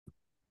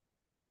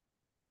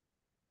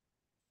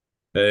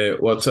Hey,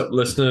 what's up,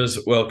 listeners?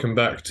 Welcome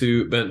back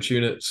to Bench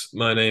Units.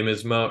 My name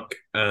is Mark,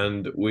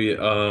 and we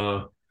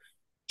are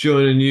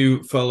joining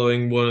you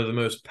following one of the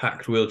most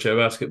packed wheelchair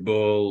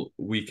basketball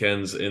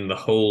weekends in the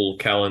whole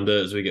calendar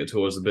as we get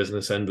towards the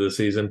business end of the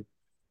season.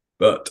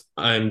 But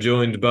I'm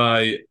joined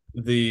by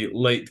the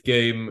late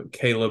game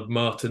Caleb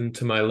Martin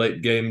to my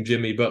late game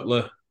Jimmy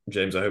Butler.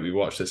 James, I hope you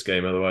watched this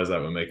game, otherwise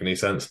that won't make any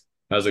sense.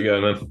 How's it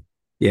going, man?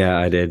 Yeah,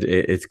 I did.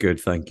 It's good,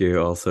 thank you.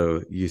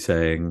 Also, you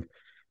saying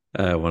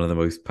one of the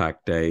most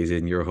packed days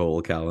in your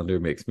whole calendar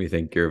makes me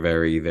think you're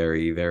very,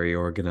 very, very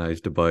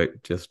organized about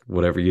just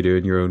whatever you do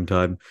in your own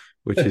time,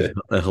 which is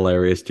a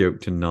hilarious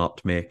joke to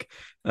not make.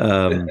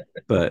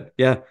 But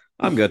yeah,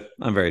 I'm good.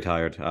 I'm very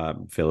tired.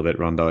 Feel a bit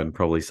run down,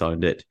 probably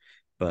sound it,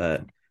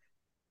 but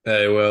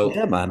Hey, well,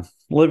 yeah, man,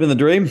 living the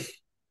dream.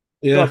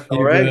 Got yeah, it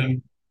all you've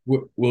right.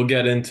 we'll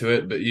get into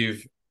it, but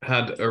you've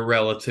had a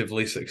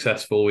relatively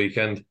successful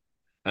weekend,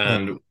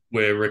 and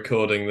we're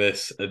recording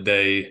this a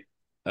day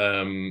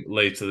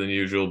later than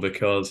usual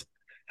because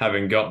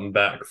having gotten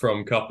back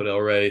from Copa del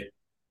Rey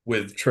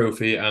with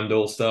trophy and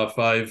All-Star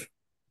 5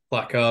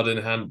 placard in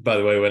hand. By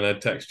the way, when I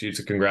texted you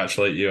to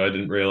congratulate you, I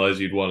didn't realize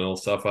you'd won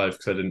All-Star 5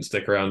 because I didn't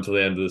stick around till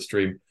the end of the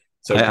stream.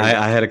 So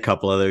I had a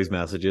couple of those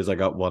messages. I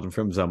got one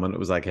from someone that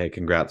was like, "Hey,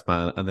 congrats,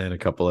 man!" And then a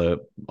couple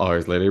of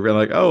hours later, we're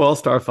like, "Oh, All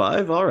Star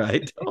 5. All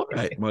right,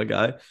 my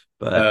guy."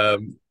 But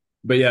Um,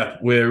 but yeah,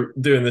 we're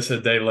doing this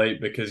a day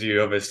late because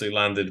you obviously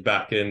landed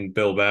back in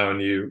Bilbao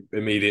and you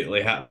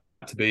immediately had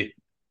to be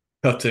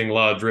cutting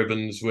large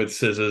ribbons with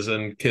scissors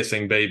and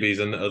kissing babies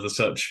and other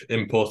such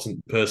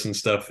important person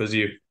stuff as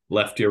you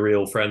left your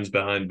real friends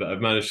behind. But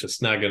I've managed to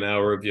snag an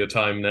hour of your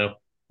time now,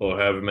 or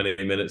however many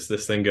minutes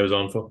this thing goes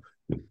on for.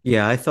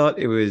 yeah, I thought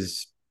it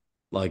was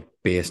like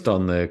based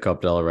on the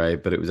Cup del Rey,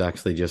 but it was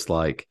actually just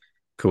like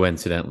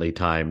coincidentally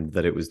timed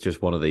that it was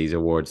just one of these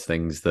awards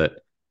things that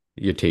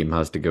your team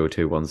has to go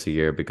to once a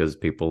year because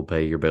people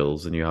pay your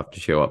bills and you have to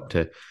show up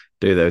to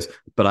do those.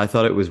 But I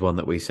thought it was one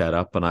that we set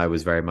up, and I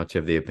was very much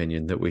of the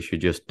opinion that we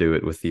should just do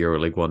it with the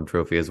EuroLeague One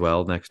trophy as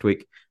well next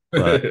week.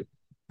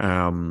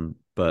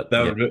 But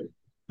that yeah, would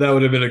that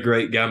would have been a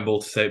great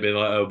gamble to take, being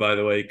like, oh, by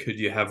the way, could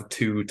you have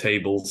two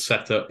tables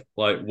set up,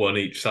 like one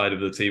each side of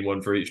the team,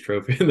 one for each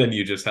trophy, and then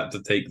you just had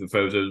to take the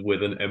photos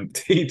with an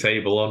empty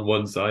table on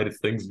one side if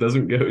things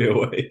doesn't go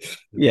your way.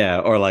 yeah,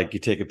 or like you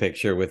take a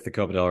picture with the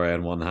Copa del Rey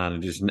in one hand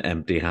and just an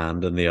empty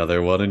hand in the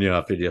other one, and you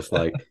have to just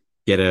like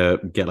get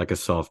like a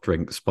soft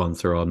drink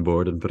sponsor on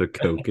board and put a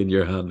Coke in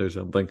your hand or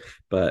something.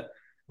 But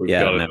We've yeah,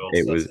 got it no, all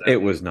it was sorted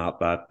it out. was not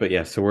bad. But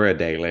yeah, so we're a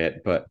day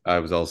late, but I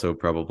was also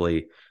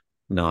probably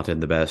not in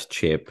the best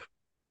shape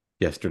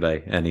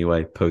yesterday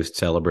anyway, post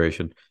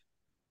celebration.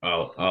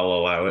 I'll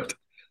allow it.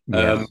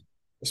 Yeah. Um,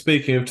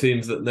 Speaking of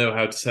teams that know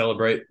how to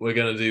celebrate, we're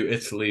going to do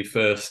Italy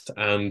first,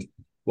 and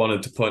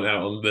wanted to point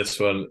out on this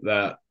one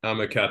that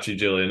Amokachi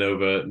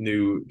Giulianova,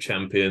 new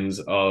champions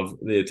of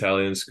the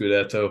Italian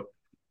Scudetto,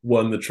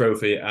 won the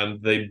trophy,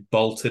 and they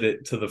bolted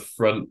it to the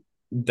front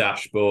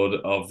dashboard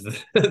of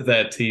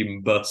their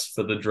team bus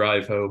for the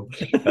drive home.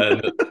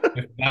 And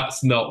if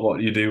that's not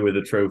what you do with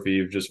a trophy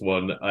you've just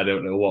won, I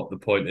don't know what the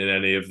point in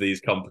any of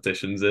these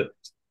competitions is.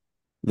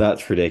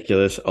 That's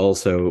ridiculous.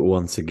 Also,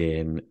 once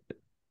again,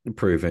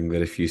 proving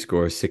that if you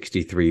score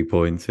 63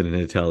 points in an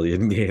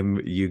Italian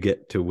game, you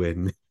get to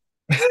win.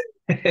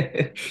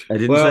 I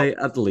didn't Well, say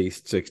at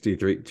least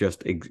 63.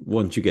 Just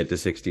once you get to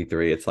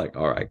 63, it's like,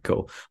 all right,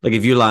 cool. Like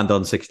if you land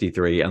on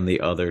 63 and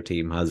the other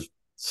team has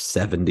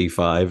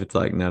 75, it's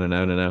like, no, no,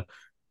 no, no, no.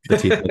 The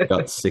team that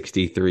got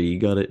 63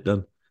 got it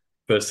done.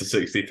 first to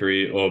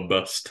 63 or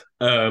bust.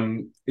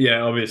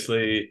 Yeah,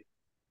 obviously,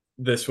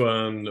 this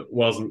one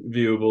wasn't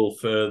viewable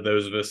for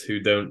those of us who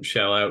don't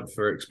shell out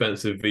for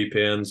expensive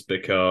VPNs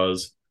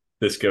because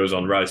this goes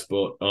on Rai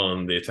Sport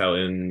on the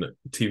Italian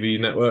TV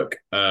network.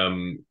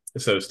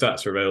 So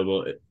stats are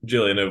available.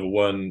 Giulianova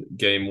won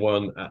game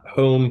one at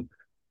home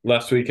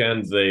last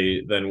weekend.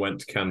 They then went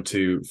to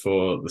Cantu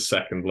for the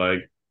second leg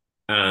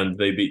and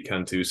they beat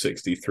Cantu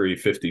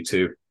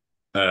 63-52.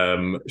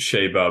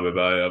 Shea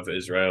Barbabai of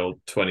Israel,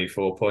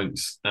 24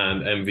 points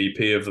and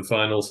MVP of the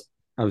finals.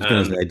 I was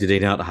going to And say, did he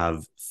not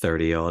have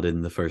 30 odd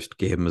in the first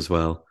game as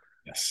well?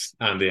 yes,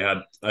 and he had,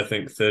 I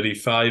think,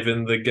 35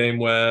 in the game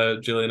where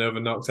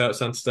Giulianova knocked out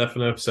San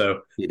Stefano.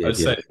 So He I'd did,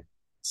 yeah.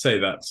 say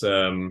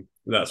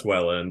that's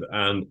well earned.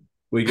 And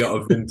we got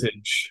a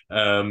vintage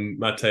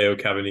Matteo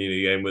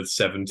Cavallini game with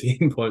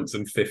 17 points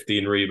and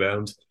 15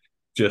 rebounds.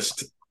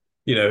 Just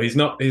he's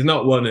not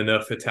won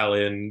enough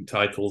Italian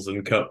titles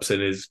and cups in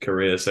his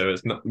career, so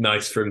it's not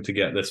nice for him to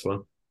get this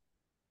one.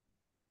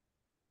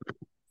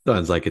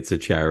 Sounds like it's a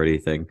charity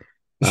thing.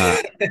 Uh,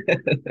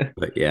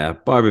 but yeah,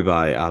 Barbie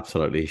by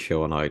absolutely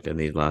showing out in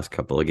these last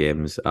couple of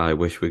games. I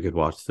wish we could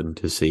watch them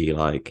to see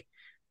like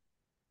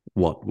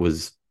what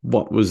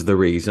was the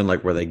reason?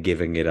 Like, were they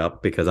giving it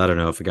up? Because I don't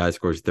know if a guy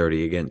scores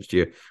 30 against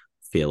you,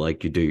 feel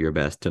like you do your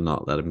best to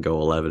not let him go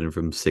 11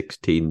 from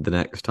 16 the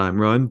next time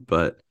round.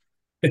 But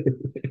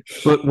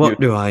But You, what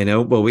do I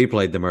know? Well, we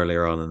played them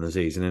earlier on in the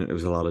season, and it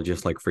was a lot of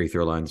just like free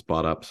throw line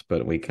spot ups.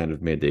 But we kind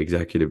of made the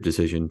executive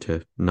decision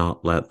to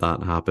not let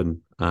that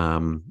happen,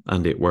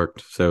 and it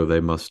worked. So they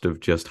must have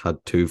just had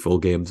two full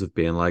games of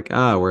being like,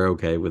 "Ah, we're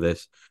okay with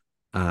this,"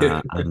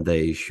 and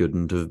they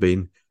shouldn't have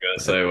been. Uh,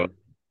 so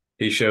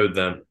he showed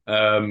them.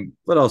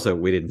 But also,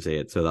 we didn't see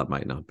it, so that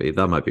might not be.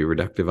 That might be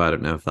reductive. I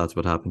don't know if that's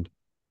what happened.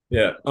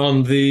 Yeah,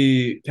 on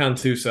the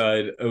Cantu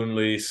side,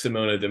 only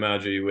Simone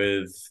DiMaggi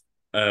with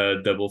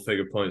double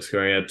figure point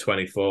scoring had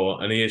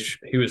 24, and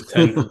he was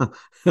 10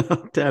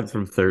 from 10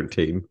 from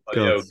 13.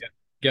 God. yo,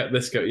 get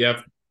this go. You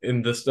have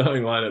in the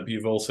starting lineup,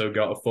 you've also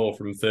got a 4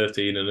 from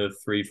 13 and a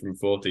 3 from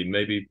 14.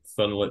 Maybe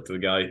funnel it to the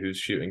guy who's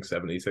shooting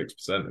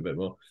 76% a bit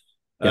more.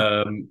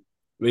 Yeah.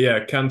 But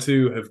yeah,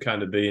 Cantu have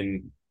kind of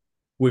been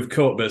we've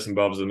caught bits and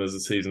bobs of them as the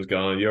season's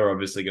gone, and you're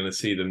obviously going to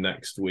see them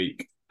next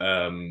week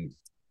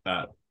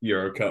at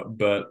Euro Cup.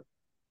 But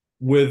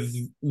with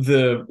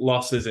the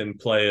losses in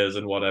players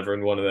and whatever,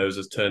 and one of those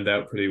has turned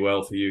out pretty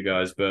well for you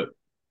guys. But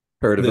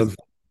Heard of this him.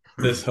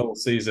 this whole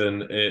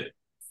season, it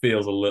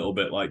feels a little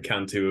bit like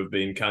Cantu have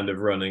been kind of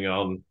running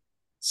on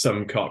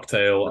some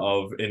cocktail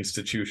of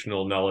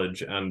institutional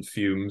knowledge and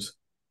fumes.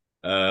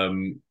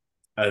 Um,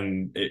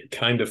 and it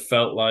kind of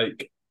felt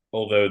like,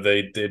 although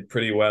they did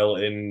pretty well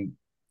in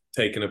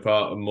taking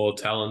apart a more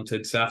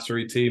talented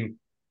Sassery team,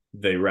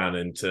 they ran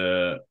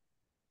into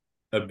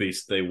a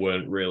beast they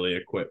weren't really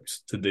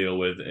equipped to deal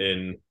with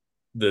in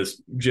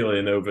this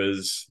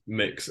Gilianova's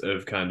mix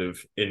of kind of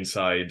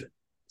inside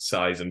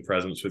size and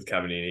presence with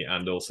Cavallini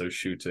and also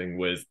shooting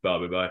with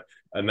Barbabai.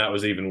 And that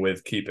was even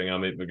with keeping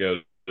Amit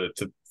Magoda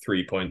to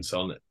 3 points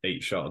on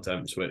 8 shot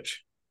attempts,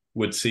 which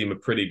would seem a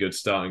pretty good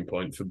starting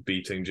point for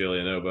beating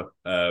Gilianova.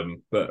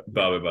 But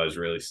Barbabai's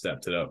really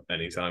stepped it up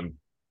anytime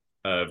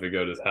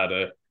Vigoda's had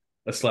a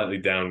slightly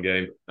down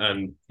game.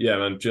 And yeah,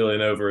 man,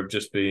 Gilianova have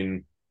just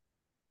been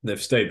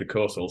they've stayed the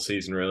course all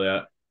season.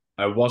 Really,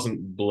 I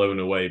wasn't blown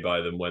away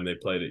by them when they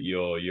played at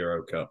your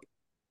Euro Cup,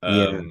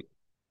 Yeah. um,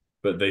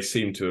 but they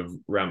seem to have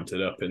ramped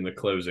it up in the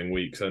closing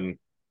weeks. And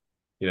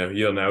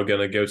you're now going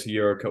to go to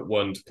Euro Cup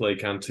one to play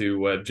Cantu,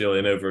 where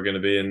Gillianova are going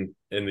to be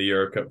in the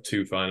Euro Cup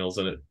two finals,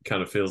 and it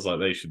kind of feels like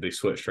they should be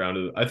switched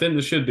around. I think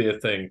there should be a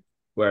thing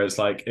where it's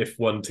like if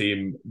one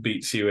team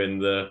beats you in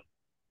the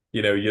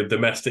your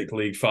domestic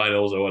league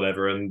finals or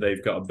whatever, and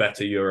they've got a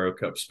better Euro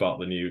Cup spot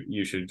than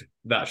you should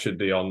that should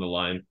be on the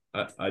line.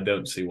 I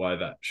don't see why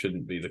that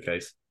shouldn't be the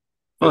case.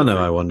 Oh Feel no,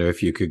 free. I wonder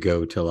if you could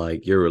go to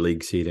like EuroLeague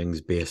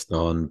seedings based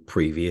on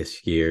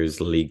previous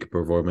year's league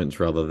performance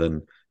rather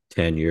than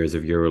 10 years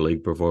of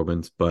EuroLeague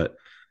performance. But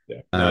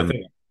Yeah, no, um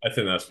I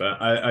think that's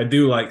fair. I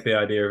do like the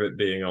idea of it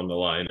being on the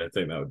line. I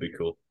think that would be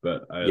cool,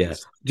 but I yeah,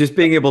 understand. just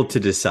being able to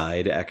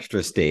decide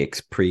extra stakes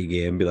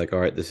pre-game, be like, all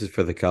right, this is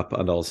for the cup,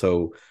 and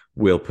also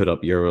we'll put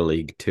up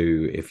EuroLeague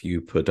 2 if you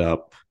put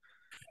up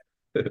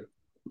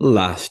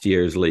last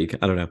year's league.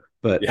 I don't know.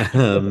 Yeah.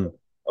 But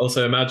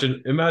Also,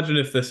 imagine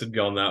if this had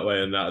gone that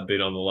way and that had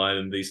been on the line,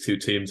 and these two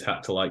teams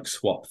had to like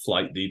swap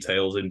flight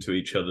details into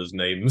each other's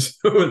names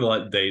with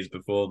like days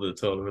before the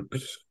tournament.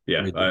 Yeah,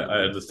 I ridiculous.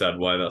 understand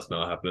why that's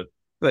not happening.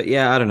 But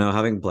yeah, I don't know.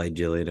 Having played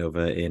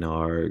Gillianova in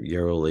our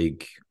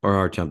EuroLeague or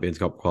our Champions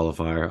Cup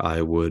qualifier,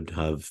 I would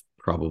have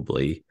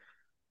probably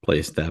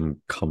placed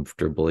them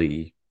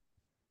comfortably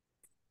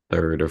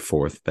third or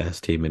fourth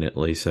best team in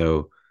Italy.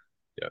 So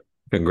Yeah,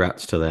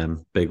 congrats to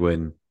them. Big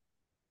win.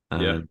 yeah,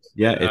 And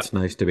yeah, yeah, it's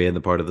nice to be in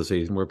the part of the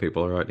season where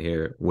people are out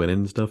here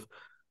winning stuff.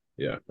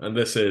 yeah. And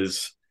this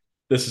is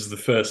the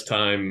first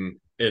time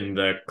in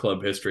their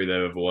club history they've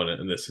ever won it,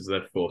 and this is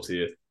their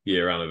 40th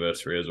year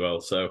anniversary as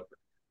well. So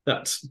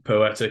that's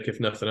poetic, if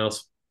nothing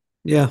else.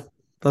 Yeah,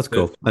 that's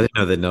cool. I didn't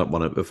know 39 they'd not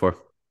won it before.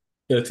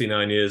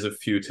 39 years of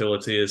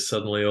futility is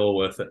suddenly all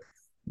worth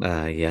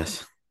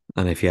Yes.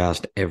 And if you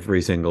asked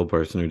every single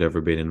person who'd ever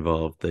been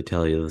involved, they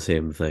tell you the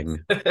same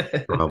thing,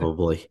 it.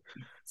 probably.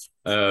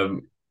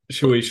 Um,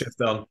 should we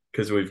shift on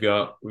because we've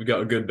got a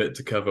good bit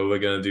to cover. We're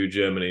going to do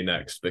Germany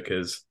next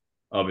because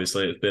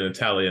obviously it's been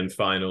Italian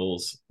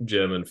finals,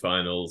 German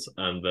finals,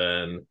 and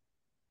then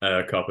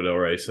Copa del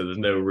Rey. So there's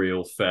no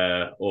real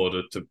fair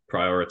order to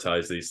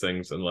prioritize these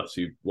things unless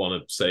you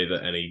want to say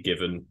that any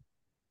given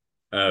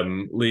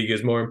league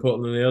is more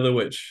important than the other,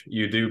 which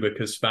you do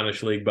because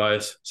Spanish league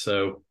bias.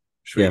 So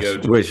should we Yes,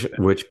 go?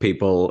 which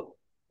people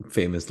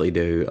famously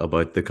do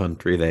about the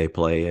country they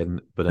play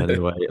in. But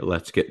anyway,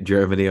 let's get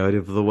Germany out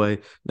of the way.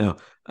 No.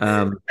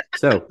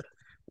 So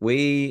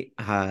we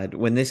had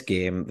when this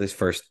game, this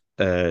first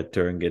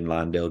Thuringen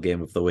Landale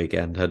game of the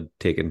weekend had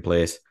taken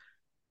place,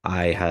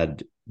 I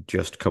had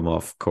just come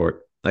off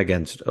court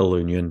against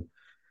Ilunion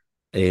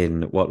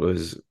in what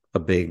was a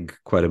big,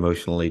 quite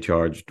emotionally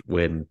charged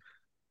win.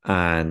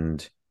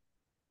 And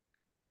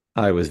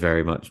I was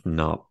very much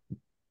not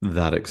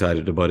that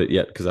excited about it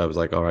yet because I was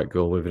like, all right,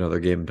 cool, we have another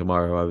game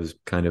tomorrow. I was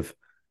kind of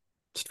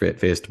straight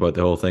faced about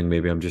the whole thing.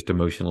 Maybe I'm just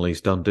emotionally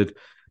stunted.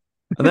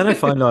 And then I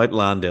found out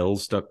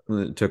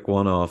Landil took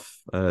one off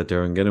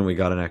during it, and we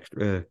got an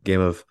extra game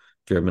of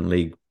German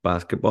league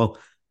basketball.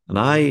 And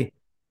I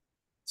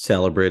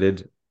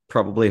celebrated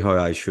probably how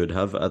I should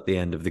have at the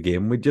end of the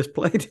game we just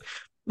played.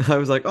 I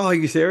was like, "Oh, are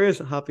you serious?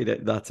 Happy day.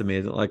 That's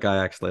amazing." Like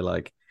I actually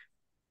like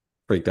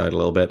freaked out a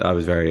little bit. I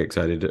was very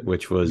excited,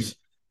 which You've, was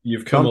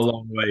you've come a some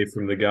long way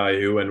from the guy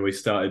who, when we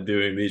started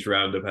doing these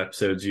roundup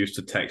episodes, used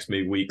to text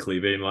me weekly,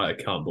 being like,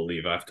 "I can't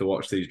believe I have to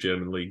watch these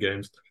German league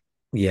games."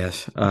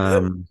 yes.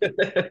 Let's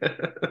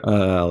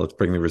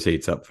bring the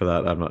receipts up for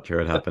that. I'm not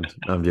sure it happened.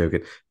 I'm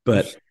joking.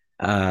 But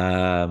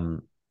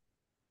um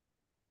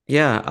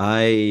yeah,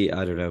 I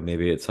don't know,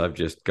 maybe it's I've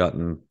just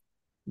gotten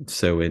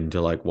so into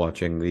like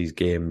watching these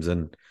games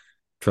and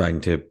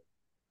trying to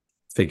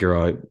figure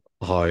out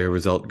how a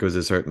result goes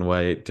a certain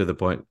way to the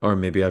point, or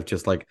maybe I've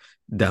just like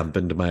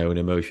dampened my own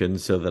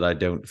emotions so that I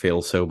don't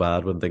feel so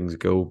bad when things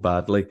go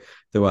badly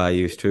the way I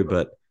used to.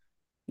 But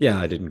yeah,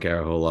 I didn't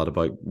care a whole lot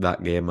about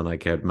that game, and I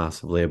cared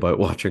massively about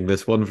watching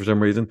this one for some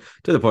reason,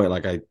 to the point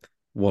like I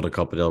won a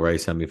Copa del Rey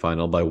semi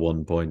final by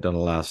 1 point on a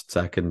last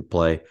second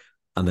play,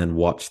 and then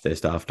watched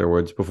this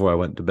afterwards before I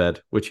went to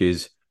bed, which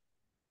is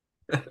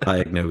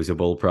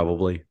diagnosable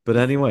probably. But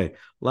anyway,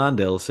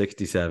 Landell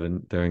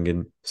 67,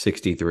 Thuringen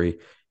 63.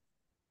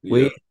 Yeah.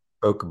 We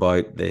spoke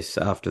about this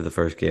after the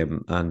first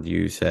game, and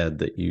you said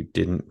that you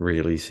didn't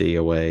really see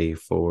a way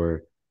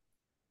for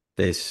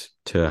this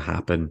to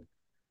happen.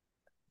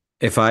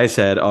 If I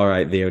said, all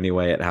right, the only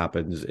way it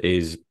happens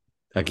is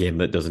a game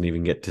that doesn't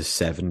even get to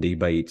 70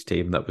 by each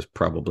team, that was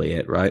probably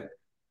it, right?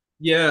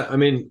 Yeah, I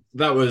mean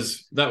that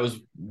was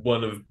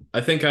one of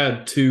I think I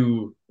had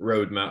two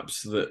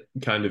roadmaps that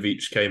kind of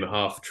each came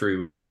half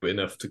true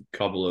enough to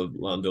cobble a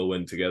Landell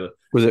win together.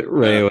 Was it Uh,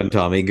 Rayo and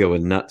Tommy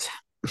going nuts?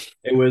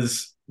 it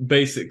was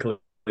basically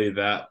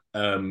that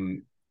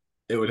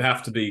it would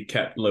have to be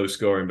kept low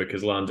scoring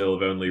because Landell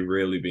have only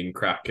really been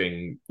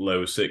cracking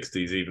low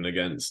 60s even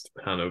against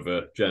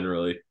Hanover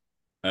generally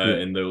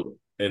Yeah.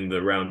 in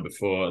the round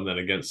before and then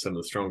against some of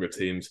the stronger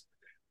teams.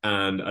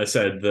 And I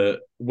said that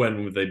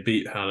when they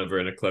beat Hanover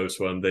in a close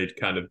one, they'd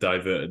kind of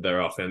diverted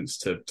their offense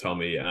to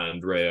Tommy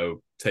and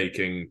Rayo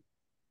taking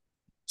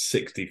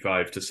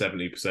 65 to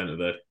 70% of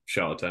their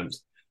shot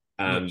attempts.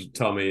 Yeah. And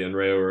Tommy and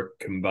Rayo were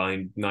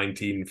combined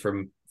 19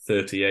 from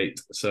 38.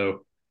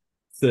 So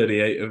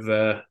 38 of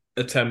their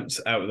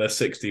attempts out of their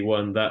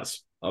 61.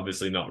 That's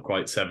obviously not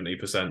quite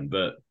 70%,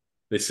 but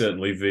they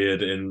certainly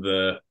veered in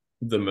the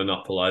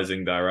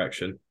monopolizing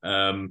direction.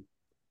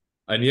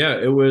 And yeah,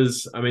 it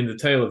was, I mean, the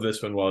tale of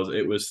this one was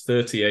it was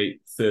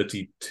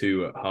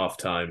 38-32 at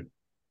halftime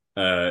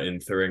in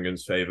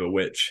Thuringen's favour,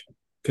 which,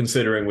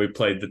 considering we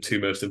played the two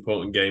most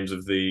important games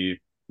of the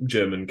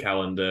German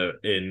calendar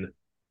in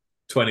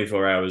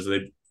 24 hours,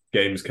 the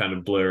games kind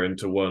of blur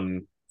into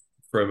one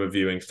from a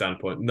viewing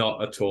standpoint,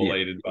 not at all Yeah.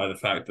 aided by the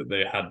fact that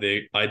they had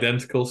the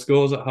identical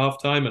scores at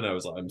halftime. And I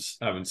was like, I'm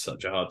having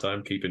such a hard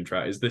time keeping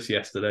track. Is this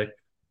yesterday?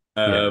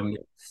 Yeah. Um,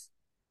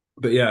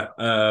 but yeah,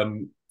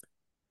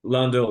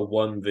 Landell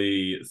won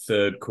the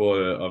third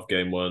quarter of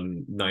game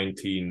one,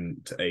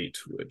 19-8,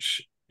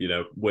 which,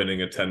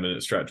 winning a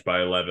 10-minute stretch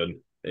by 11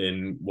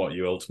 in what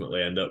you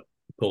ultimately end up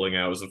pulling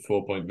out as a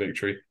 4-point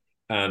victory.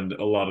 And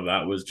a lot of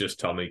that was just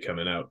Tommy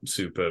coming out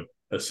super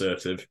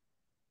assertive.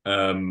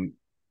 Um,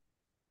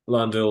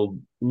 Landell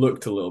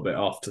looked a little bit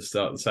off to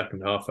start the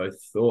second half. I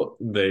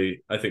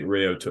think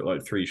Rio took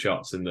like three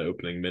shots in the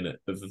opening minute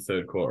of the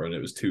third quarter, and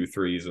it was two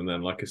threes, and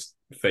then like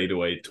a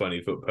fadeaway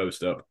 20-foot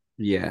post up.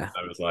 Yeah.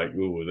 I was like,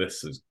 "Ooh,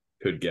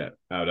 could get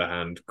out of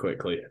hand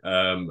quickly."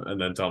 And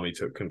then Tommy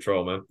took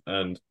control, man,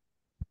 and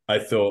I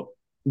thought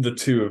the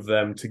two of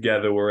them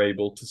together were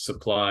able to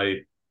supply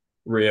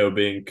Rio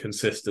being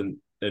consistent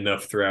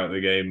enough throughout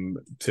the game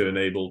to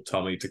enable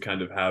Tommy to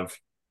kind of have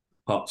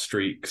hot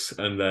streaks,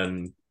 and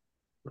then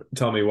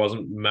Tommy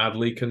wasn't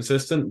madly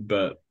consistent,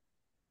 but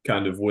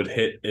kind of would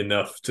hit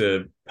enough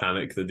to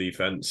panic the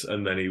defense,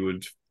 and then he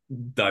would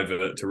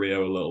divert to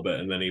Rio a little bit,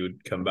 and then he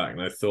would come back.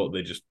 And I thought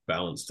they just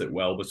balanced it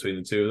well between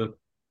the two of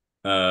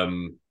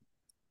them.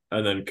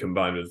 And then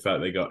combined with the fact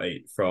they got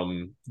 8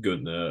 from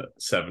Gunther,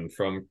 7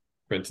 from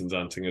Quentin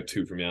Zantinger,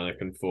 2 from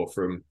Yannick, and 4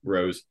 from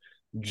Rose,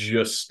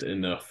 just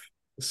enough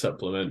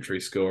supplementary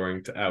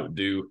scoring to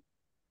outdo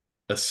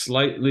a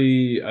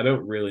slightly, I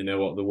don't really know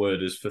what the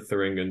word is for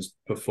Thuringen's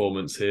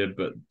performance here,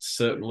 but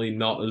certainly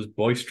not as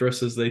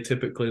boisterous as they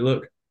typically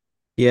look.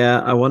 Yeah,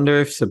 I wonder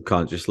if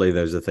subconsciously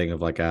there's a thing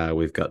of like,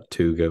 we've got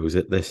two goes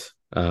at this.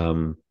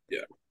 Yeah.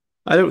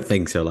 I don't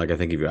think so. Like, I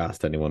think if you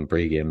asked anyone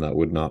pre-game, that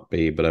would not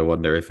be. But I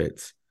wonder if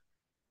it's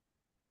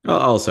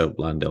also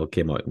Landell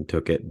came out and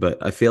took it.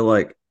 But I feel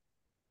like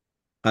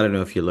I don't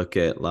know if you look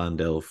at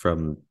Landell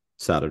from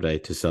Saturday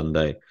to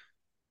Sunday,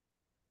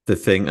 the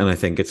thing, and I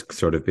think it's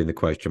sort of been the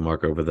question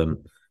mark over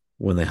them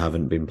when they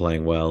haven't been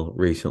playing well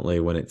recently.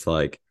 When it's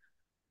like,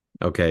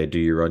 okay, do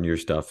you run your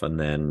stuff and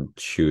then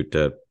shoot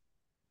a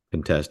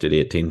contested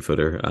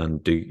 18-footer,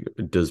 and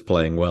does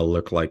playing well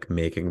look like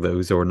making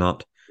those or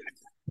not?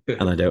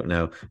 And I don't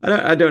know.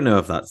 I don't know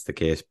if that's the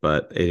case,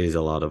 but it is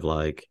a lot of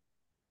like,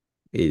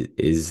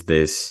 is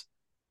this,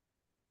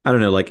 I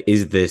don't know, like,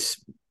 is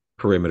this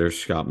perimeter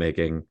shot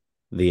making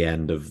the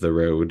end of the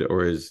road,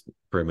 or is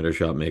perimeter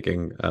shot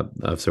making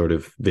a sort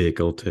of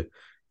vehicle to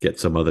get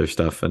some other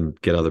stuff and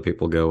get other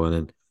people going.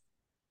 And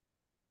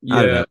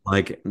I don't Yeah, know,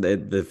 like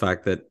the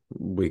fact that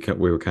we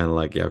were kind of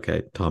like, yeah,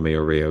 okay, Tommy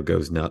or Rio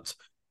goes nuts.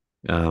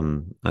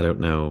 I don't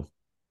know.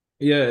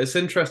 yeah, it's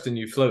interesting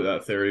you float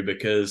that theory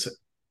because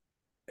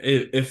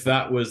if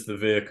that was the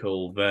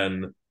vehicle,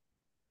 then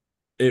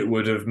it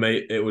would have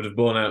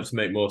borne out to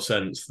make more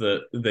sense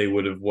that they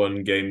would have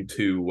won game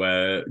two,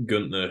 where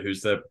Gunther,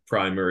 who's their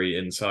primary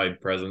inside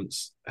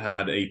presence,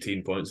 had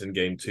 18 points in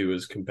game two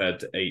as compared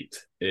to 8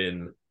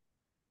 in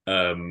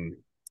um,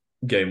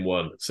 game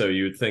one. So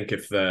you would think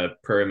if their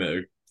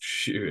perimeter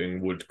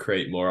shooting would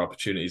create more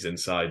opportunities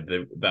inside,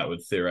 that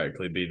would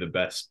theoretically be the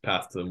best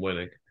path to them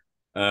winning.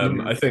 I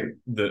Mhm. think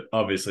that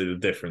obviously the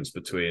difference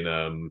between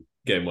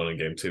game one and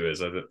game two is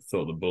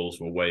thought the Bulls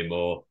were way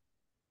more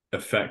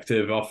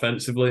effective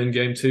offensively in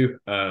game two.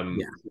 Yeah.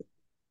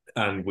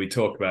 And we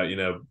talk about,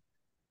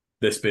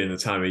 this being the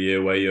time of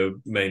year where your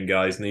main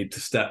guys need to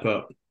step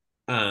up.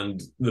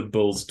 And the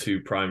Bulls'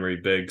 two primary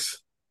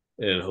bigs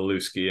in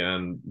Haluski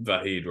and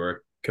Vahid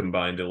were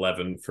combined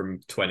 11 from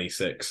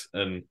 26.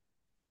 And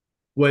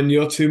when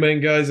your two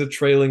main guys are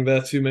trailing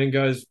their two main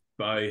guys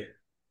by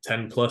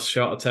 10 plus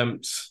shot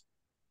attempts,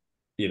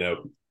 you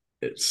know,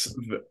 it's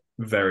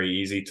very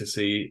easy to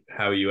see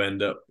how you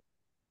end up,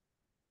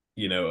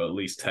 at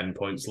least 10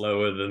 points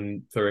lower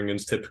than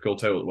Thuringen's typical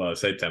total. Well, I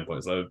say 10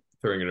 points lower.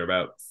 Thuringen are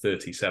about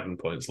 37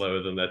 points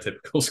lower than their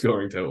typical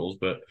scoring totals,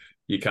 but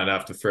you kind of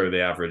have to throw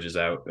the averages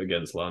out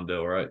against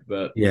Landale, right?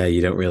 But Yeah,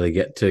 you don't really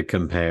get to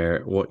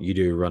compare what you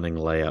do running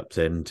layups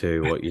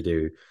into what you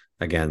do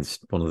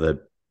against one of the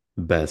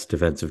best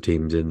defensive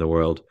teams in the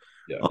world.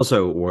 yeah,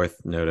 Also worth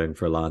noting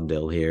for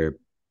Landale here,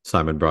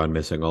 Simon Brown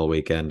missing all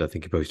weekend. I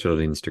think he posted on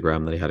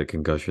Instagram that he had a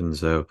concussion,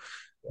 so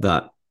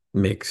that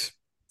makes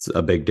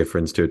a big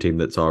difference to a team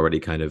that's already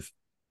kind of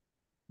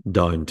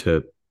down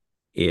to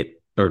 8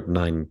 or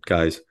 9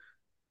 guys.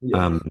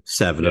 yeah,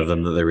 Seven yeah, of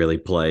them that they really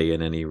play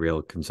in any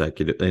real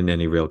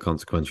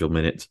consequential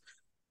minutes.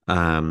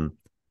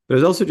 But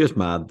it's also just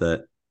mad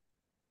that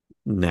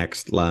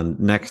next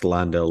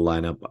Landale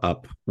lineup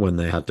up when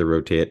they had to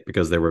rotate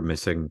because they were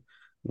missing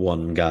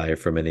one guy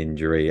from an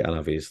injury, and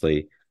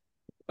obviously,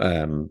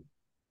 um,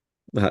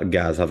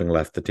 Gaz having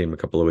left the team a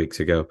couple of weeks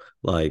ago,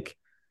 like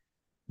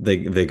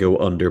they go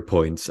under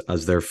points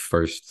as their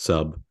first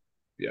sub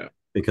yeah,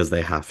 because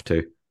they have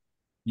to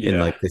in yeah,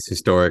 like this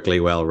historically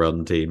well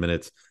run team, and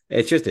it's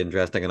just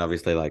interesting, and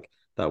obviously like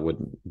that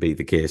wouldn't be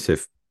the case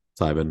if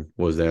Simon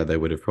was there. They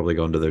would have probably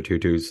gone to their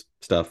tutus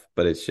stuff,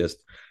 but it's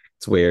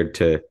weird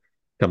to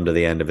come to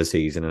the end of a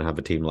season and have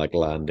a team like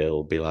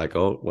Landale be like,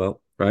 oh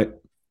well, right,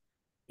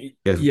 we've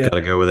yeah, got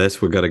to go with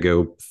this. We've got to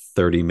go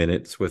 30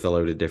 minutes with a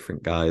load of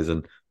different guys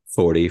and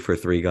 40 for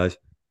 3 guys.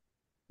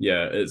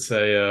 yeah. It's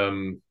a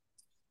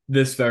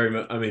this very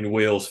much. I mean,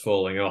 wheels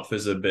falling off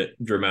is a bit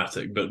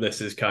dramatic, but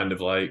this is kind of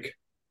like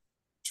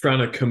trying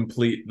to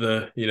complete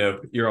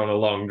you're on a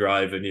long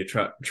drive and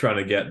trying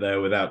to get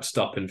there without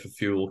stopping for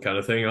fuel kind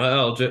of thing. Like,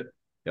 I'll turn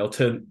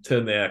the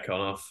aircon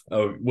off.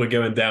 Oh, we're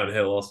going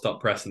downhill. I'll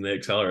stop pressing the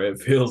accelerator.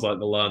 It feels like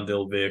the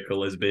Landil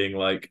vehicle is being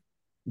like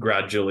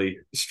gradually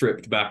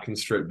stripped back and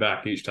stripped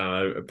back each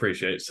time. I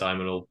appreciate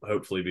Simon will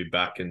hopefully be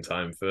back in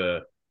time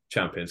for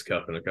Champions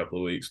Cup in a couple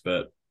of weeks,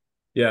 but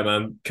yeah,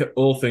 man,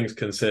 all things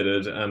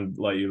considered, and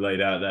like you laid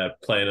out there,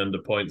 playing under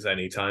points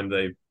anytime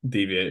they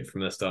deviate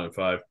from their starting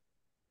five,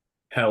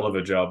 hell of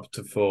a job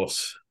to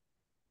force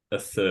a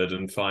third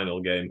and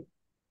final game.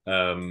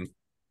 Um,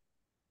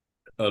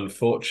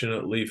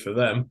 Unfortunately for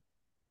them,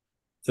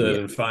 third Yeah.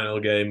 and final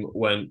game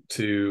went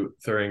to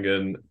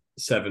Thuringen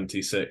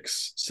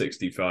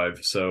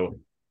 76-65. So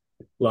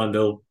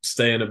Landil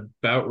staying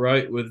about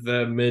right with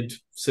their mid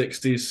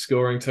 60s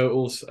scoring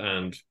totals,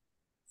 and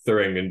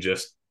Thuringen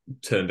just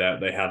turned out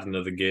they had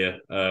another gear,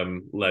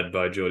 led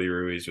by Jordi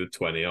Ruiz with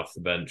 20 off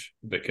the bench,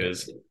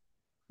 because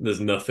there's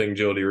nothing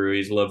Jordi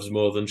Ruiz loves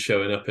more than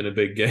showing up in a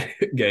big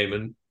game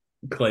and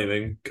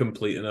claiming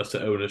complete and utter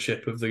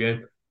ownership of the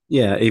game.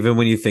 Yeah, even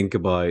when you think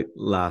about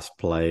last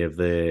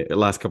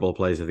couple of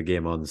plays of the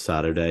game on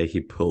Saturday,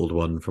 he pulled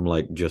one from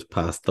like just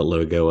past the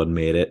logo and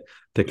made it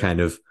to Yeah,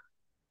 kind of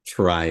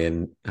try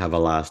and have a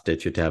last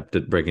ditch attempt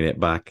at bringing it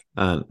back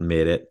and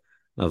made it.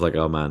 I was like,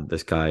 oh man,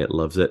 this guy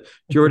loves it.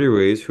 Jordi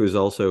Ruiz, who's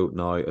also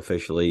now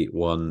officially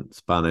won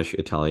Spanish,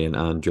 Italian,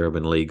 and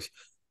German leagues,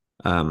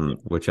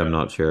 which I'm yeah,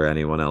 not sure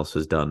anyone else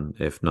has done.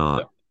 If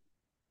yeah. not,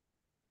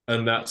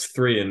 And that's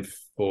 3 in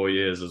 4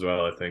 years as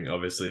well. I think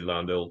obviously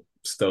Landil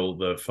stole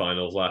the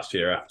finals last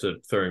year after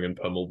Thuringen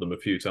pummeled them a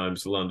few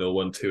times. Landil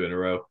won two in a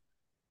row.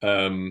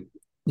 Um,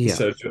 yeah,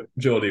 so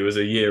Geordie was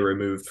a year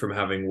removed from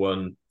having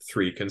won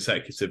three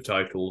consecutive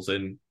titles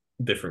in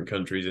different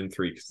countries in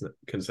three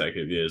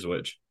consecutive years,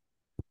 which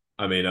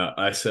I mean,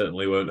 I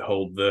certainly won't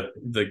hold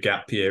the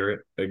gap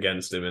year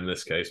against him in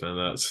this case, man.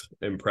 That's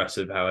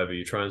impressive, however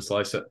you try and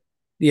slice it.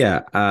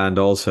 yeah, and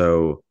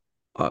also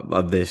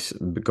this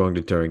going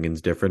to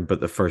Turingen's different, but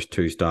the first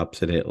two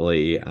stops in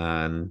Italy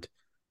and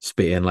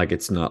Spain, like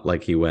it's not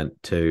like he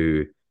went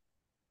to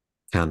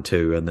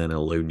Cantu and then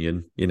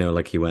Ilunion,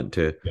 like he went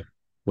to Yeah.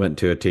 went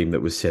to a team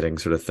that was sitting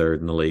sort of third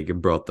in the league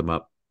and brought them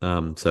up.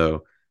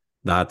 So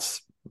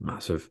that's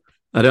massive.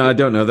 I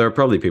don't know. There are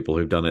probably people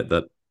who've done it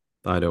that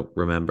I don't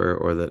remember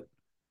or that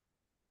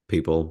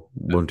people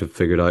won't have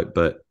figured out,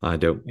 but I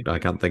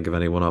can't think of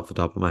anyone off the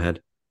top of my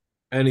head.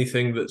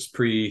 Anything that's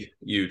pre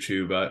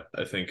YouTube,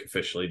 I think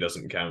officially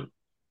doesn't count.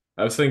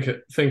 I was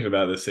thinking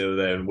about this the other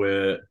day,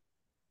 and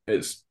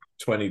it's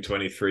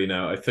 2023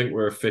 now. I think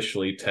we're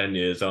officially 10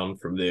 years on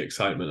from the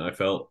excitement I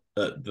felt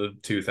at the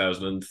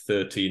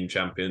 2013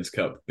 Champions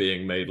Cup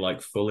being made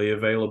like fully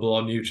available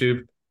on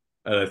YouTube.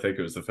 And I think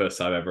it was the first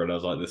time ever, and I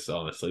was like, this is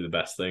honestly the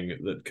best thing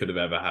that could have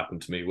ever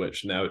happened to me,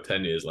 which now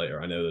 10 years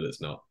later, I know that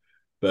it's not.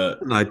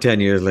 But Like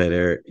 10 years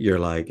later, you're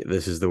like,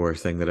 this is the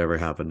worst thing that ever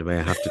happened to me.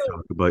 I have to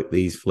talk about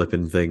these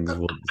flipping things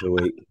once a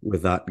week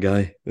with that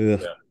guy.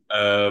 Ugh.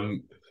 yeah.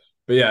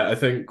 But yeah, I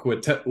think we're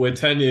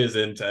 10 years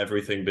into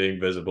everything being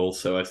visible,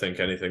 so I think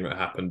anything that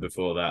happened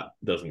before that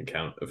doesn't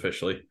count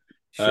officially.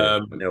 Sure.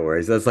 Um, No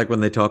worries. That's like when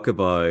they talk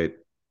about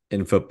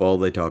in football,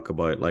 they talk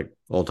about like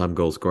all-time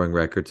goal scoring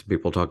records.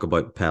 People talk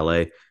about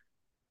Pele,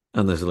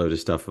 and there's a load of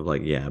stuff of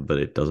like, yeah, but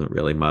it doesn't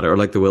really matter. Or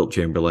like the Wilt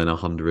Chamberlain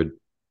 100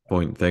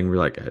 point thing. We're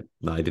like,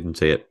 no, I didn't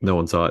see it. No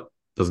one saw it.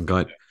 Doesn't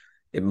count.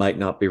 It might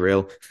not be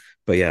real.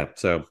 But yeah,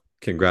 so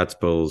congrats,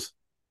 Bulls.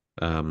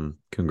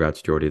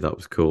 Congrats, Jordy. That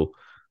was cool.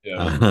 yeah,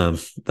 man. Um,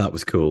 that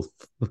was cool.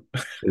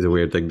 Is a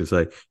weird thing to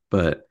say,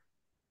 but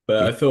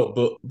But yeah, I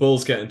thought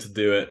Bulls getting to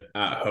do it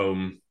at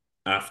home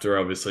after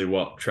obviously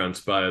what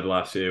transpired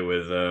last year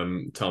with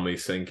Tommy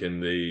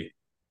sinking the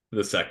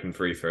second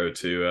free throw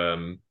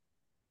to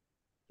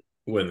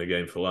win the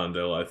game for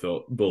Landale. I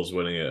thought Bulls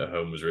winning it at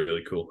home was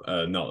really cool.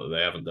 Not that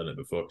they haven't done it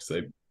before because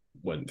they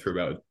went through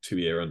about a 2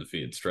 year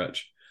undefeated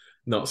stretch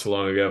not so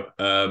long ago.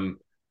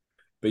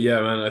 But yeah,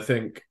 man, I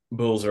think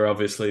Bulls are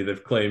obviously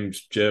they've claimed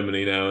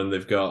Germany now and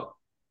they've got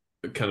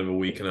kind of a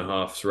week and a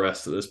half's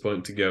rest at this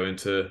point to go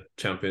into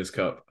Champions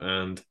Cup,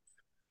 and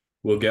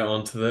we'll get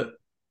on to that.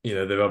 You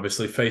know, they've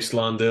obviously faced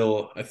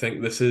Landil. I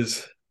think this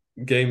is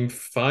game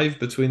five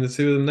between the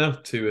two of them now,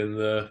 two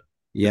in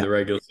yeah, the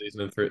regular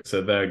season and three.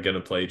 So they're going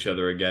to play each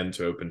other again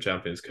to open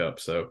Champions Cup.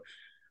 So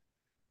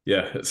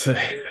yeah, it's a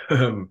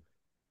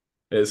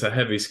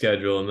heavy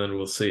schedule, and then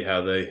we'll see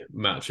how they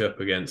match up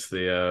against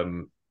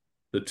the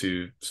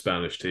two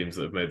Spanish teams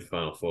that have made the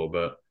final four.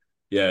 But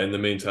yeah, in the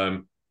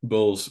meantime,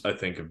 Bulls I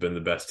think have been the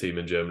best team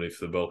in Germany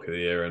for the bulk of the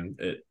year, and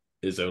it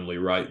is only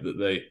right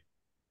that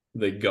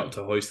they got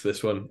to hoist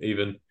this one.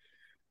 Even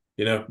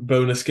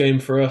bonus game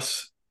for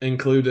us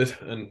included.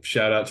 And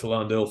shout out to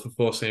Landil for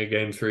forcing a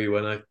game three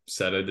when I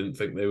said I didn't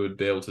think they would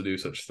be able to do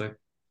such a thing.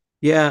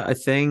 yeah. I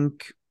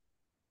think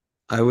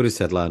I would have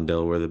said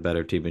Landil were the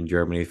better team in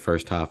Germany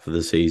first half of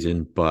the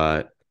season,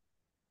 but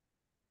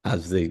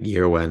as the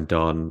year went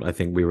on, I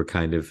think we were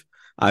kind of.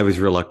 I was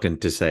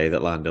reluctant to say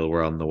that Landil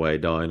were on the way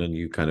down, and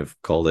you kind of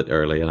called it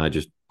early, and I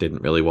just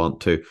didn't really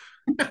want to.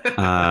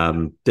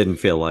 Didn't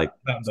feel like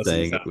That doesn't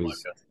saying sound it like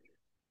was, us.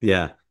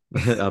 yeah,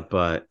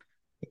 but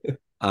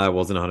I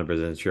wasn't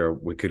 100% sure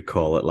we could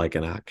call it like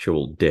an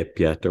actual dip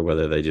yet, or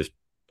whether they just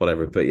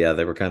whatever. But yeah,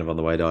 they were kind of on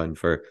the way down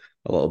for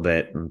a little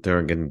bit, and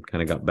Thuringen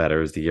kind of got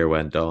better as the year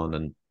went on,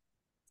 and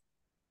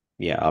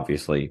yeah,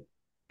 obviously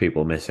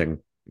people missing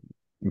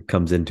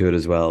comes into it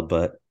as well.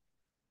 But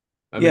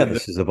I yeah, mean,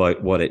 this is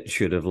about what it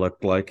should have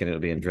looked like, and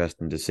it'll be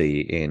interesting to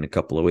see in a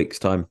couple of weeks'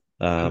 time.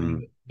 I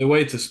mean, the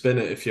way to spin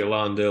it if you're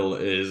Landil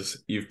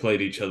is you've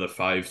played each other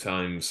five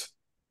times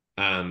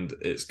and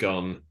it's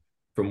gone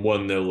from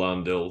 1-0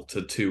 Landil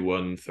to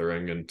 2-1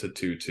 Thuringen to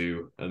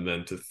 2-2 and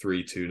then to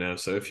 3-2 now.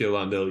 So if you're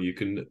Landil, you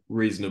can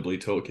reasonably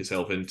talk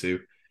yourself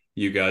into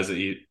you guys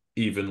are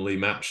evenly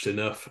matched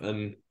enough,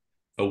 and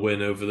a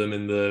win over them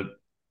in the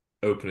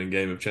opening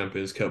game of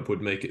Champions Cup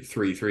would make it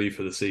 3-3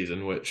 for the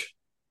season, which,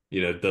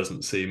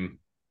 doesn't seem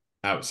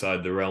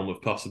outside the realm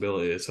of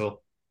possibility at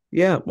all.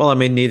 Yeah, well, I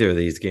mean, neither of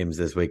these games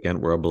this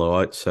weekend were a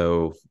blowout,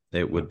 so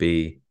it would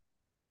be.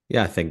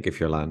 Yeah, I think if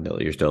you're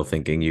Landale, you're still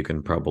thinking you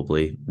can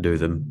probably do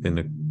them in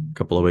a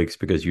couple of weeks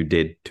because you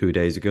did 2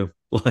 days ago.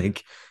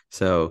 Like,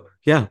 so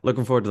yeah,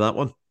 looking forward to that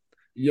one.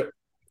 Yep.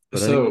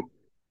 But anyway, So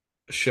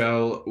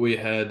shall we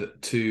head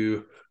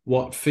to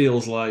what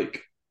feels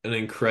like an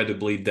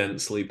incredibly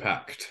densely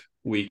packed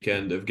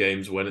weekend of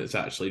games when it's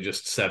actually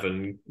just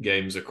 7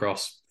 games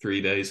across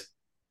 3 days?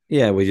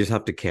 yeah, we just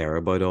have to care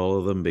about all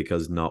of them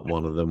because not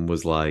one of them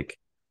was like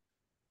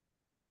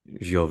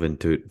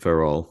Juventud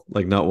for all.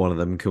 Like, not one of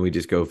them. Can we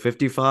just go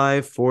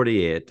 55,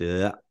 48?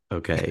 Yeah.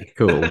 Okay,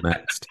 cool.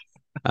 Next.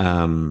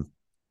 Um,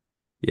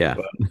 yeah.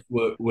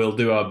 But we'll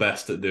do our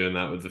best at doing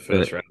that with the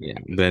first But round yeah,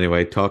 but because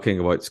anyway, talking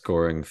about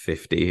scoring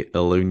 50,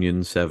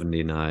 Ilunion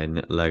 79,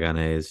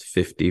 Leganés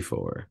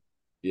 54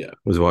 yeah,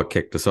 was what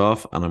kicked us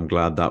off. And I'm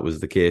glad that was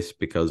the case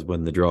because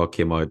when the draw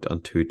came out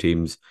on two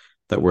teams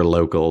that were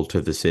local to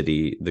the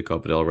city the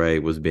Copa del Rey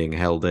was being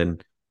held in,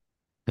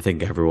 I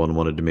think everyone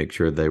wanted to make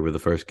sure they were the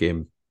first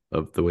game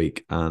of the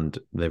week, and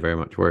they very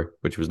much were,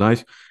 which was nice.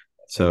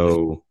 that's only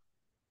So,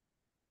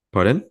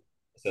 pardon?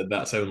 said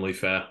that's only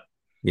fair.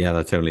 Yeah,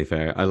 that's only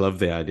fair. I love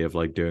the idea of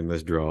like doing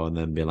this draw and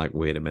then being like,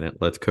 wait a minute,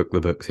 let's cook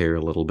the books here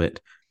a little bit.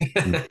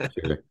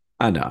 Sure.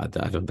 I know, I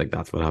don't think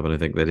that's what happened. I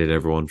think they did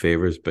everyone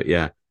favors, but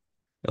yeah,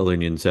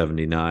 Ilunion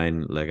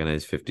 79,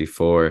 Leganes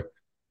 54,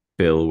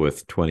 Bill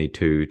with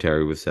 22,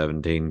 Terry with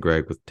 17,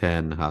 Greg with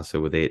 10,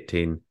 Hassa with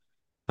 18.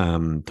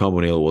 Tom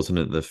O'Neill wasn't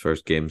at the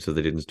first game, so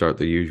they didn't start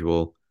the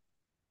usual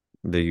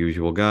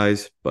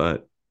guys,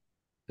 but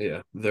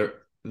Yeah, there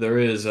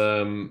is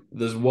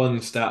there's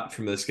one stat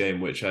from this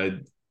game which I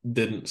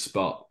didn't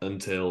spot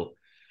until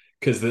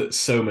because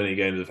so many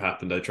games have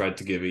happened. I tried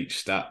to give each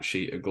stat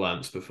sheet a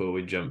glance before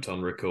we jumped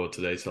on record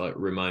today to like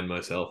remind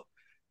myself.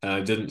 And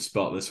I didn't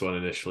spot this one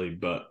initially,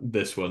 but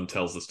this one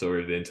tells the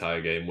story of the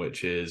entire game,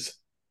 which is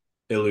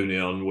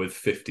Ilunion with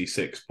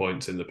 56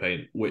 points in the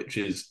paint, which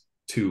is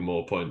two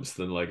more points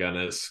than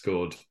Leganes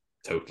scored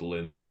total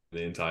in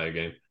the entire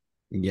game.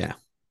 yeah,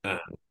 Uh,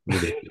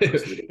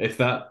 ridiculous. if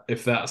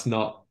that's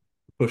not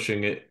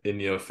pushing it in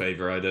your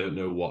favor, I don't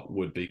know what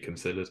would be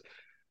considered.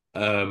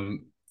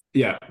 Um,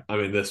 yeah, I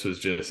mean, this was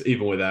just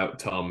even without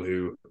Tom,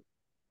 who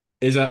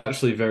is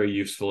actually very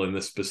useful in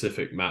this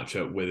specific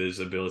matchup with his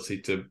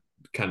ability to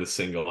kind of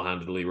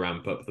single-handedly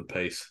ramp up the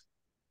pace.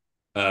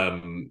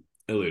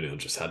 Ilunion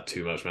just had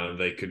too much, man.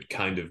 They could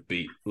kind of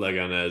beat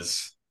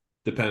Leganes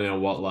depending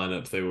on what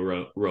lineup they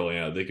were rolling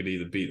out. They could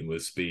either beat them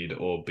with speed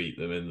or beat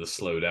them in the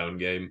slowdown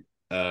game.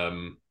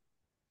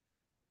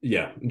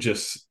 Yeah,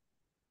 just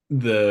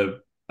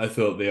the I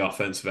thought the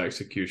offensive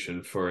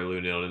execution for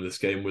Ilunion in this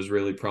game was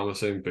really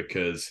promising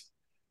because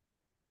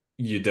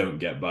you don't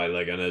get by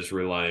Leganes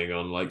relying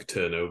on like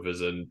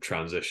turnovers and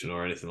transition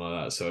or anything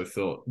like that. So I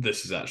thought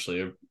this is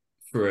actually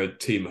for a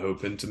team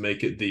hoping to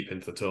make it deep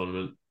into the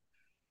tournament.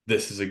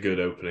 This is a good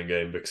opening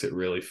game because it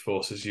really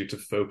forces you to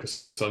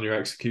focus on your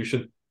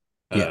execution.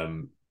 Yeah,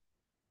 Um,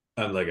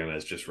 and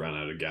Leganes just ran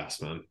out of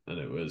gas, man, and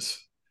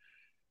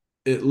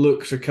it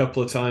looked a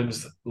couple of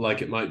times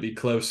like it might be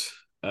close.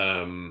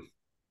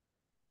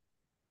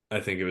 I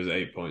think it was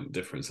 8 point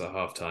difference at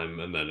halftime,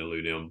 and then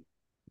Ilunion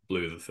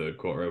blew the third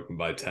quarter open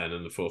by 10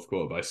 and the fourth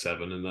quarter by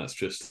 7, and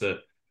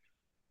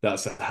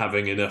that's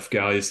having enough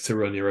guys to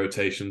run your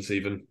rotations,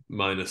 even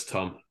minus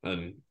Tom.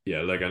 And yeah,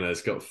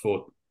 Leganes got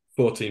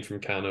 14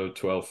 from Cano,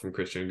 12 from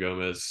Christian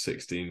Gomez,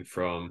 16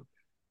 from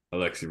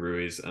Alexi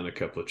Ruiz, and a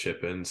couple of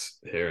chip ins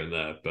here and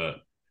there. But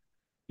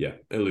yeah,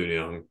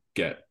 Ilunion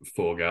get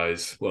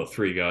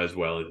three guys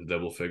well into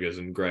double figures,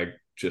 and Greg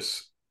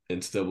just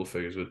into double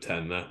figures with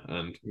 10 there.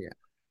 And yeah,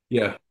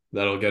 yeah,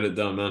 that'll get it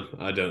done, man.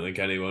 I don't think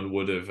anyone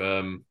would have.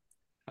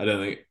 I don't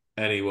think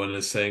anyone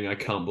is saying I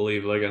can't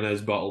believe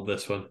Leganes bottled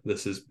this one.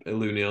 This is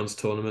Ilunion's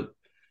tournament.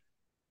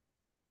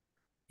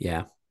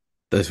 yeah.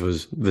 This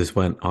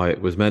went how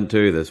it was meant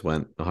to. This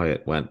went how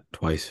it went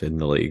twice in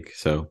the league.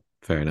 So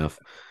fair enough.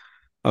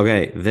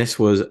 Okay, this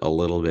was a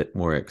little bit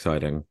more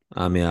exciting.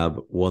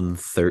 Amiab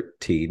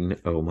 113.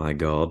 Oh my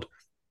God.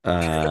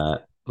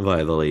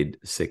 Via the lead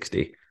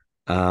 60.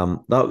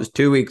 That was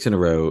 2 weeks in a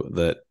row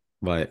that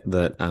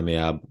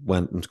Amiab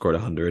went and scored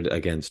 100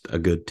 against a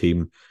good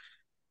team.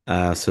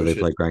 So they Which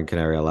is played Gran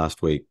Canaria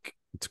last week.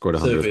 Scored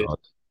 100 service, odd.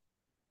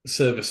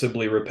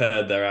 serviceably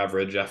repaired their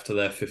average after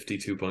their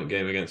 52-point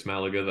game against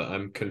Malaga that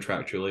I'm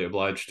contractually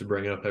obliged to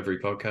bring up every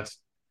podcast.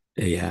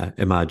 Yeah,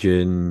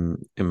 imagine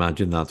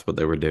that's what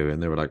they were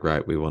doing. They were like,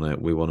 right, we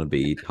want to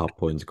be top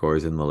point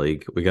scorers in the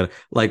league. We got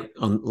like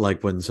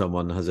when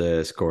someone has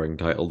a scoring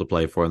title to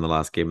play for in the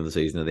last game of the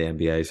season of the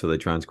NBA, so they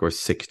try and score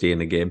 60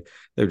 in a game.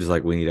 They're just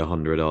like, we need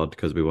 100 odd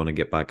because we want to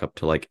get back up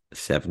to like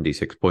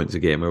 76 points a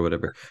game or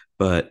whatever.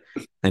 But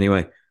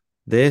anyway,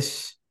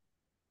 this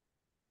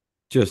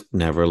just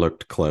never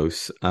looked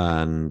close,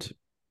 and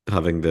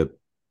having the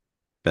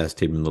best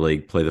team in the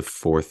league play the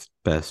fourth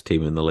best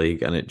team in the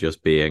league, and it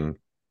just being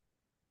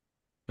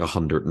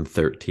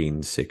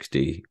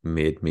 113-60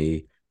 made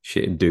me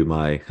do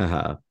my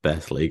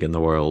best league in the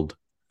world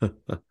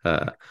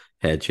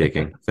head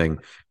shaking thing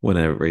when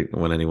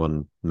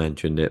anyone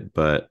mentioned it.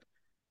 But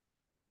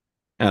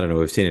I don't know,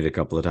 we've seen it a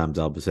couple of times.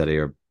 Albacete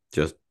are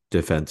just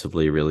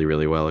defensively really,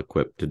 really well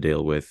equipped to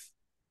deal with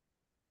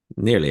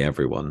nearly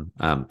everyone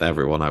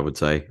I would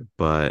say,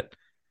 but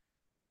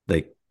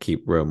they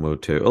keep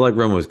Romo too. Like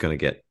Romo's going to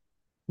get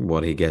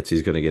what he gets.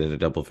 He's going to get into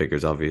double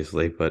figures,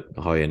 obviously, but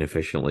how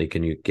inefficiently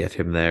can you get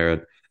him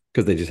there?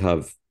 Because they just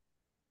have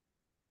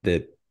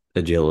the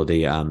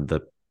agility and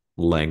the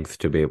length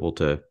to be able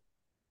to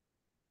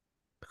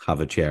have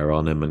a chair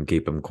on him and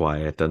keep him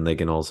quiet. And they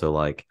can also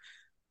like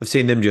I've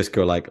seen them just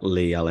go like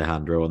Lee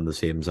Alejandro on the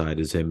same side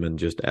as him and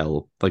just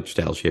L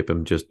shape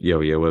him, just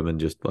yo him and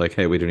just like,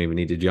 hey, we don't even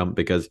need to jump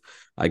because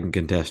I can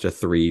contest a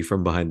three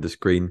from behind the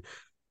screen.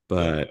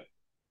 Yeah, But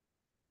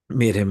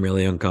made him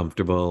really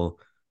uncomfortable.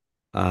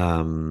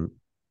 Um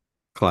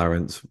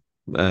Clarence,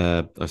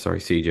 sorry,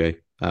 CJ.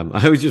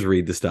 I always just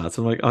read the stats.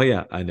 I'm like, oh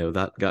yeah, I know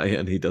that guy,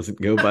 and he doesn't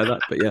go by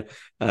that. But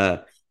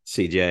yeah,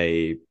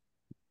 CJ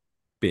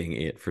being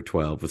 8 for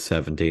 12 with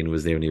 17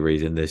 was the only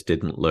reason this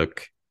didn't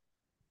look.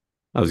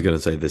 I was going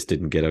to say this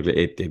didn't get ugly.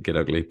 It did get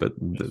ugly, but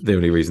the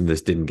only reason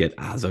this didn't get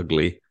as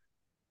ugly.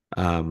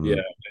 yeah.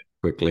 Um,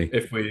 quickly.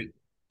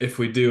 if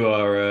we do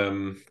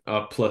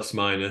our plus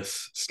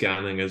minus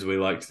scanning as we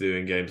like to do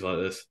in games like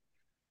this,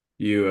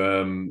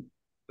 you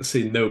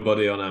see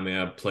nobody on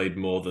Amiab played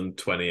more than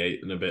 28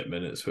 and a bit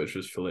minutes, which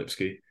was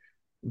Filipski.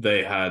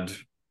 They had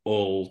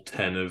all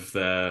 10 of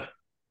their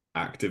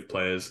active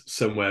players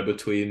somewhere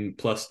between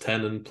plus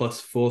 10 and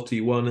plus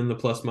 41 in the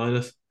plus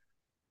minus.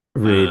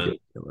 And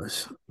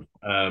Ridiculous.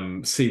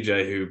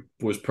 CJ, who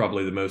was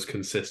probably the most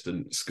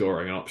consistent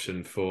scoring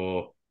option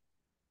for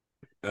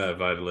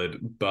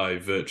Vidalid by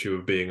virtue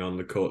of being on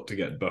the court to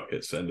get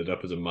buckets, ended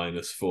up as a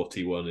minus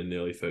 41 in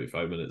nearly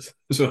 35 minutes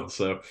as well.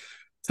 So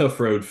tough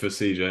road for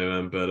CJ,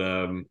 man.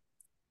 But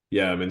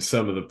yeah, I mean,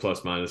 some of the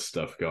plus minus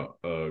stuff got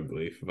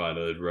ugly.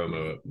 Vidalid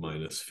Romo at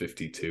minus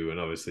 52. And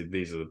obviously,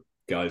 these are the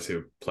guys who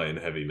are playing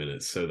heavy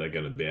minutes. So they're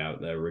going to be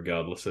out there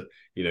regardless of,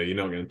 you're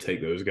not going to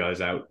take those guys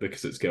out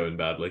because it's going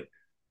badly.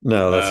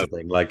 No, that's Um, the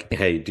thing. Like,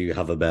 hey, do you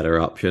have a better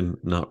option?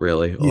 Not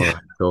really. All yeah.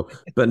 right, cool.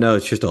 But no,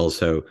 it's just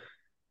also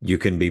you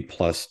can be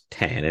plus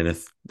 10 in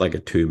like a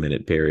 2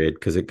 minute period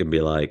because it can be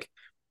like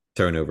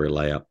turnover,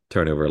 layup,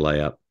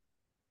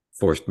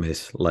 forced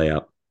miss,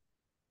 layup.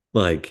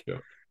 Like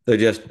Sure. they're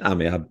just, I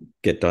mean, I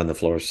get down the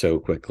floor so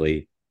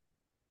quickly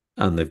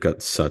and they've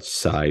got such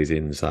size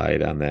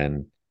inside. And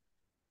then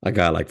a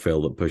guy like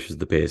Phil that pushes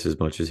the pace as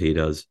much as he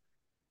does.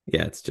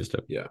 Yeah, it's just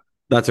Yeah.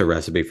 that's a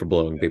recipe for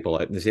blowing people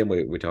out. In the same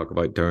way we talk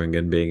about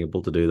Durringen being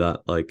able to do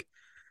that. Like,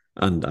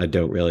 and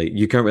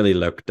you can't really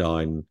look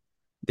down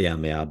the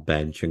Amiab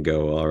bench and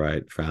go, all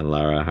right, Fran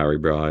Lara, Harry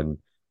Brown,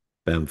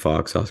 Ben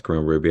Fox, Oscar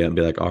and Rubio, and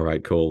be like, all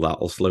right, cool,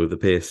 that'll slow the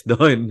pace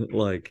down.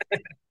 Like,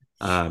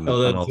 Oh, and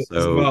then also,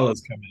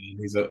 Zavala's coming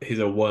in. He's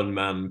a one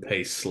man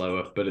pace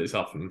slower, but it's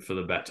often for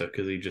the better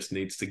because he just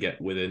needs to get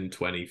within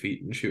 20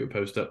 feet and shoot a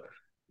post up.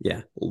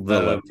 yeah, the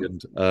Um,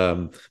 legend.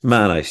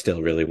 Man, I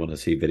still really want to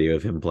see video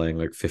of him playing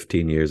like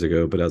 15 years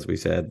ago, but as we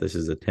said, this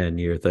is a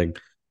 10-year thing.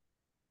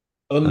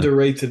 Uh,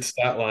 Underrated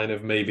stat line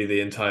of maybe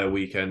the entire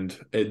weekend.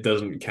 It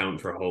doesn't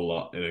count for a whole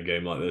lot in a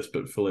game like this,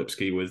 but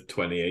Filipski with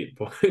 28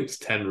 points,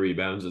 10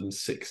 rebounds, and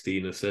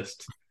 16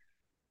 assists.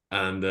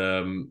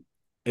 And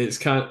it's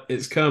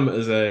come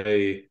as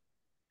a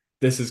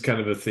this is kind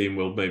of a theme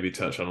we'll maybe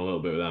touch on a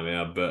little bit with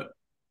Amiab, but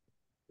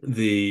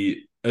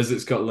the as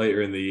it's got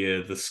later in the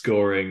year, the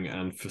scoring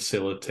and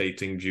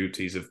facilitating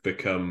duties have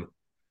become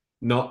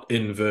not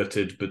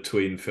inverted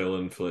between Phil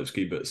and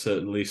Filipski, but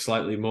certainly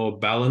slightly more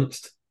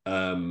balanced.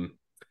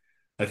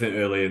 I think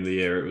early in the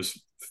year it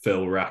was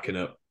Phil racking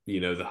up,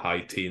 the high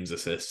teens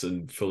assists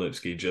and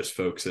Filipski just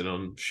focusing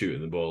on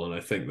shooting the ball. And I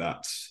think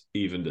that's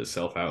evened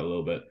itself out a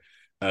little bit.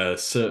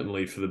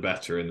 Certainly for the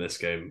better in this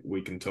game.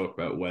 We can talk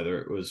about whether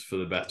it was for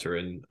the better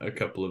in a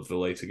couple of the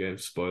later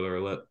games. Spoiler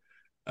alert.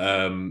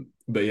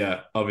 But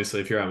yeah, obviously,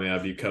 if you're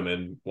Amiab, you come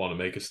in, want to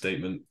make a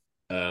statement.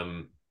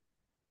 Um,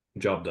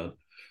 Job done.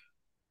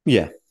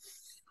 yeah,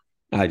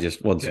 I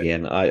just once Okay.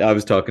 again, I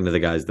was talking to the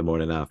guys the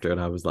morning after, and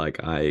I was like,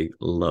 I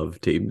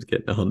love teams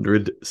getting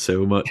 100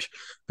 so much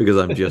because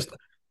I'm just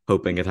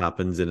hoping it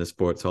happens in a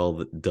sports hall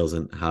that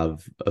doesn't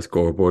have a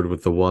scoreboard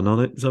with the one on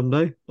it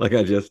someday. Like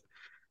I just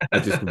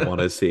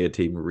want to see a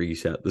team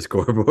reset the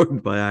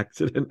scoreboard by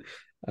accident.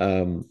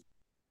 Um,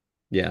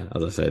 yeah,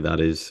 as I say,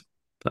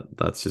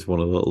 that's just one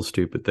of the little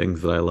stupid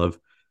things that I love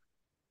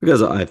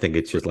because I think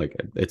it's just like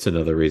it's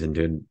another reason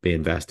to be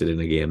invested in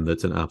a game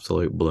that's an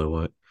absolute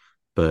blowout.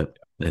 But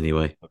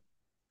anyway.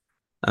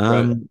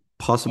 Right.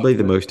 Possibly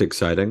the most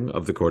exciting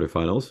of the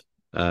quarterfinals.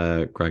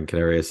 Gran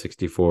Canaria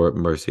 64,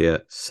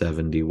 Murcia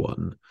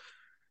 71.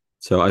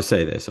 So I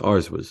say this,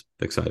 ours was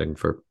exciting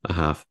for a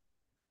half,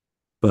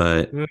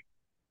 but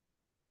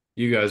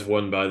You guys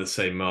won by the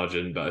same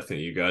margin, but I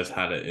think you guys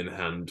had it in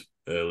hand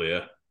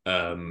earlier.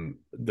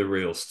 The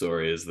real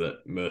story is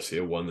that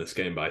Murcia won this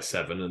game by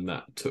 7, and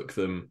that took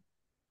them.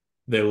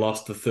 They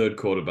lost the third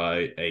quarter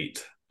by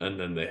 8, and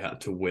then they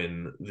had to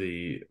win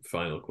the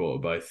final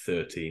quarter by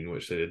 13,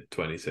 which they did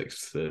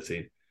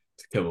 26-13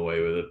 to come away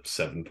with a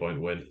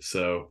 7-point win.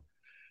 So,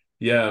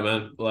 yeah,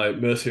 man, like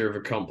Mercia have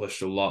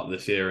accomplished a lot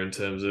this year in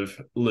terms of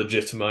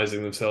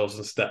legitimizing themselves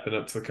and stepping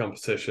up to the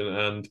competition.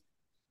 And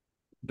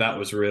that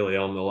was really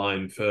on the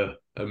line for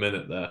a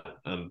minute there,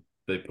 and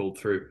they pulled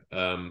through.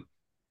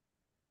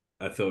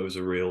 I thought it was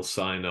a real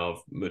sign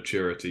of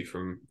maturity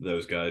from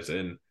those guys.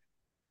 In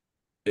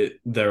it,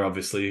 they're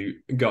obviously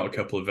got a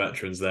couple of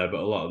veterans there,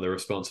 but a lot of the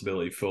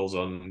responsibility falls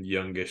on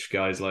youngish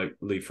guys like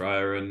Lee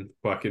Fryer and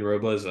Joaquin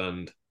Robles,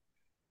 and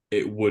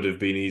it would have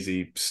been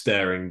easy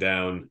staring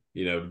down,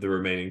 the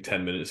remaining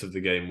 10 minutes of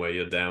the game where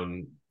you're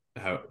down.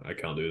 How I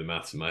can't do the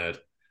maths in my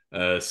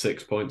head.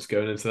 6 points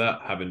going into that,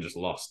 having just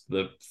lost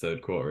the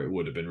third quarter, it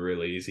would have been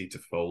really easy to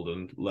fold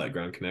and let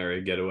Gran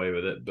Canaria get away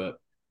with it, but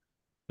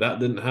that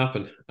didn't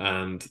happen,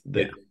 and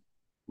yeah, they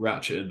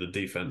ratcheted the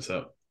defense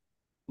up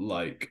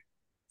like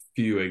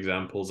few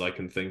examples I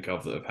can think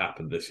of that have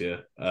happened this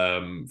year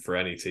for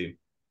any team.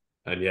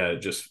 And yeah,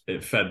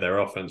 it fed their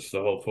offense for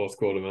the whole fourth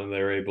quarter, man.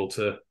 They were able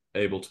to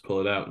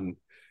pull it out. And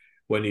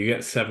when you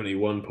get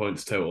 71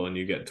 points total and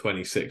you get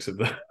 26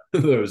 of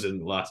those in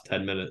the last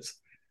 10 minutes,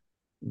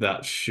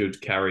 that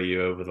should carry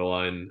you over the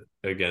line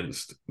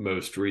against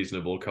most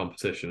reasonable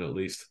competition, at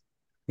least.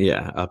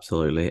 Yeah,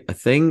 absolutely. I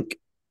think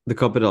the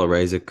Copa del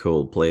Rey is a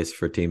cool place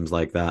for teams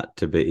like that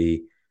to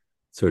be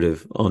sort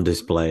of on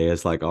display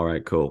as like, all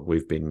right, cool,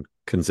 we've been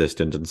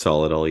consistent and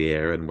solid all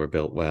year and we're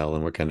built well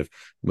and we're kind of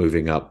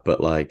moving up.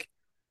 But like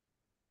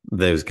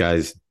those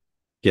guys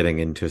getting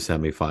into a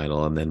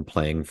semi-final and then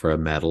playing for a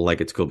medal,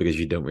 like it's cool because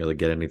you don't really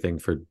get anything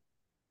for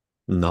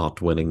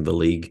not winning the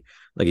league.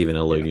 Like even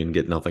a Yeah. Union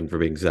get nothing for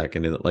being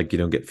second in it. Like you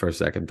don't get first,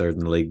 second, third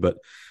in the league. But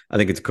I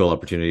think it's a cool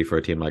opportunity for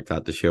a team like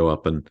that to show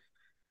up and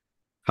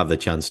have the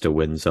chance to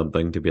win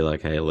something, to be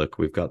like, hey, look,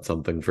 we've got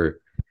something for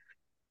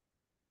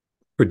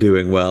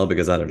doing well,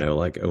 because I don't know,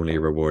 like only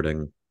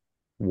rewarding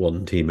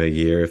one team a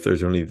year if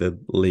there's only the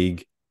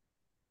league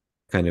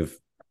kind of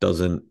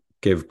doesn't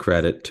give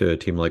credit to a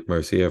team like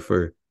Murcia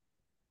for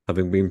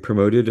having been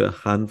promoted a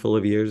handful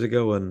of years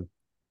ago and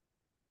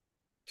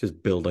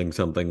just building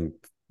something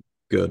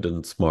good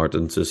and smart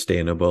and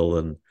sustainable.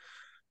 And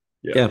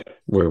Yeah. yeah,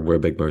 we're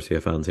big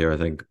Murcia fans here, I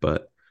think.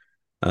 But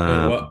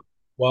And um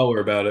while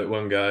we're about it,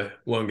 one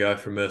guy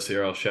from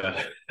Mercia I'll shout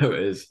out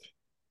is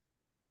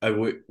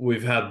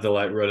we've had the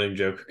like running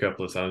joke a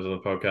couple of times on the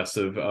podcast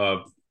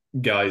of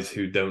guys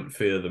who don't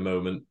fear the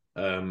moment.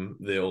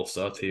 The All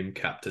Star team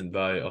captained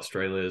by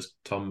Australia's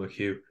Tom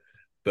McHugh,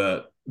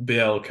 but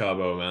BL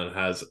Carbo Man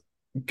has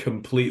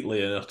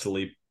completely and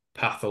utterly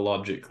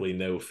pathologically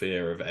no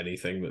fear of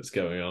anything that's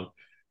going on.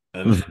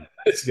 And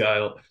this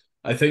guy,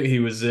 I think he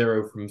was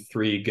 0 from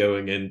 3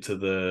 going into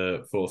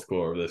the fourth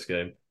quarter of this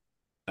game,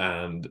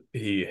 and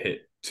he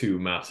hit two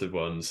massive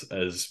ones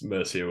as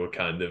Mercia were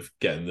kind of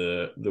getting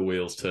the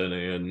wheels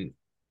turning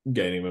and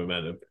gaining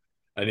momentum.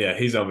 And yeah,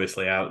 he's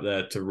obviously out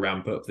there to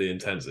ramp up the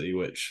intensity,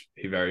 which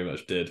he very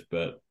much did.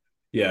 But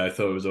yeah, I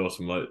thought it was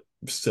awesome. Like,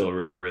 still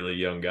a really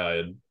young guy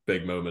and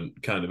big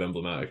moment, kind of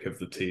emblematic of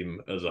the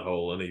team as a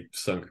whole. And he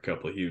sunk a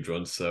couple of huge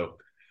ones. So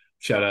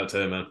shout out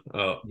to him, man.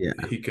 Oh, yeah,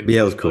 he can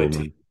BL's win my cool,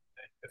 team man.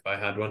 if I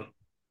had one.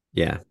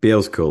 Yeah,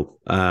 BL's cool.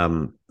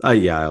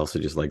 Yeah, I also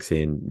just like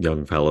seeing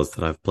young fellas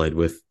that I've played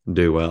with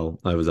do well.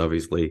 I was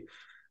obviously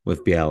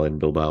with BL in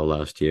Bilbao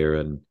last year,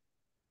 and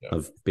Yeah.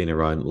 I've been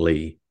around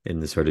Lee in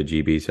the sort of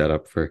GB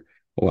setup for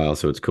a while.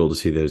 So it's cool to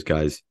see those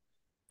guys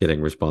getting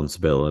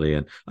responsibility.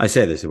 And I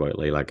say this about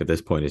Lee, like at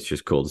this point, it's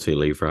just cool to see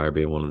Lee Fryer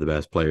being one of the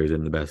best players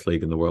in the best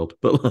league in the world.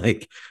 But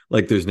like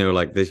there's no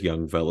like this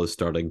young fella's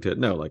starting to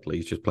no, like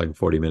Lee's just playing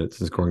 40 minutes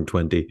and scoring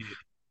 20.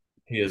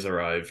 He, he has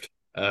arrived.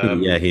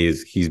 Yeah,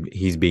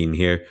 he's been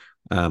here.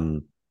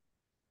 Um,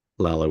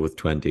 Lala with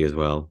 20 as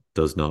well,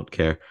 does not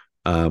care.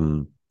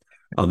 Um,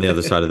 on the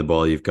other side of the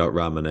ball, you've got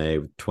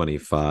Ramone with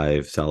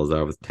 25,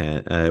 Salazar with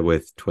 10,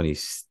 with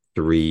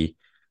 23,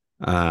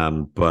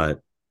 but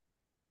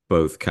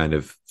both kind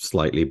of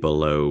slightly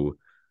below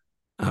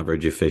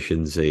average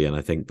efficiency. And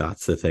I think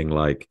that's the thing.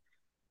 Like,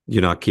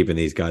 you're not keeping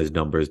these guys'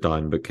 numbers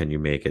down, but can you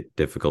make it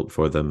difficult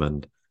for them?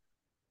 And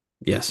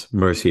yes,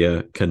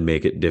 Murcia can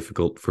make it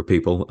difficult for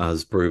people,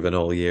 as proven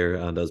all year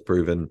and as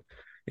proven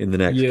in the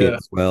next game Yeah,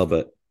 as well.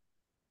 But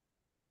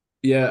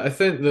yeah, I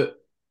think that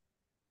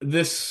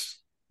this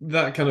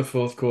that kind of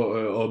fourth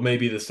quarter, or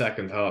maybe the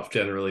second half,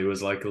 generally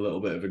was like a little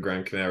bit of a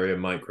Gran Canaria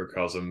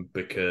microcosm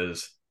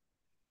because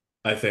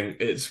I think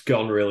it's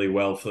gone really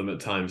well for them at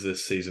times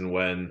this season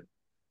when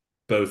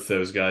both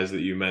those guys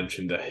that you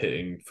mentioned are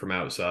hitting from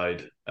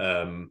outside,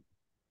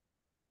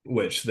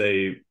 which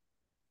they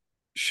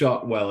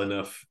shot well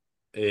enough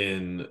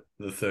in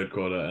the third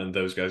quarter, and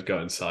those guys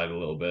got inside a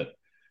little bit,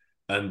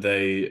 and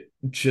they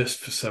just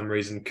for some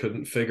reason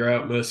couldn't figure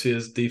out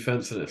Mercia's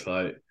defense, and it's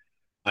like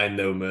I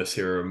know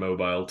Mercia are a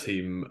mobile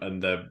team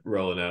and they're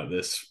rolling out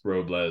this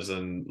Robles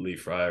and Lee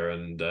Fryer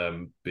and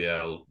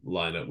BL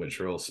lineup, which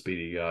are all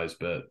speedy guys.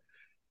 But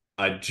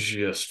I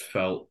just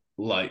felt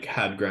like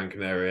had Gran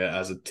Canaria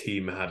as a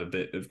team had a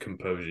bit of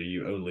composure,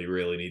 you only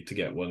really need to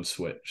get one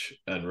switch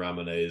and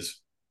Ramone is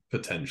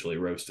potentially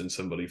roasting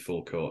somebody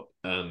full court.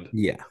 And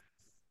yeah,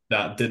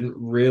 that didn't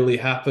really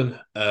happen.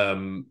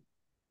 And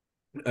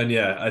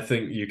yeah, I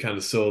think you kind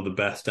of saw the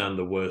best and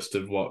the worst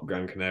of what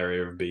Gran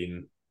Canaria have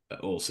been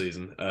all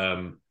season.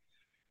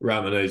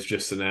 Ramone's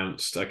just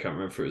announced, I can't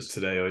remember if it was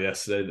today or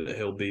yesterday, that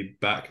he'll be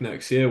back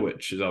next year,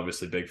 which is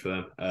obviously big for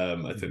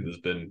them. I think there's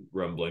been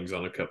rumblings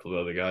on a couple of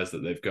other guys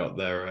that they've got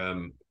their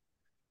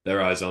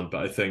eyes on,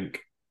 but I think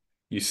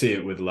you see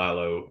it with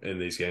Lalo in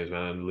these games,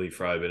 man, and Lee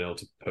Fry being able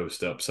to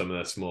post up some of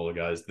their smaller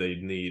guys. They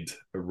need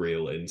a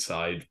real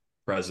inside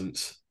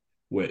presence,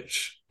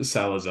 which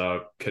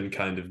Salazar can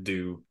kind of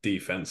do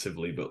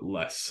defensively, but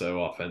less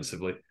so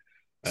offensively.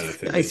 And I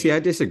think I they see. need. I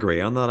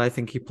disagree on that. I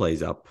think he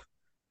plays up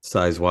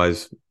size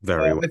wise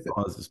very well, I,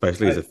 th-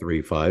 especially as I a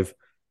 3-5.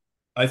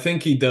 I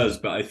think he does,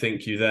 but I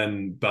think you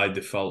then by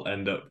default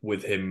end up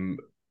with him.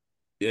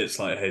 It's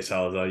like, hey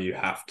Salazar, you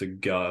have to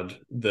guard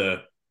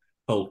the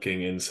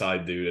hulking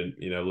inside dude,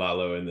 and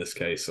Lalo in this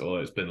case,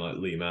 or it's been like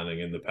Lee Manning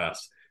in the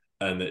past,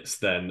 and it's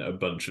then a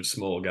bunch of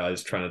small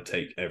guys trying to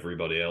take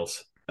everybody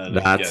else. And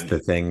That's again, the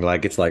thing.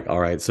 Like, it's like, all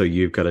right, so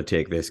you've got to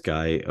take this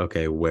guy.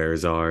 Okay,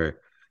 where's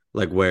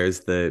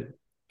the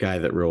guy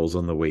that rolls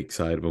on the weak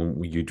side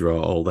when you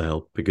draw all the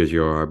help because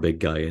you're our big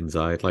guy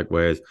inside. Like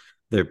whereas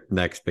their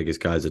next biggest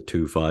guy's a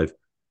 2'5".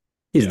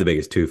 He's the Yeah,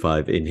 biggest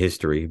 2'5" in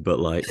history, but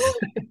like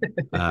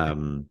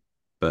um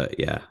but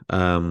yeah.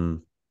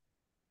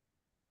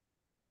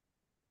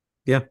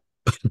 Yeah,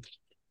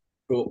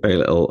 cool. very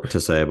little to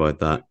say about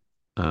that.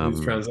 Smooth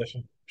Um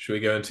transition. Should we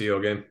go into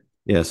your game?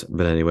 yes,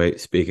 but anyway,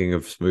 speaking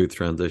of smooth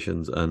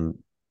transitions and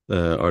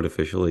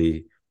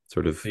artificially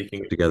sort of Speaking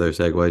put of together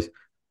segues,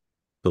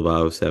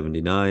 Bilbao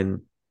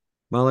 79,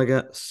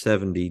 Malaga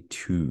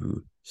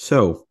 72.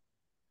 So,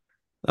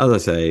 as I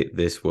say,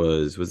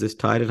 was this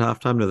tied at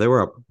halftime? No, they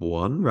were up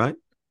one, right?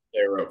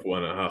 they were up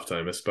one at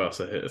halftime.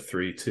 Esparza hit a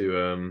three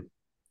to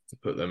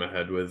put them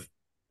ahead with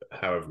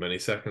however many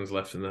seconds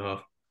left in the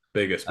half.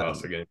 Big Um,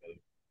 Esparza game.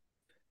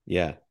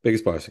 yeah,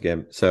 biggest Barca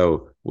game.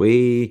 So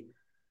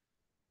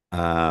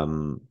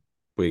um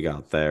we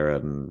got there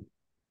and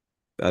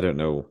I don't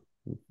know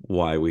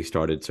why we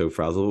started so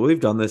frazzled. We've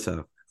done this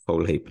a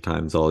whole heap of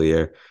times all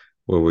year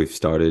where we've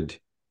started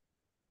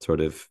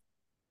sort of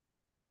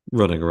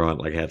running around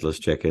like headless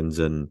chickens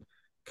and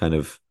kind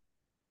of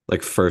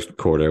like first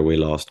quarter we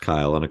lost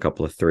Kyle on a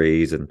couple of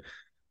threes and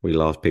we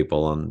lost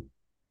people on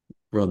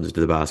runs to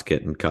the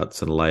basket and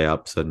cuts and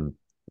layups and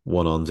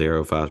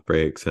 1-on-0 fast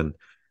breaks and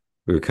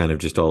we were kind of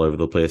just all over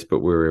the place, but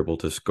we were able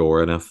to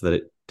score enough that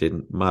it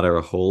didn't matter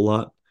a whole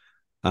lot.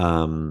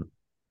 Um,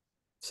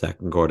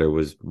 Second quarter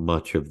was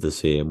much of the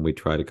same. We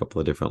tried a couple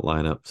of different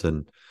lineups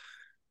and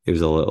it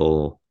was a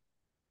little,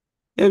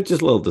 it was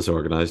just a little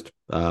disorganized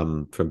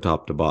from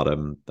top to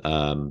bottom.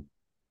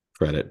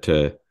 Credit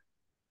to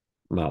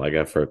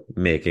Malaga for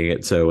making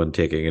it so and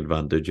taking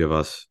advantage of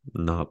us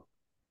not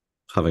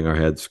having our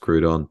heads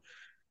screwed on.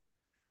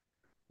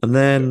 And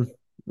Yeah. then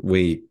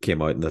we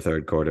came out in the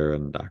third quarter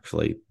and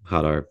actually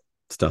had our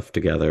stuff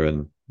together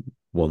and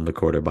won the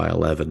quarter by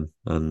 11.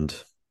 And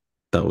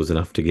that was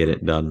enough to get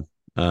it done.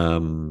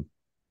 Um,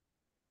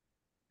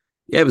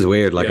 yeah, it was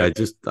weird. Like Yeah.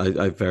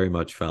 I very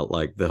much felt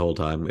like the whole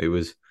time it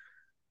was,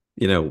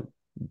 you know,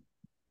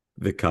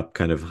 the cup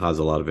kind of has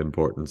a lot of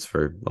importance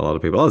for a lot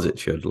of people, as it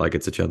should. Like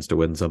it's a chance to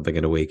win something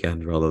in a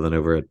weekend rather than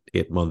over an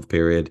 8 month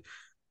period.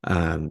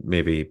 And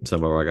maybe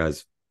some of our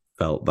guys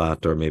felt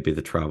that, or maybe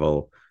the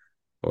travel,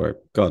 or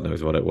God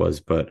knows what it was.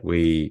 But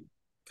we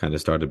kind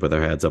of started with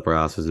our heads up our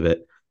asses a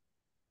bit,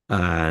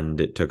 and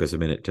it took us a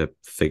minute to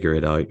figure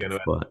it out. You're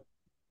gonna, But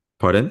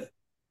pardon?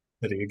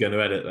 I think you're going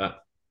to edit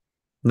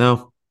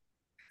No,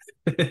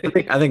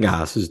 that. I think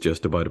ass is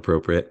just about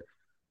appropriate.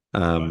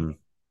 Fine. Um,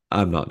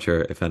 I'm not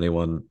sure if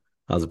anyone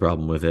has a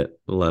problem with it.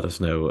 Let us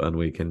know and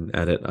we can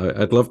edit.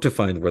 I'd love to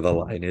find where the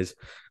line is.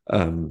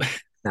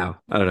 No,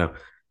 I don't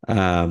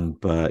know.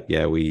 But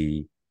yeah,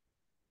 we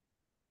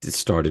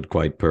started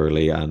quite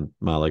poorly, and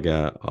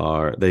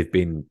they've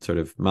been sort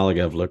of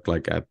Malaga have looked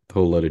like a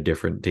whole lot of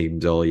different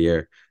teams all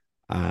year.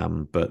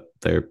 But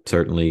they're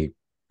certainly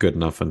good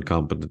enough and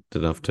competent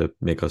enough to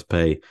make us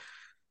pay.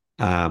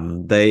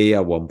 They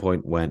at one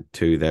point went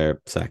to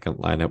their second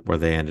lineup where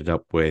they ended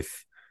up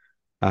with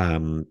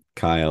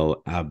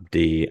Kyle,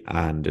 Abdi,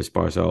 and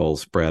Esparza all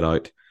spread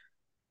out,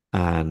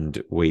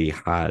 and we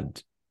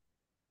had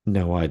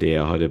no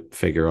idea how to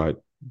figure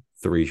out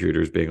three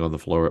shooters being on the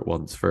floor at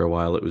once for a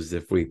while. It was as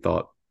if we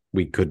thought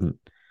we couldn't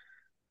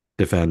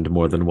defend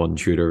more than one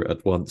shooter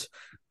at once.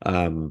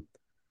 Um,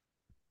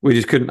 we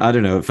just couldn't. I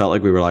don't know. It felt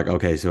like we were like,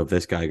 okay, so if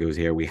this guy goes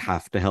here, we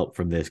have to help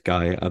from this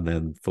guy, and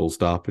then full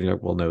stop. And you're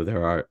like, well, no,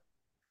 there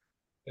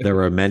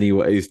are many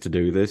ways to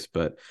do this,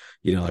 but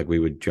like we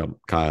would jump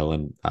Kyle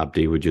and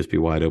Abdi would just be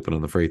wide open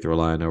on the free throw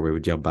line, or we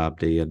would jump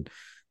Abdi and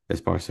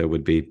Esparza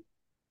would be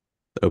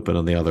open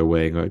on the other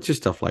wing, or it's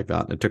just stuff like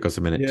that. And it took us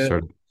a minute to Yeah,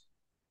 sort of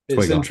it's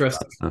twig on that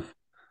interesting. stuff.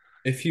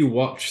 If you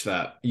watch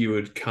that, you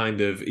would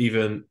kind of,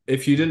 even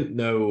if you didn't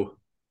know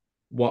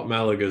what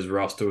Malaga's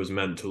roster was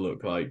meant to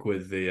look like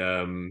with the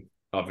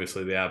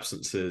obviously the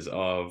absences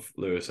of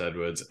Lewis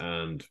Edwards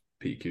and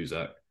Pete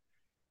Cusack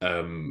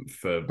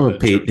for Well, the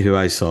Pete, Champions. who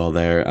I saw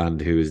there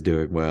and who is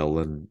doing well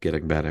and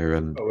getting better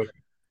Oh,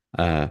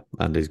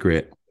 and is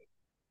great.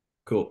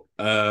 cool.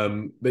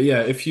 But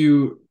yeah, if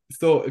you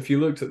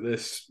looked at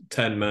this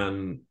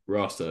 10-man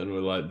roster and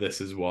were like,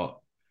 this is what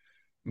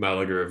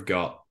Malaga have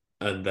got,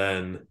 and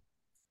then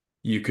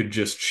you could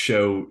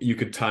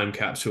time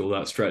capsule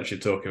that stretch you're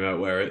talking about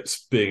where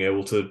it's being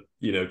able to,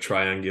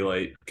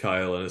 triangulate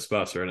Kyle and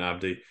Esparza and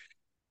Abdi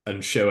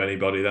and show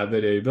anybody that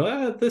video, you'd be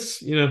like,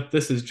 this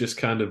is just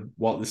kind of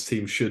what this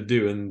team should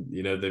do,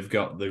 and they've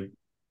got the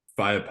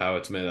firepower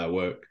to make that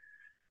work.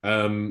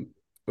 Um,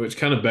 which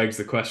kind of begs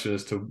the question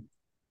as to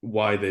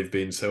why they've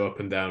been so up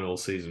and down all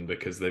season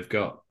because they've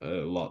got a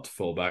lot to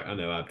fall back. I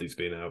know Abdi's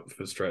been out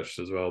for stretches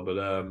as well,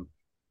 but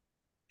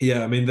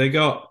yeah, I mean they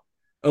got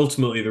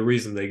ultimately the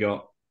reason they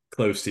got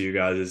close to you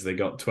guys is they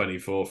got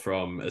 24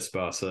 from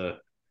Esparza,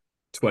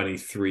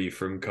 23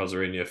 from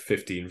Cosarinia,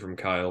 15 from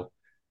Kyle.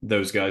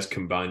 Those guys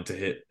combined to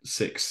hit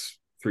 6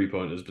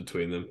 3-pointers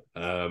between them.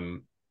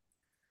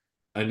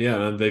 And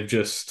yeah, and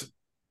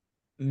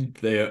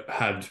they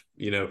had,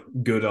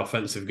 good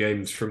offensive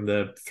games from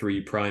their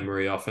three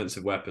primary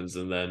offensive weapons,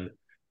 and then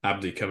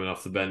Abdi coming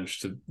off the bench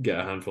to get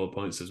a handful of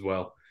points as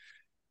well.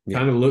 Yeah.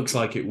 Kind of looks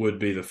like it would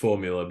be the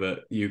formula,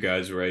 but you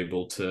guys were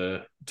able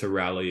to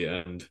rally.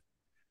 And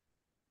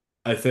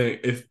I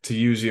think, if to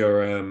use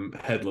your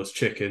headless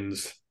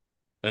chickens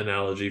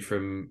analogy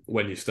from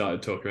when you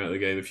started talking about the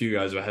game, if you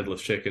guys were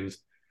headless chickens,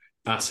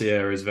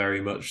 Asier is very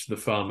much the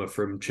farmer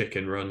from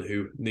Chicken Run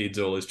who needs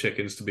all his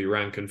chickens to be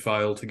rank and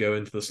file to go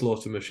into the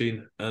slaughter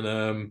machine.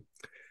 And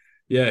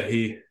yeah,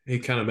 he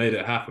kind of made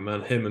it happen,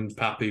 man. Him and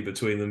Pappy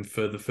between them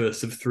for the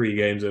first of three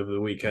games over the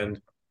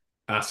weekend.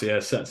 Asier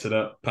sets it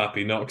up,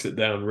 Pappy knocks it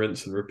down,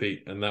 rinse and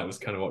repeat, and that was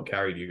kind of what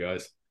carried you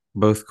guys.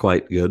 Both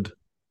quite good.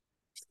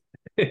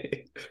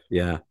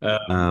 Yeah.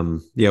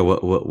 Yeah,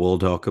 we'll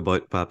talk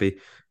about Pappy.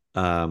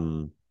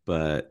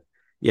 But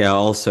yeah,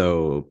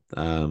 also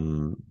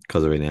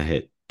because Arena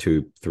hit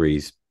two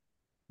threes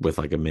with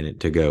like a minute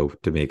to go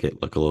to make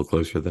it look a little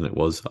closer than it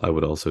was, I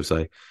would also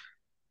say.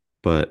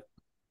 But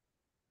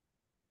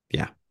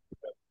yeah.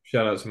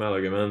 Shout out to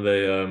Malaga, man.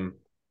 They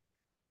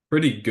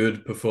pretty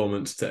good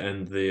performance to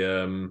end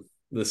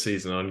the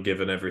season on,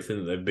 given everything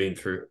that they've been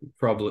through.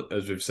 Probably,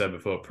 as we've said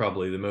before,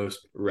 probably the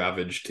most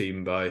ravaged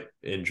team by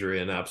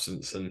injury and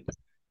absence. And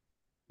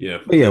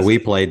But yeah, there's we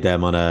played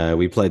them on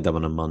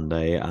a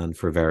Monday, and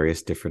for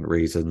various different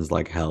reasons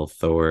like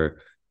health or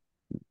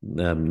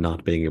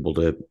not being able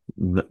to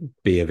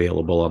be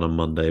available on a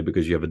Monday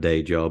because you have a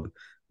day job,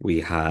 we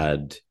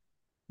had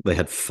they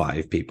had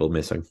five people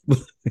missing.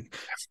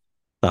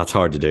 That's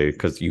hard to do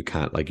because you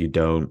can't like you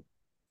don't.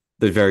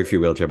 There's very few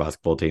wheelchair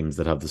basketball teams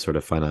that have the sort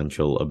of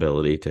financial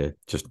ability to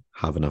just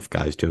have enough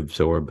guys to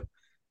absorb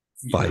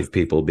yeah. five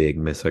people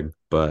being missing.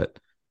 But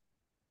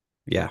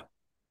yeah,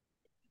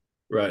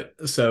 Right.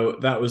 So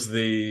that was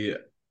the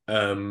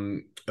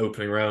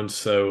opening round.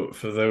 So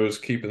for those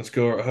keeping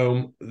score at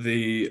home,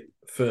 the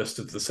first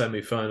of the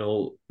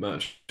semi-final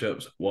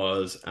matchups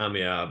was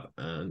Amiab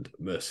and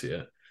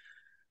Murcia.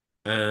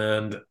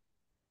 And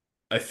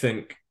I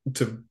think,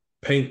 to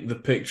paint the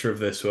picture of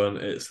this one,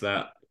 it's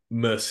that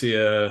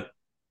Murcia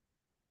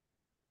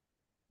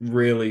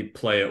really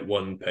play at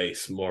one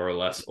pace more or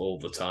less all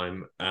the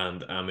time,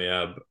 and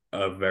Amiab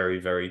are very,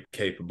 very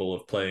capable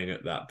of playing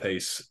at that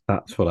pace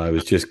that's what I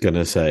was just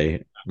gonna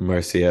say.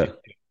 Mercia,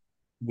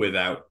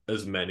 without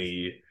as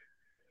many,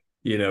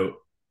 you know,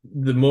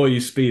 the more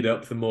you speed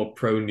up, the more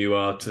prone you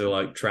are to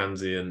like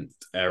transient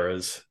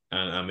errors.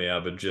 And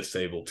Amiab are just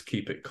able to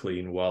keep it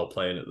clean while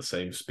playing at the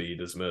same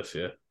speed as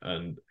Mercia.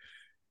 And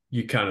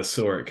you kind of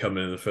saw it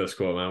coming in the first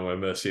quarter, man, where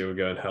Mercia were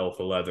going hell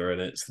for leather,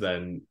 and it's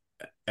then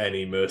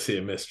any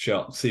Mercia missed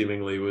shot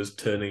seemingly was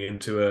turning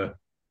into a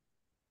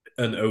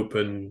an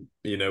open,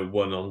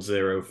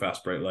 1-on-0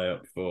 fast break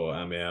layup for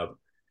Amiab.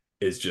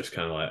 Is just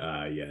kind of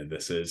like, yeah,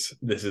 this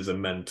is a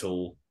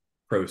mental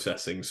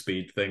processing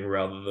speed thing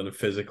rather than a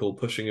physical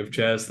pushing of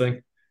chairs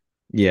thing.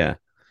 yeah,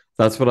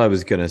 that's what I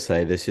was gonna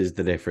say. This is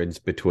the difference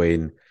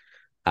between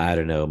I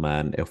don't know,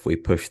 man. If we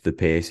push the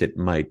pace, it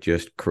might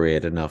just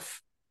create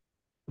enough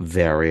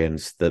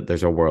variance that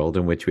there's a world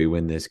in which we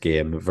win this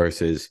game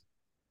versus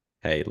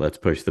hey, let's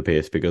push the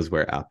pace because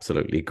we're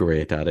absolutely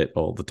great at it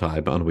all the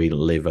time and we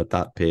live at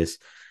that pace.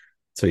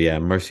 So yeah,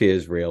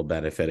 Mercia's real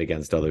benefit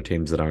against other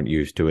teams that aren't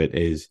used to it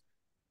is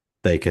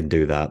they can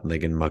do that and they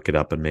can muck it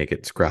up and make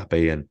it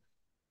scrappy and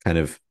kind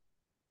of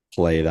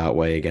play that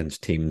way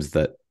against teams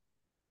that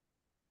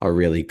are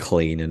really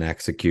clean and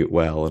execute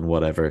well and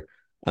whatever.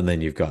 And then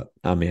you've got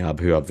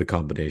Amiab who have the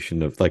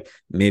combination of like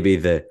maybe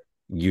the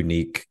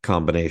unique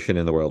combination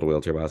in the world of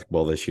wheelchair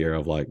basketball this year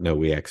of like, no,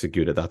 we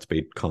execute at that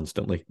speed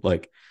constantly.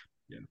 Like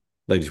Yeah,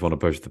 they just want to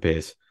push the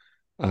pace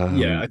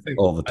yeah. I think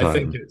all the I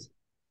think time.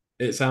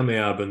 it's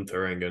Amiab and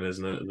Thurengan,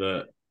 isn't it,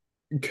 that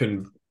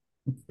can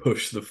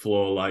push the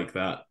floor like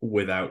that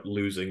without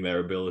losing their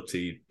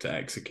ability to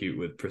execute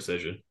with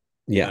precision.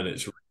 Yeah. And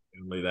it's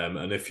really only them.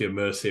 And if you're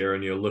Mercier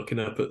and you're looking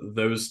up at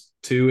those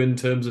two in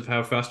terms of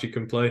how fast you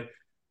can play,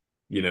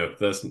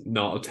 there's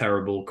not a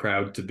terrible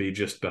crowd to be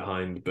just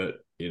behind, but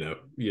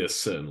you're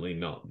certainly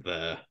not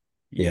there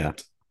Yeah.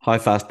 yet. How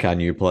fast can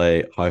you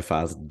play? How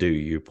fast do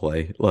you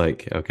play?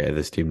 Like, okay,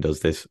 this team does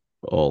this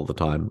all the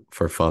time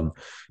for fun.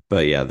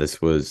 But yeah,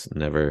 this was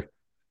never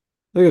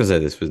I'm gonna say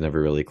this was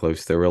never really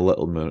close. There were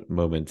little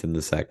moments in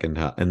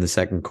the in the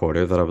second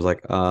quarter that I was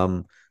like,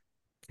 can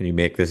you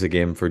make this a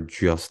game for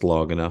just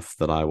long enough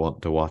that I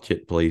want to watch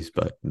it, please?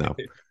 But no,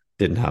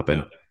 didn't No,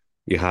 happen.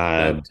 You no,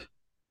 had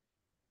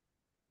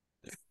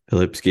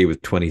Lipsky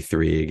with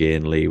 23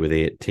 again, Lee with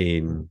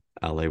 18,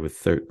 Ale with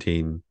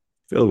 13,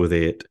 Phil with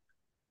 8.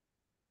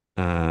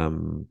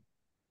 Um,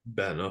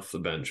 Ben off the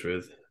bench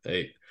with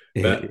 8.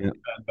 But yeah,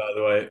 by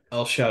the way,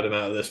 I'll shout him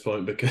out at this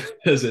point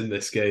because in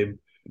this game,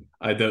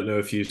 I don't know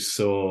if you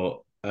saw,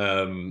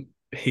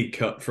 he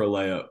cut for a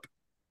layup.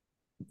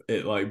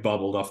 It like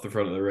bobbled off the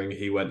front of the ring.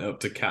 He went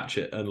up to catch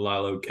it, and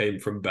Lalo came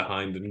from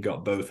behind and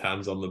got both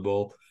hands on the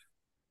ball.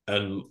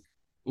 And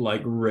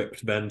like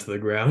ripped Ben to the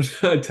ground.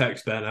 I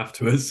text Ben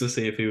afterwards to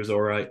see if he was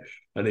all right,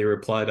 and he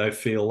replied, "I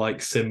feel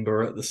like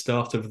Simba at the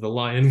start of the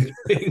Lion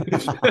King."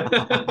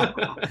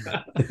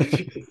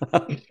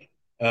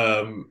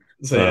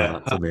 So Oh, yeah,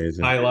 that's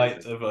amazing.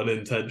 highlight of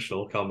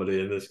unintentional comedy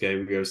in this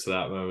game goes to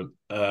that moment.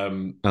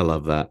 I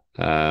love that.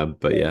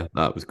 But yeah,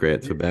 that was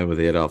great. So Ben with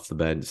 8 off the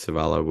bench,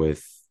 Savala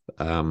with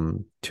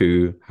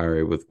 2,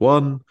 Harry with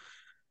 1.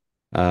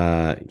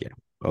 Yeah,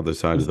 other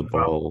side of the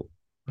ball.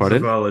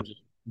 Pardon? Zavala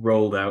just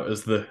rolled out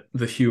as the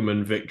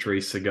human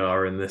victory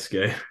cigar in this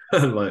game,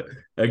 and like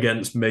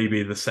against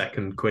maybe the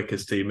second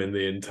quickest team in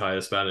the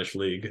entire Spanish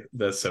league.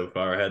 They're so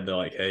far ahead. They're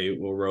like, hey,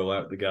 we'll roll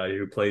out the guy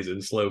who plays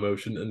in slow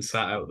motion and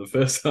sat out the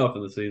first half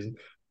of the season.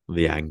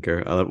 The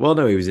anchor. Well,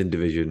 no, he was in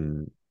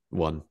Division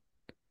 1.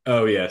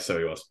 Oh yeah, so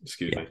he was.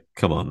 Excuse Yeah, me.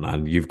 come on,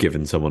 man. You've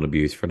given someone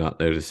abuse for not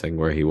noticing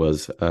where he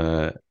was.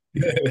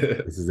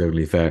 This is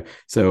only fair.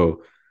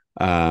 So,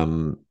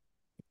 um,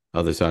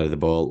 other side of the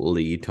ball,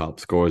 Lee top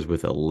scores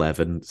with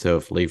 11. So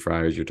if Lee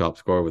Fryer is your top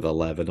scorer with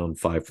 11 on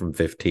 5 from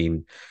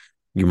 15,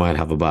 you might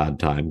have a bad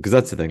time. Because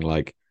that's the thing.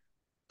 Like,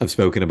 I've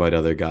spoken about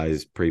other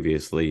guys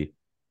previously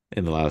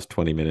in the last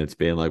 20 minutes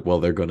being like, well,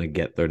 they're going to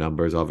get their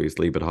numbers,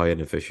 obviously, but how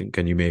inefficient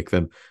can you make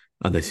them?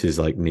 And this is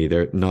like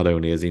neither. Not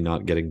only is he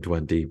not getting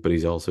 20, but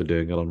he's also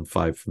doing it on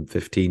 5 from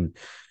 15.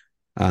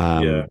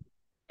 Yeah, Um,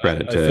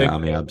 Credit I to think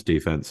Amiab's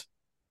defense.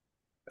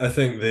 I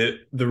think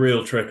the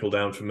real trickle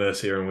down for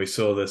Mercia, and we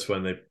saw this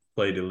when they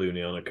played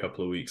Ilunion a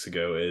couple of weeks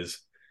ago, is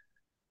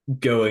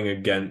going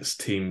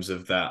against teams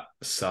of that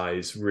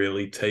size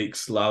really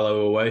takes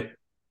Lalo away.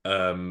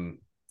 Um,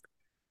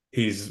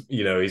 he's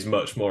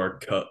much more a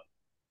cut,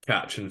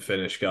 catch and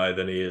finish guy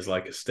than he is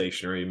like a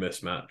stationary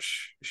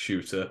mismatch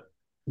shooter.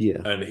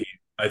 Yeah. And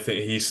I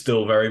think he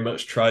still very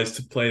much tries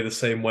to play the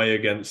same way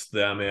against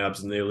the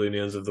Amiabs and the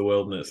Ilunions of the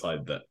world. And it's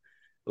like that.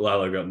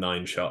 Lalo got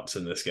 9 shots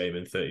in this game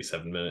in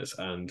 37 minutes,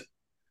 and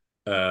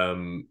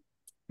um,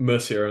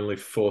 Mercier only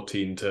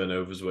 14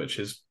 turnovers, which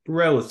is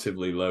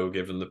relatively low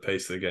given the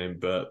pace of the game.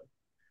 But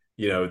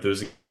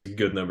there's a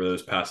good number of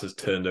those passes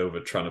turned over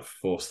trying to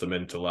force them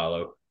into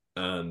Lalo.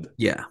 And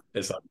Yeah.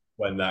 it's like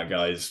when that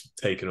guy's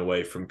taken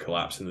away from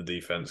collapsing the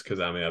defense, because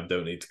Amiab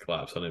don't need to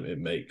collapse on him, it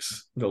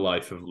makes the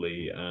life of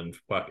Lee and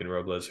Joaquin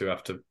Robles, who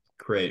have to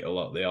create a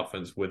lot of the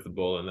offense with the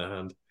ball in their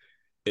hand,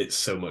 it's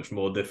so much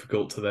more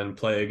difficult to then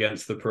play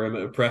against the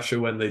perimeter pressure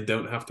when they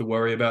don't have to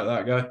worry about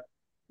that guy.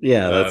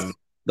 Yeah, Um,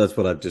 that's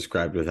what I've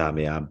described with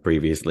Amiab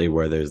previously,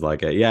 where there's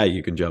like a yeah,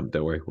 you can jump,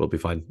 don't worry, we'll be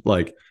fine.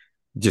 Like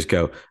just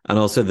go. And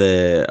also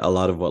the a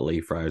lot of what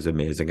Lee Fryer is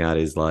amazing at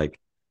is like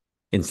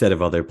instead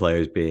of other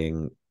players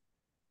being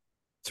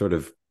sort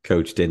of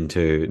coached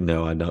into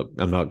no, I'm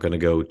not gonna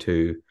go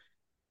to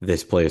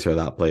this place or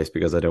that place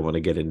because I don't want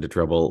to get into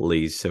trouble.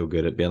 Lee's so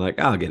good at being like,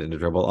 I'll get into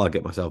trouble. I'll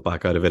get myself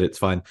back out of it. It's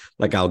fine.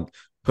 Like I'll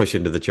push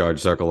into the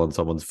charge circle on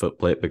someone's foot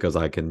plate because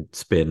I can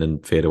spin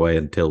and fade away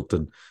and tilt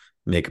and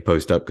make a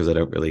post up because I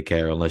don't really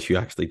care unless you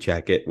actually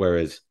check it.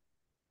 Whereas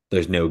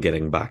there's no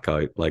getting back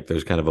out. Like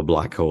there's kind of a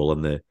black hole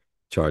in the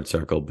charge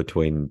circle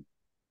between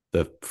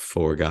the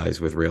 4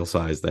 guys with real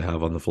size they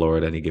have on the floor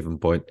at any given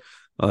point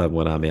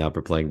when Amiab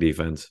are playing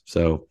defense.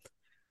 So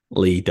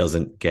Lee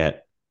doesn't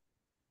get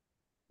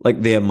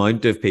like the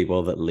amount of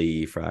people that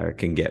Lee Fryer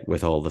can get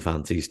with all the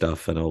fancy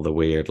stuff and all the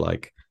weird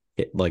like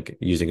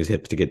using his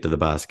hips to get to the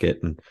basket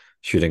and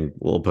shooting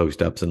little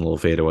post ups and little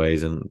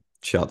fadeaways and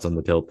shots on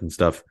the tilt and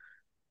stuff.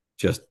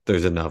 Just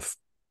there's enough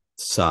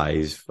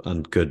size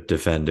and good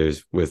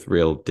defenders with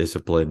real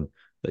discipline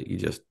that you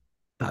just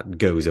that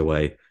goes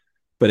away.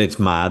 But it's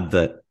mad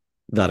that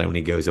that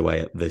only goes away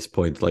at this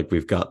point. Like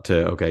we've got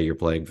to okay, you're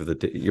playing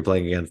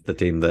against the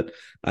team that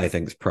I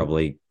think is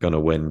probably going to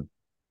win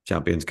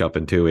Champions Cup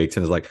in 2 weeks,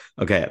 and it's like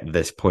okay, at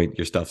this point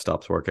your stuff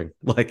stops working.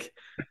 Like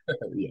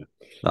yeah,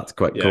 that's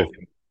quite yeah, cool.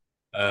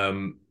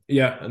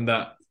 yeah, and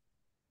that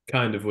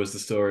kind of was the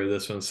story of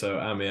this one. So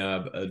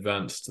Amiab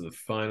advanced to the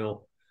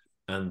final,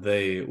 and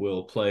they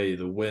will play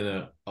the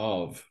winner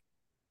of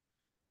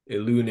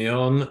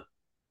Ilunion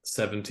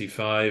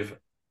 75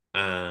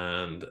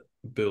 and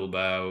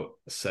Bilbao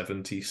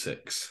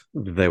 76.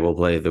 They will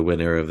play the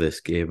winner of this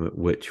game,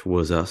 which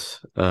was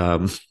us.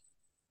 Did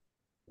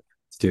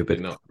Stupid,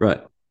 not.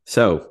 right?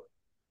 So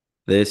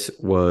this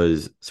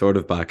was sort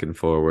of back and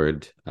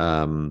forward.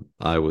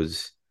 I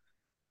was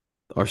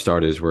our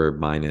starters were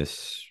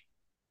minus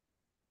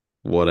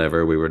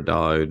whatever. We were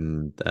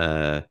down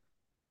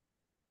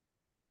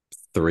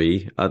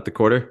 3 at the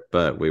quarter,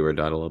 but we were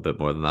down a little bit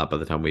more than that by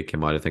the time we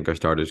came out. I think our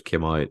starters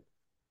came out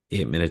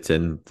 8 minutes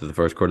into the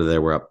first quarter. They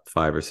were up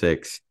 5 or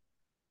 6.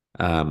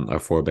 Our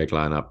 4 big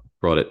lineup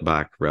brought it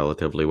back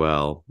relatively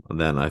well, and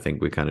then I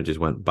think we kind of just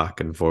went back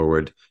and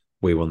forward.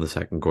 We won the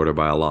second quarter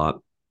by a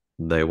lot.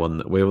 We won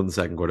the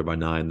second quarter by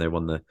 9. They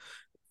won the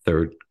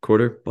third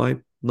quarter by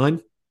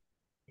 9.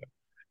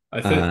 I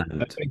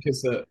And think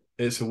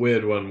it's a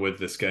weird one with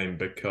this game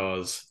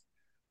because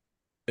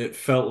it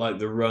felt like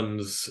the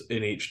runs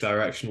in each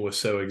direction were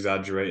so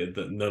exaggerated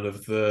that none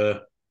of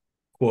the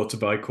quarter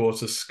by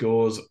quarter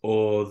scores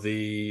or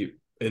the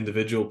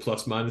individual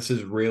plus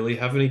minuses really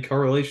have any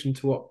correlation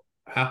to what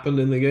happened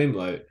in the game.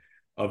 Like,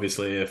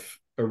 obviously, if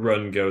a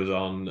run goes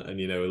on and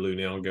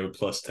Ilunion go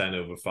plus 10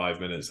 over 5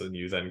 minutes, and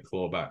you then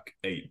claw back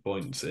 8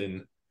 points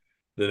in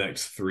the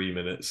next 3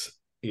 minutes,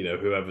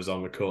 whoever's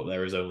on the court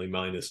there is only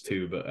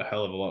 -2, but a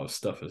hell of a lot of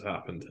stuff has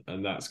happened,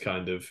 and that's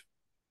kind of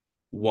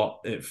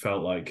what it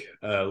felt like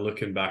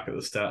looking back at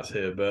the stats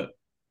here. But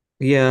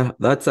Yeah,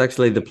 that's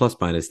actually the plus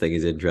minus thing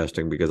is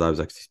interesting because I was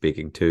actually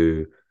speaking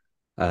to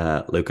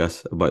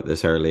Lucas about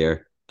this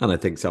earlier. And I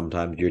think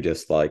sometimes you're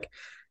just like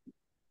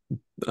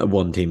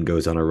one team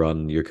goes on a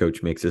run, your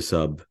coach makes a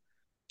sub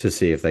to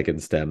see if they can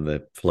stem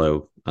the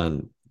flow,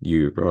 and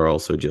you are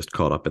also just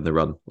caught up in the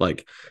run.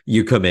 Like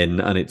you come in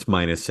and it's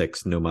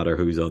 -6 no matter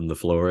who's on the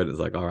floor, and it's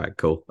like, all right,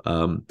 cool.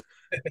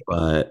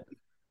 But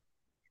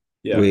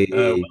yeah,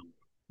 we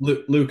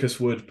Lucas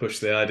would push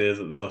the idea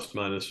that the plus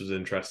minus was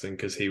interesting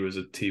because he was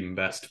a team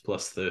best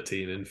plus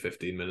 13 in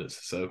 15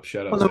 minutes. So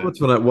shout out well, no, to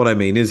what's him. what I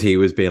mean is he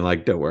was being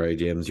like, "Don't worry,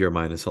 James, your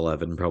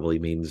 -11 probably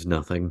means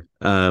nothing."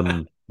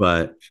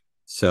 But Uh,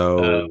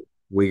 so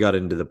we got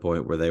into the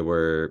point where they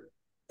were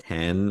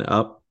 10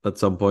 up at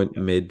some point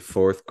mid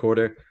fourth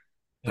quarter.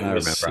 it I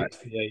was remember.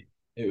 68.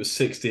 It was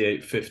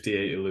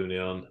 68-58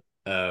 Ilunion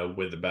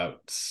with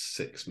about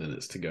 6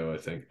 minutes to go, I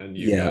think. And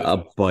you Yeah,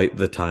 guys, about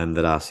the time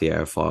that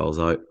Asier files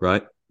out,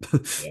 right?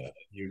 yeah,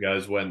 you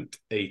guys went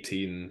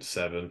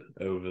 18-7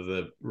 over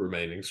the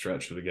remaining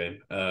stretch of the game.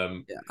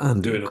 Yeah,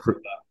 and Doing all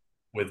that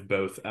with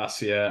both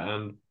Asia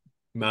and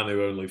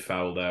Manu only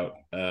fouled out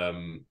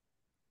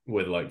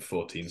with like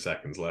 14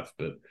 seconds left.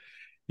 But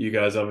you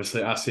guys,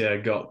 obviously,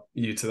 Asia got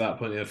you to that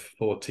point. He had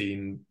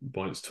 14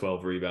 points,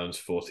 12 rebounds,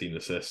 14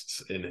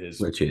 assists in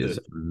his which is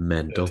 30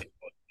 mental.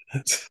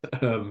 minutes.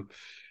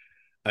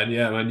 And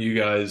yeah, man, you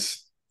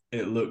guys,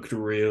 it looked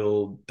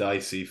real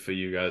dicey for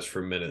you guys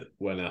for a minute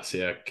when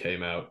Asia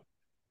came out.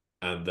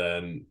 And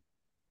then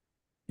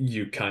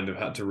you kind of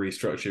had to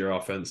restructure your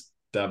offense.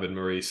 David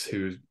Maurice,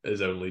 who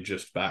is only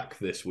just back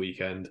this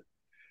weekend,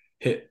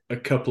 hit a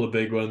couple of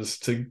big ones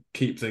to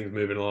keep things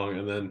moving along,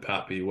 and then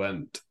Pappy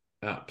went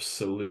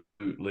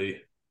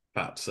absolutely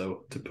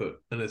pazzo, to put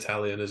an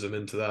Italianism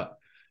into that.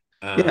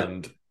 Yeah,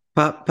 And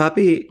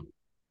Pappy,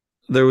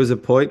 there was a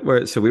point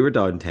where so we were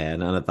down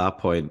 10, and at that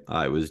point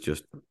I was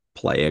just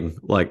playing.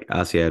 Like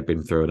Asia had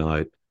been thrown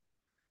out.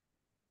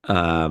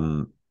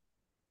 Um,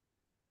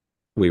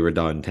 we were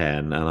down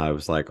 10, and I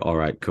was like, all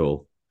right,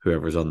 cool.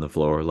 Whoever's on the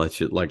floor, let's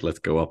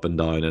go up and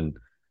down and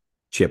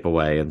chip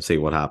away and see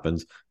what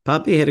happens.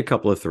 Pappy hit a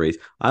couple of threes.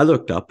 I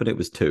looked up and it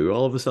was two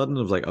all of a sudden.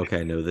 I was like,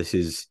 okay, no, this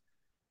is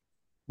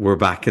we're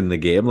back in the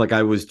game. Like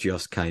I was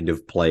just kind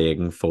of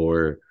playing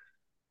for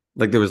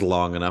like there was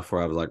long enough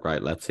where I was like,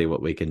 right, let's see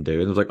what we can do.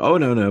 And it was like, oh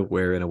no, no,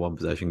 we're in a one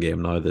possession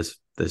game now. This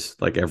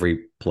like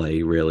every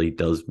play really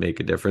does make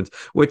a difference.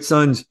 Which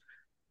sounds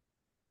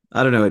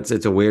I don't know, it's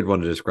a weird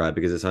one to describe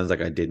because it sounds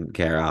like I didn't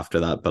care after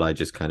that, but I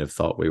just kind of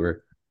thought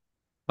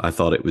I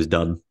thought it was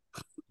done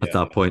at yeah,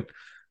 that point.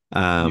 you could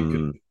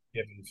Um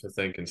give him for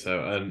thinking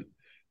so. And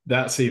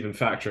that's even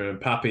factoring.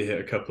 And Pappy hit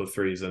a couple of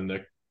threes, and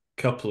a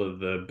couple of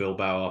the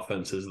Bilbao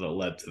offenses that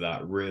led to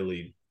that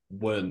really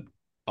weren't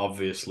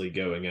obviously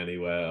going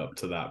anywhere up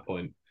to that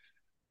point.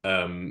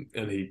 And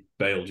he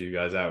bailed you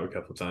guys out a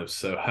couple of times.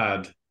 So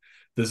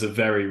there's a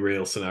very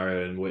real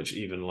scenario in which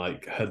even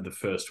like had the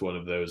first one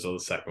of those or the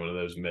second one of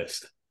those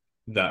missed,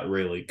 that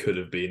really could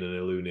have been an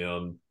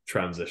Ilunion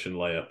transition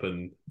layup,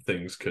 and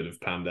things could have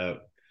panned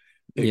out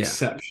yeah.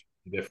 exceptionally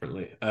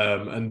differently.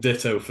 And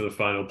ditto for the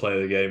final play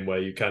of the game where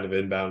you kind of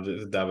inbounded it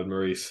to David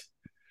Maurice.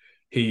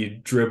 He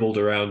dribbled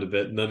around a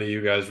bit. None of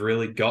you guys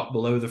really got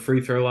below the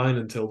free throw line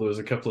until there was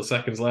a couple of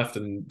seconds left,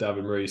 and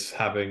David Maurice,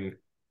 having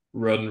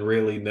run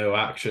really no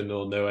action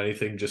or no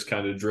anything, just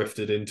kind of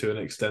drifted into an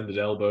extended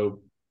elbow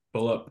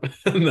pull up.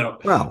 No,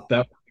 Well,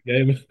 that was the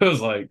game. I was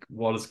like,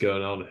 what is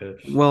going on here?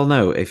 Well,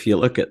 no, if you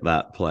look at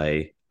that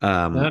play,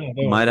 No, no,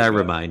 don't worry, might we'll I get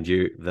it. remind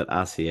you that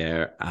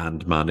Asier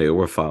and Manu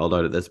were fouled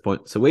out at this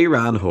point. So we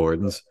ran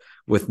horns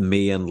with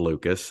me and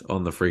Lucas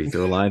on the free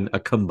throw line, a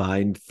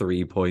combined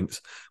 3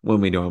 points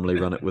when we normally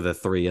run it with a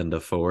three and a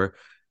four.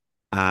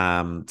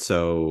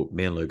 So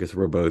me and Lucas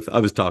were both I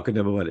was talking to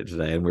him about it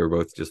today, and we were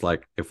both just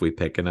like, if we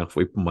pick enough,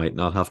 we might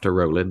not have to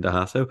roll into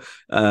Hasso.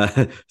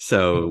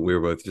 So we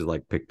were both just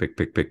like pick, pick,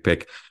 pick, pick,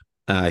 pick.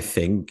 I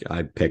think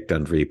I picked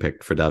and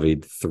repicked for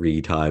David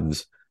three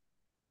times.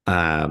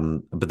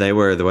 But they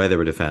were the way they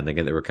were defending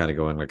it, they were kind of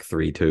going like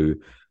 3-2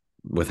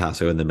 with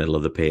Hasso in the middle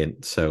of the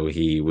paint. So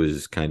he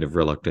was kind of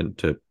reluctant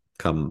to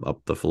come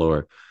up the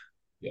floor,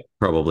 Yeah,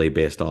 probably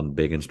based on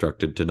being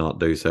instructed to not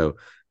do so.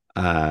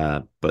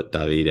 But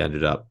David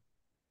ended up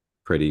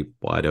pretty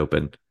wide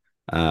open.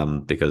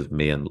 Because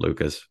me and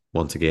Lucas,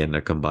 once again,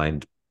 a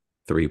combined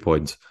 3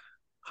 points,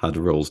 had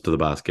rolls to the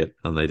basket,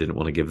 and they didn't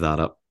want to give that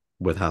up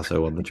with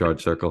Hasso on the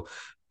charge circle.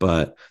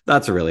 But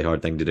that's a really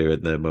hard thing to do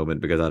at the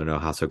moment because I don't know,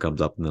 Hasso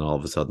comes up and then all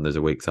of a sudden there's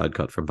a weak side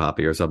cut from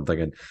Pappy or something,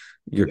 and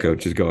your yeah.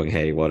 coach is going,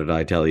 "Hey, what did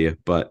I tell you?"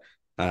 But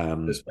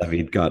This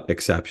David got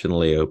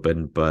exceptionally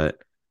open, but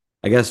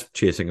I guess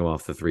chasing him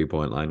off the 3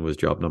 point line was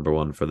job number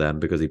one for them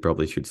because he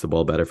probably shoots the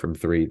ball better from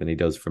three than he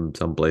does from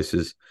some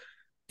places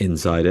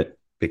inside it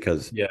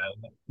because Yeah,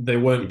 they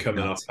weren't he's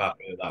coming off nuts.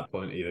 happy at that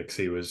point either because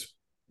he was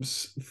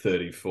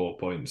 34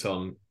 points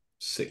on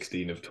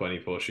 16 of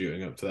 24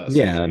 shooting up to that Yeah,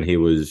 season. and He he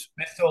was,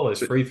 missed all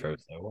his free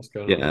throws though. What's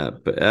going on? yeah,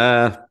 but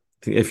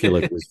if you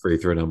look at his free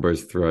throw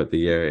numbers throughout the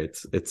year,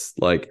 it's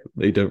like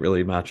they don't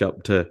really match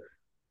up to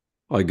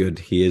how good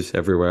he is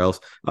everywhere else.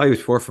 Oh, he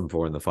was 4 from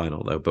 4 in the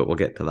final though, but we'll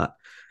get to that.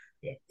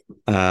 Yeah.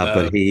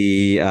 But Uh,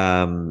 he,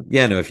 yeah,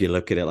 no, if you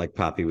look at it, like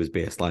Pappy was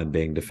baseline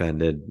being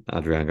defended.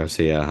 Adrian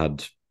Garcia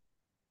had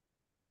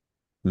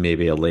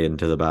maybe a lane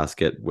to the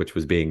basket, which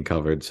was being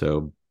covered.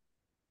 So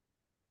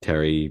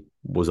Terry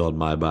was on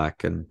my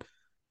back and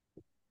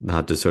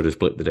had to sort of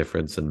split the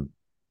difference. And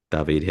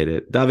David hit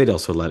it. David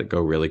also let it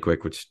go really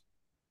quick, which,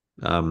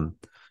 um,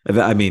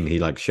 I mean, he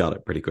like shot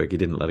it pretty quick. He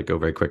didn't let it go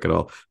very quick at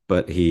all.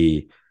 But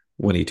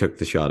when he took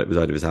the shot, it was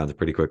out of his hands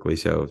pretty quickly.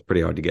 So it's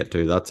pretty hard to get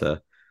to.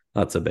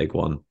 That's a big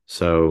one.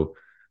 So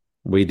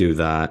we do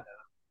that.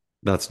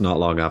 That's not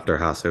long after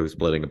Hasso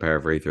splitting a pair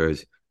of free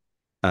throws,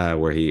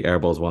 where he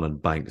airballs one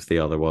and banks the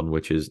other one,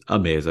 which is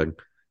amazing.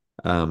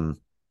 Um,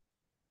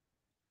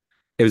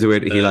 it was a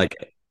weird. He uh, like,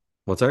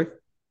 what's sorry?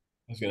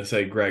 I was going to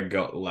say Greg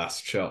got the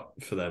last shot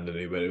for them,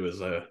 didn't he? But it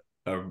was a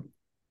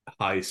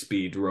high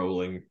speed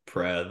rolling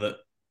prayer that,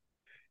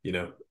 you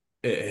know,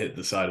 it hit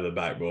the side of the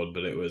backboard,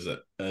 but it was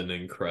an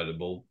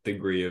incredible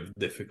degree of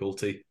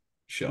difficulty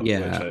shot,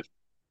 which Yeah.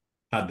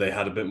 had they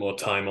had a bit more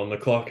time on the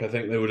clock, I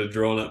think they would have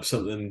drawn up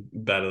something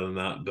better than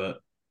that.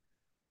 But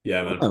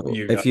yeah, man, Oh,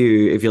 you if got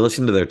you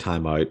listen to their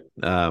timeout,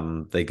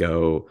 they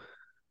go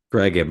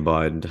Greg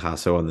inbound,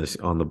 Hasso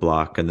on the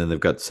block, and then they've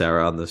got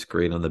Sarah on the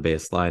screen on the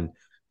baseline,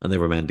 and they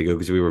were meant to go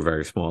because we were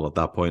very small at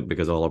that point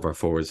because all of our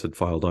forwards had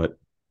filed out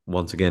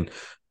once again.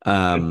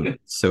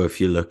 So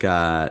if you look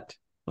at,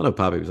 oh no,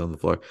 Pappy was on the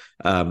floor.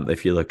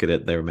 If you look at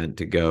it, they were meant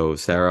to go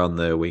Sarah on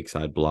the weak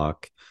side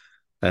block,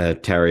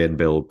 Terry and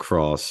Bill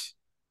cross,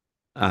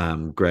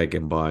 Greg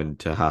inbound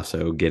to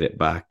Hasso, get it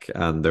back,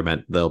 and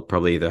they'll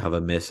probably either have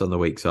a miss on the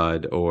weak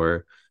side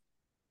or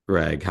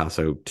Greg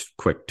Hasso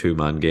quick 2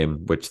 man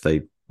game, which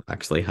they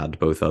actually had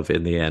both of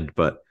in the end.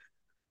 But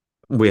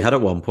we had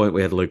at one point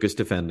we had Lucas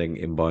defending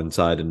inbound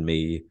side and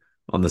me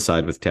on the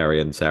side with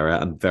Terry and Sarah,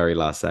 and very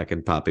last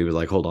second Pappy was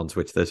like, "Hold on,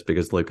 switch this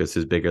because Lucas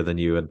is bigger than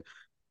you, and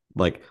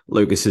like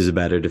Lucas is a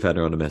better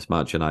defender on a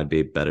mismatch, and I'd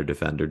be a better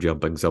defender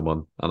jumping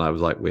someone." And I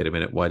was like, "Wait a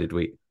minute, why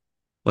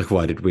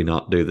did we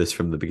not do this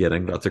from the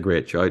beginning? That's a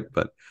great shout."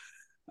 But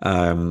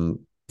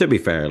to be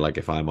fair, like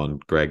if I'm on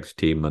Greg's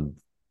team and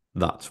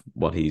that's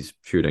what he's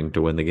shooting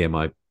to win the game,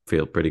 I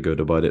feel pretty good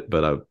about it.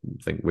 But I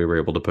think we were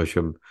able to push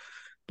him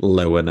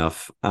low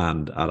enough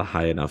and at a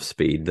high enough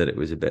speed that it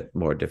was a bit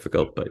more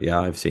difficult. But yeah,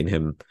 I've seen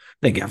him. I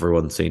think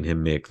everyone's seen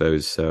him make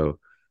those. So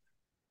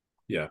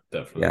yeah,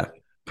 yeah,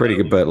 definitely. pretty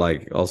good. Um, But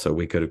like also,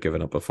 we could have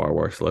given up a far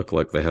worse look.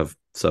 Like they had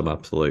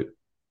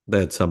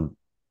some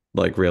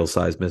like real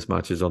size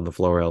mismatches on the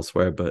floor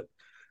elsewhere, but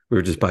we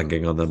were just yeah,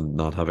 banking on them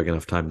not having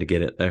enough time to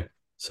get it there.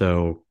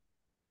 So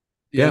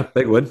yeah, yeah.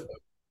 big win.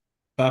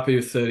 Pappy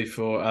with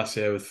 34,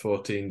 Asia with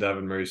 14,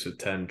 Davin Maurice with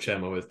 10,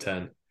 Chema with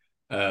 10.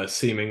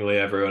 Seemingly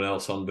everyone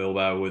else on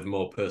Bilbao with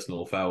more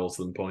personal fouls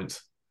than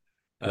points.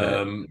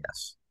 Um,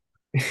 Yes.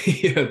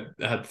 he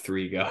had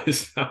three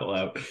guys foul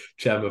out.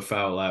 Chema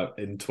foul out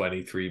in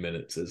 23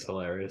 minutes is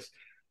hilarious.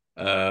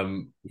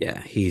 Um,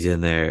 Yeah, he's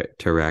in there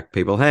to wreck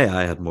people. Hey,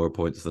 I had more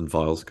points than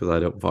fouls because I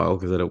don't foul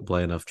because I don't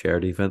play enough chair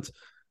defense.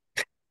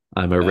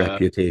 I'm a uh,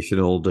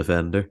 reputational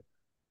defender.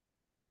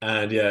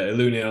 and yeah,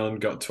 Ilunion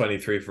got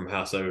 23 from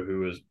Hasso,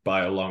 who was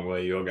by a long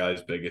way your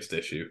guy's biggest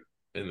issue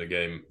in the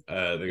game.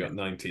 They Yeah. got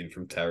 19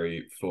 from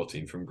Terry,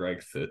 14 from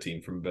Greg,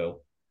 13 from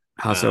Bill.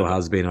 Hasso And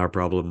has been our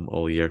problem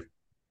all year.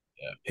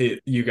 yeah,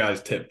 you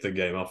guys tipped the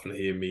game off, and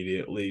he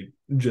immediately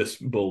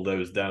just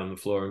bulldozed down the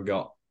floor and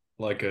got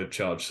like a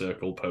charge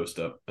circle post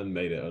up and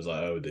made it. I was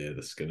like, oh dear,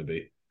 this is going to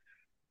be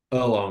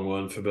a long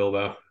one for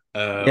Bilbao.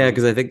 Yeah,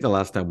 because Um, I think the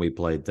last time we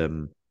played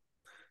them,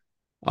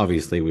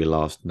 obviously we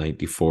lost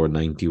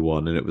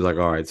 94-91, and it was like,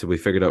 all right, so we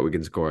figured out we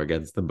can score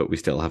against them, but we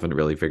still haven't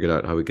really figured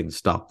out how we can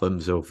stop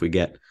them. So if we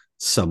get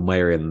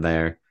somewhere in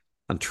there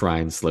and try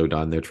and slow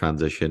down their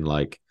transition,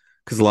 like,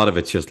 because a lot of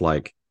it's just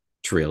like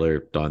trailer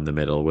down the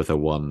middle with a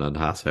one and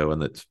Hasso,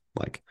 and it's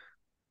like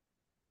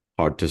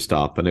hard to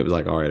stop. And it was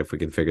like, all right, if we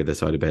can figure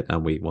this out a bit,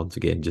 and we once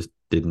again just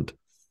didn't.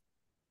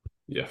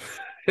 yeah.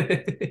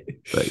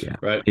 But yeah,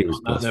 Right. he was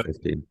On that plus note,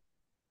 15.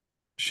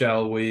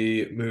 shall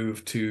we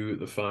move to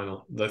the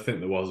final? I think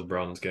there was a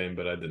bronze game,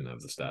 but I didn't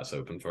have the stats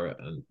open for it,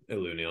 and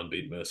Ilunion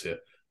beat Mercia.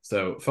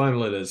 So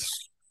final it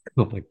is.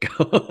 Oh my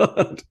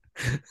God.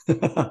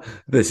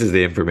 This is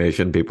the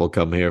information people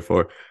come here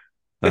for.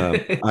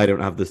 I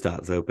don't have the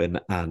stats open,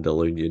 and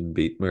Illusion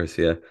beat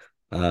Mercia.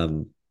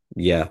 Um,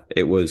 yeah,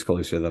 it was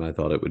closer than I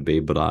thought it would be,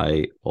 but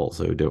I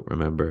also don't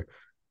remember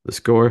the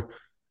score.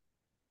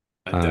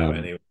 I doubt Um,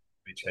 anyone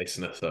will be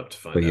chasing us up to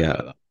but find out yeah,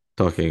 about that.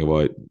 talking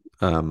about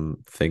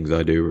things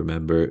I do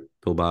remember,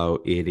 Bilbao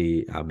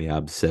 80,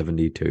 Amiab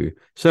 72.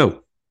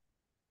 So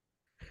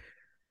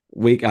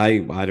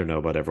I don't know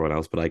about everyone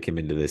else, but I came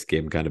into this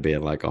game kind of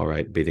being like, all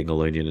right, beating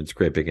Olunian and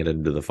scraping it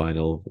into the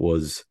final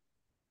was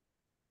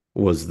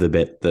the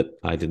bit that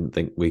I didn't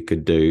think we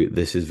could do.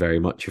 This is very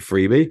much a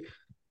freebie.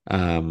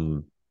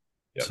 Um,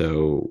 Yep.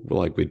 so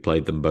like we'd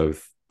played them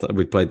both.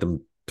 We played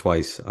them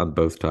twice, and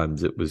both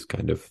times it was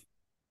kind of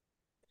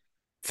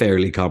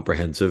fairly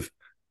comprehensive,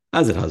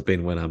 as it has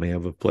been when Amy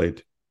have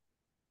played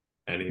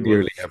Anyone?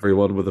 nearly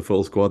everyone with a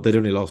full squad. They'd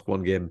only lost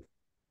one game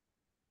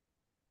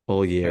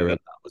all Hey, year, and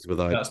that was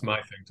without. that's my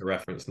thing to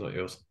reference, not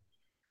yours.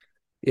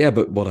 Yeah,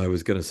 but what I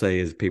was going to say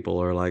is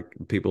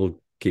people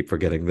keep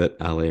forgetting that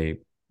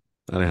Alejandro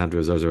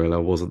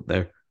Zarzarella wasn't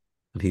there,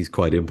 and he's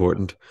quite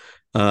important.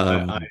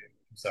 I'm Um,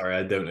 sorry,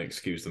 I don't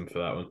excuse them for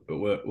that one, but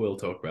we'll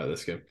talk about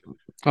this game.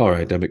 all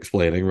right, I'm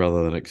explaining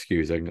rather than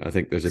excusing. I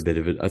think there's a bit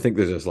of it. I think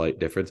there's a slight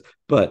difference,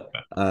 but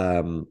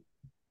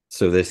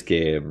so this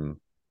game,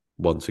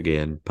 once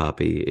again,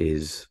 Pappy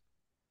is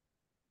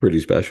pretty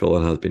special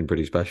and has been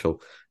pretty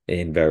special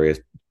in various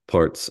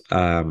parts.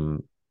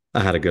 I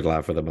had a good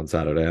laugh with him on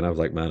Saturday, and I was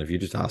like, man, if you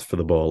just asked for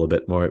the ball a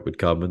bit more, it would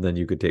come, and then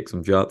you could take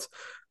some shots.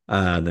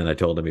 And then I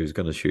told him he was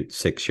going to shoot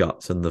 6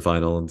 shots in the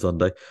final on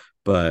Sunday,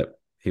 but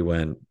he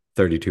went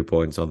 32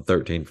 points on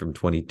 13 from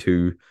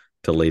 22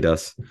 to lead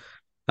us.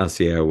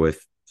 Asier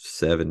with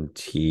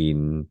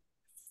 17,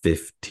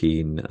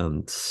 15,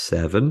 and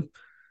 7,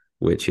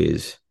 which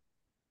is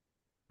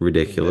Day,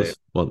 ridiculous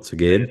once day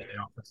again. in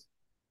the office.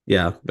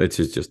 Yeah,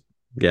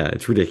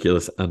 it's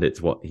ridiculous, and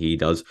it's what he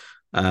does.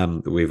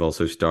 We've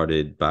also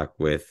started back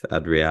with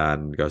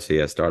Adrian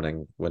Garcia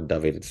starting when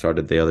David had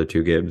started the other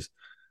two games.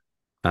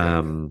 Yep.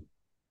 Um,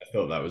 I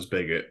thought that was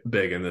big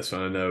in this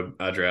one. I know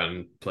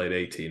Adrian played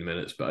 18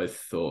 minutes, but I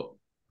thought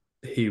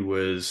he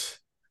was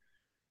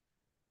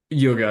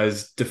your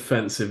guys'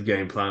 defensive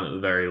game plan at the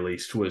very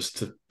least was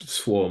to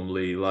swarm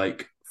Lee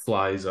like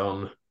flies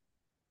on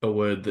a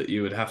word that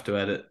you would have to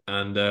edit.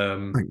 And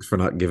Thanks for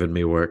not giving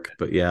me work,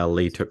 but yeah,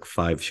 Lee took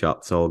 5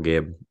 shots all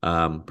game.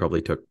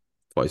 Probably took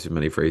twice as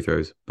many free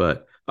throws,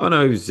 but oh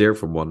no, he was 0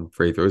 from 1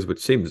 free throws,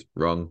 which seems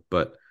wrong,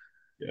 but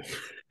yeah.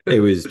 it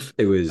was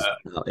it was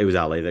uh, it was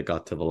Ali that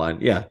got to the line.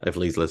 Yeah, if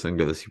Lee's listening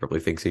to this, he probably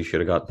thinks he should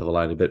have got to the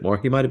line a bit more.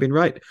 He might have been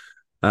right.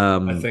 I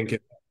Um, think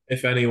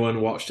if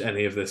anyone watched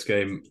any of this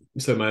game,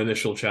 so my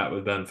initial chat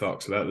with Ben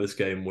Fox about this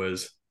game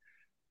was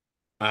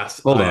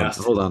hold I on,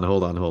 asked hold on,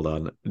 hold on, hold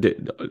on.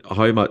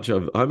 How much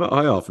of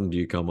how often do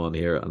you come on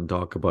here and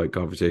talk about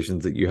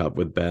conversations that you have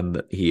with Ben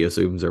that he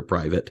assumes are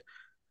private?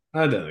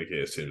 I don't think he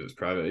assumes it's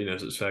private. He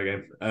knows it's fair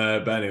game.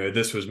 But anyway,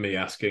 this was me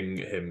asking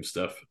him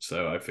stuff,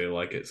 so I feel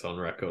like it's on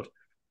record.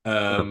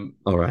 Um,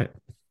 All right.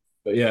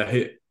 but yeah,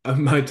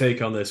 my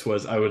take on this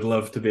was I would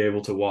love to be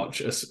able to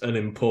watch an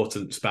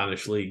important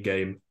Spanish league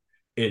game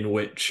in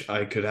which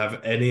I could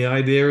have any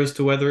idea as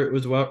to whether it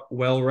was well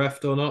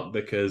refed or not,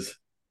 because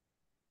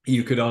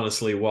you could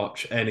honestly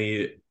watch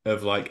any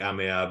of like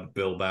Amiab,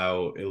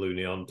 Bilbao,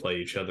 Ilunion play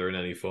each other in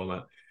any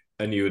format,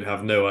 and you would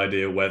have no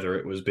idea whether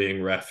it was being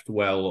refed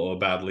well or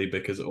badly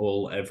because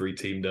all every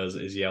team does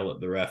is yell at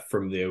the ref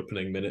from the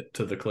opening minute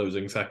to the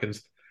closing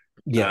seconds.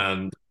 Yeah.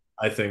 And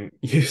I think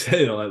you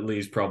say that like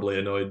Lee's probably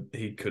annoyed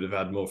he could have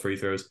had more free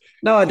throws.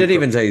 No, I He didn't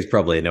even probably say he's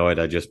probably annoyed.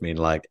 I just mean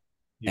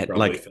he probably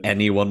like thinks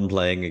anyone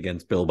playing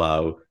against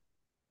Bilbao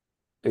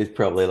is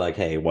probably like,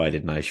 hey, why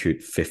didn't I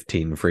shoot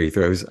 15 free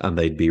throws? And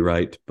they'd be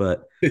right.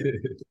 But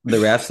the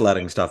refs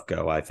letting stuff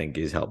go, I think,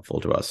 is helpful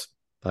to us.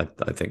 I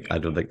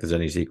don't think there's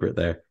any secret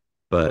there.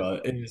 But well,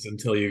 it is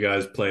until you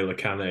guys play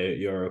Lacane at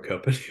Euro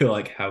Cup and you're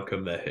like, how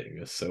come they're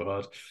hitting us so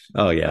hard?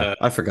 oh yeah, Uh,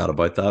 I forgot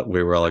about that.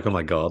 We were like, oh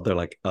my god, they're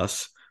like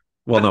us.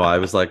 Well, no, I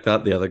was like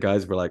that. The other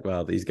guys were like,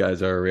 wow, these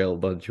guys are a real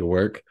bunch of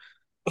work.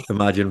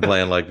 Imagine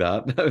playing like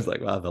that. I was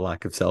like, wow, the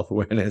lack of self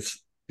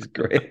awareness is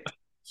great.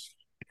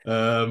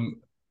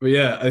 but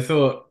yeah, I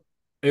thought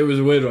it was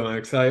a weird one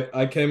because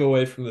I came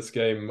away from this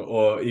game,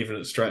 or even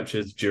at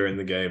stretches during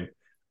the game.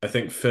 I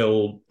think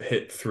Phil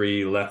hit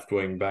three left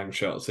wing bank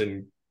shots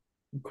in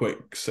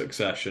quick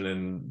succession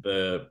in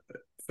the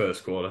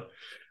first quarter.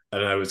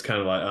 And I was kind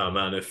of like, oh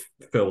man, if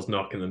Phil's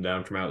knocking them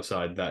down from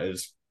outside, that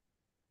is,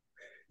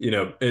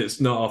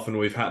 it's not often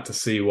we've had to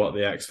see what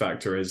the X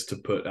factor is to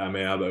put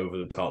Amiab over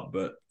the top,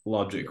 but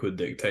logic would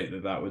dictate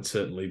that that would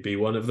certainly be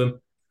one of them.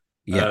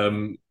 Yeah.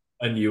 Um,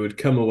 and you would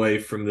come away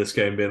from this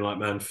game being like,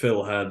 man,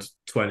 Phil had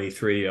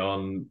 23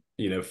 on,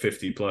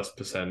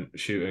 50+%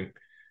 shooting.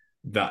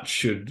 That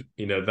should,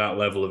 that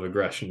level of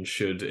aggression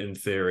should, in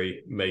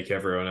theory, make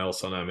everyone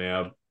else on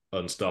Amiab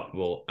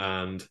unstoppable.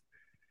 And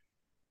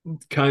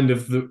kind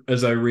of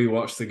as I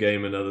rewatch the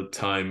game another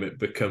time, it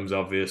becomes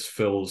obvious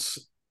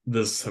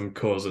there's some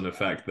cause and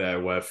effect there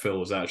where Phil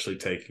was actually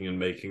taking and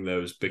making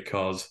those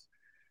because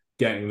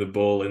getting the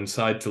ball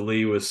inside to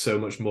Lee was so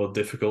much more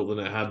difficult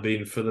than it had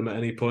been for them at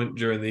any point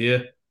during the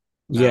year.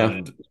 Yeah.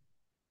 And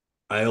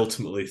I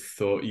ultimately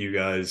thought you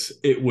guys,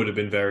 it would have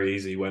been very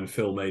easy when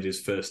Phil made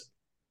his first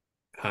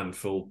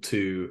handful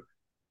to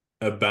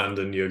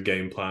abandon your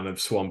game plan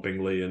of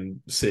swamping Lee and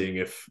seeing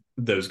if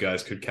those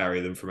guys could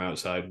carry them from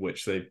outside,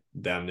 which they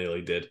damn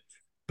nearly did.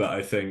 But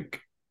I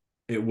think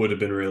it would have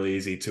been really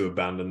easy to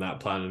abandon that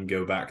plan and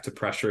go back to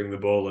pressuring the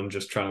ball and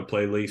just trying to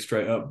play Lee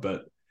straight up.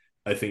 But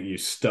I think you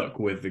stuck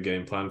with the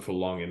game plan for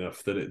long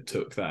enough that it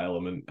took that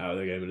element out of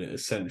the game, and it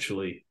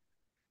essentially,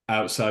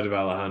 outside of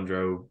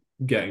Alejandro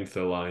getting to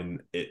the line,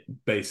 it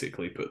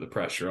basically put the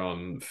pressure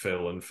on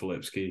Phil and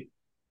Filipski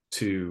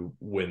to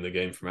win the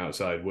game from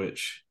outside,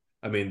 which,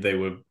 I mean, they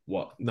were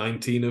what,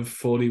 19 of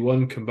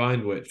 41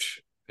 combined,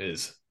 which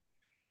is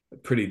a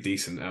pretty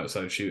decent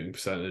outside shooting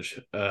percentage.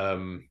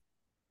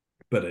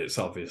 But it's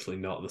obviously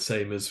not the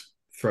same as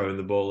throwing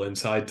the ball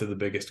inside to the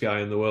biggest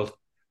guy in the world.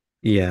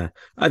 Yeah,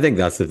 I think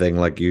that's the thing.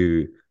 Like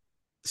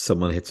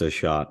someone hits a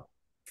shot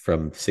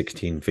from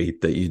 16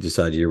 feet that you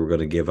decide you were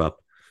going to give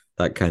up.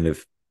 That kind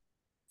of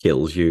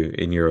kills you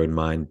in your own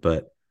mind,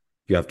 but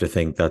you have to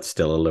think that's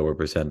still a lower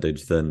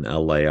percentage than a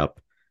layup.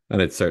 And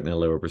it's certainly a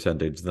lower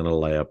percentage than a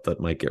layup that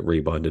might get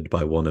rebounded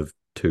by one of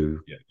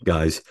two Yeah.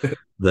 guys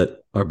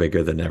that are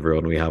bigger than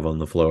everyone we have on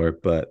the floor.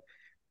 But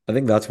I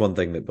think that's one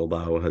thing that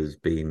Bilbao has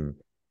been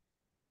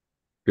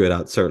good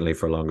at, certainly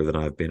for longer than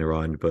I've been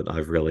around, but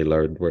I've really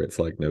learned where it's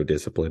like no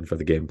discipline for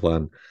the game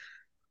plan,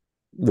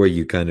 where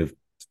you kind of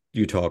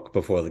you talk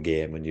before the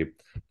game and you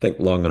think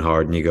long and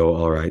hard and you go,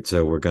 all right,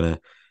 so we're gonna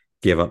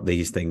give up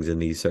these things in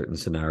these certain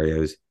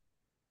scenarios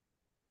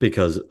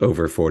because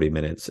over 40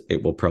 minutes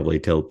it will probably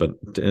tilt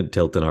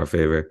in our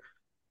favor.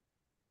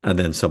 And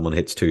then someone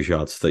hits two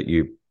shots that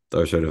you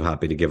are sort of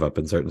happy to give up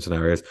in certain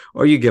scenarios,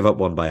 or you give up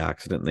one by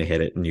accident and they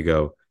hit it and you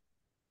go,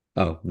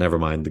 oh, never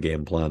mind the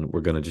game plan.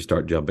 We're going to just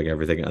start jumping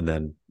everything. And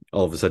then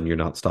all of a sudden you're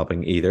not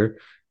stopping either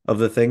of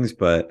the things.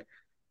 But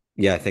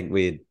yeah, I think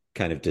we had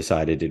kind of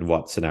decided in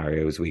what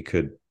scenarios we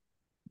could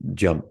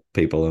jump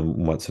people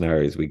and what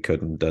scenarios we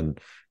couldn't, and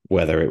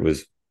whether it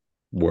was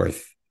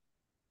worth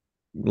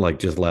like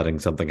just letting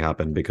something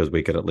happen because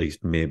we could at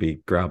least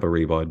maybe grab a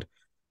rebound.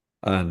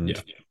 Yeah.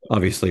 And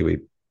obviously we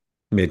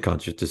made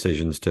conscious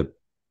decisions to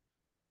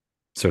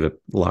sort of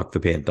lock the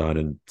paint down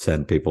and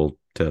send people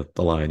to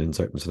the line in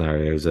certain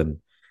scenarios. And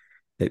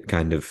it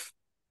kind of,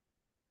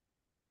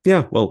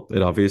 yeah, well,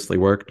 it obviously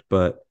worked,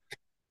 but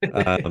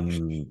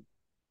um,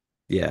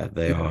 yeah,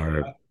 they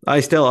are.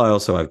 I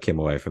also have came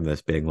away from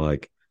this being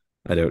like,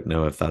 I don't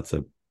know if that's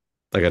a,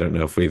 like, I don't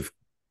know if we've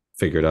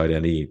figured out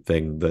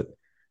anything that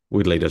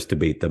would lead us to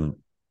beat them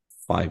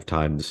five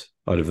times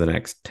out of the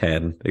next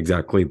 10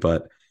 exactly.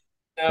 But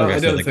No, like, I I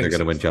still don't think they're think going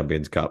to so. win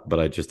Champions Cup, but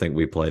I just think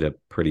we played a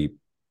pretty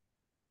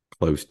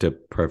close to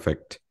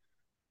perfect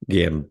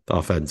game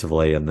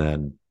offensively, and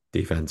then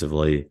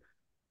defensively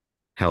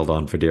held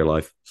on for dear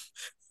life.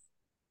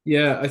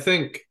 Yeah, I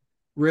think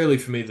really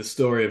for me, the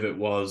story of it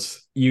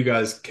was you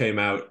guys came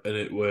out and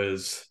it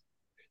was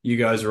you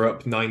guys were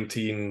up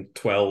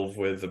 19-12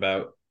 with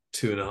about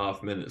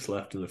 2.5 minutes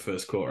left in the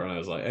first quarter. And I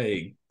was like,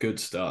 hey, good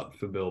start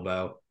for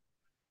Bilbao.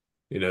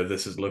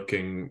 This is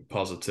looking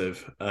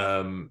positive.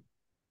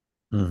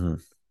 Mm-hmm.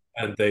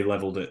 And they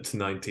leveled it to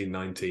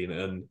 19-19.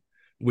 And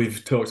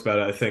we've talked about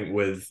it, I think,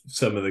 with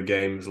some of the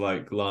games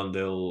like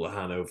Landil,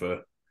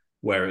 Hanover,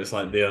 where it's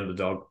like the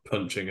underdog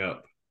punching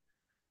up.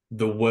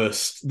 The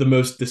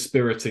most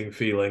dispiriting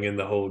feeling in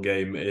the whole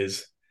game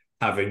is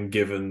having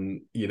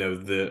given,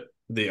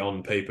 the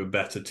on paper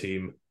better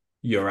team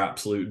your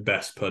absolute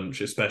best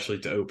punch, especially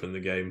to open the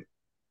game,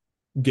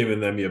 giving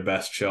them your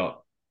best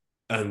shot,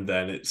 and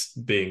then it's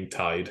being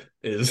tied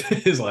is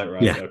is like,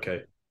 right, Yeah,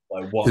 okay.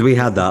 Like because what we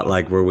had that what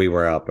like where we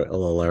were up a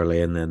little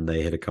early, and then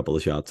they hit a couple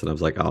of shots, and I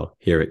was like, oh,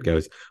 here it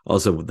goes.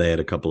 Also, they had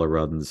a couple of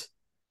runs.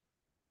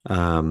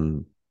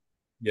 Um,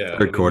 Yeah, I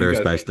Third mean you quarter, guys.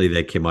 especially,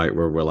 they came out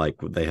where we're like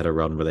they had a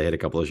run where they hit a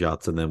couple of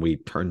shots, and then we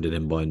turned it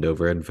inbound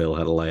over, and Phil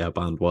had a layup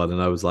and one,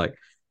 and I was like,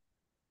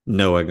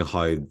 knowing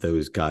how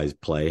those guys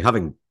play,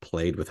 having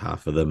played with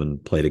half of them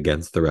and played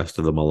against the rest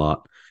of them a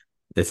lot,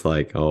 it's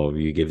like, oh,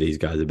 you give these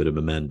guys a bit of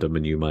momentum,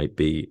 and you might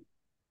be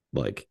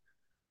like,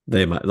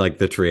 they might like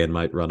the train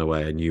might run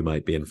away, and you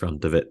might be in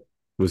front of it.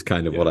 Was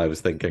kind of what Yeah. I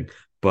was thinking,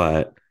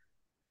 but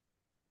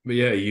But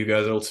yeah, you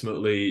guys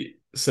ultimately,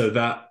 so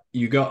that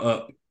you're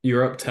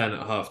up 10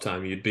 at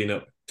halftime. You'd been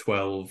up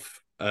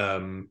 12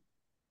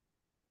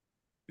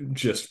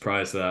 just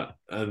prior to that,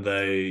 and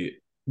they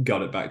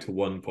got it back to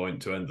 1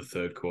 point to end the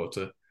third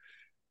quarter.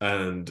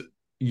 And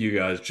you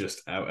guys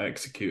just out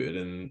executed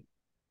and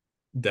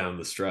down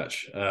the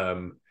stretch.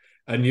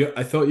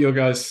 I thought your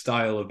guys'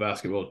 style of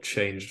basketball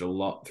changed a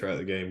lot throughout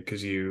the game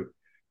because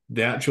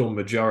the actual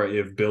majority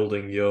of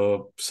building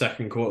your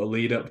second quarter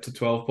lead up to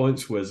 12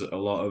 points was a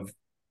lot of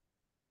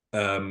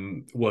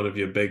one of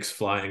your bigs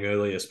flying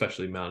early,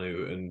 especially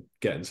Manu, and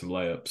getting some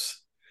layups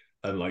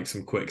and like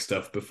some quick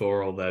stuff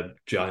before all their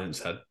giants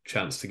had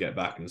chance to get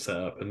back and set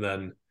up. And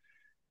then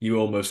you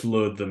almost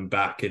lured them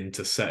back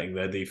into setting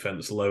their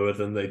defense lower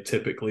than they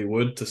typically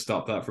would to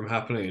stop that from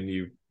happening. And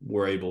you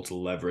were able to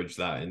leverage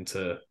that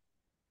into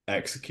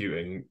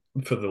executing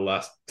for the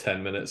last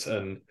 10 minutes.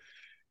 And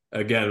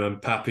again, when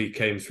Pappy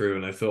came through,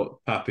 and I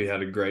thought Pappy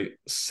had a great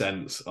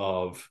sense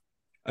of,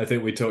 I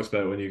think we talked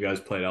about it when you guys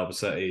played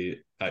Albacete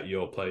at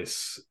your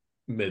place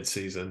mid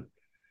season,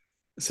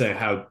 saying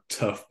how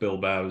tough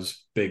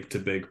Bilbao's big to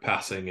big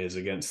passing is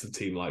against a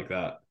team like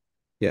that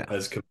Yeah.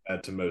 as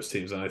compared to most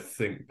teams. And I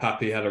think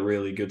Pappy had a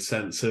really good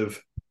sense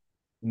of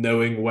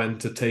knowing when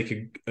to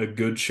take a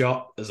good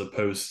shot as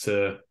opposed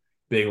to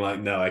being like,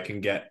 no, I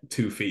can get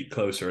 2 feet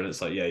closer. And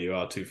it's like, yeah, you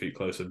are 2 feet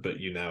closer, but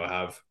you now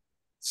have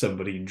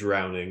somebody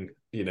drowning.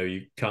 You know,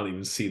 you can't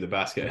even see the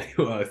basket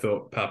anymore. I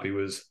thought Pappy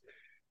was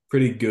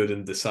pretty good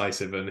and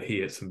decisive, and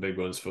he hit some big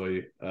ones for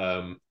you.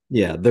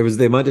 Yeah, there was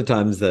the amount of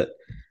times that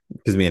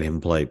because me and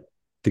him play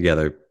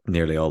together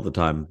nearly all the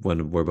time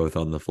when we're both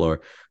on the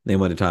floor. The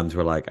amount of times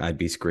where like I'd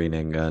be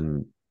screening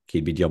and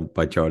he'd be jumped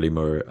by Charlie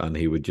Moore and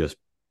he would just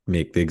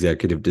make the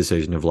executive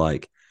decision of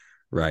like,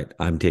 right,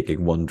 I'm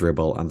taking one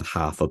dribble and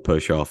half a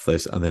push off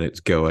this and then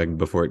it's going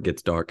before it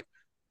gets dark.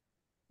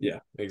 Yeah,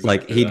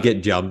 Like exactly he'd that.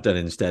 get jumped and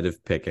instead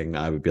of picking,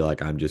 I would be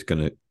like, I'm just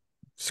gonna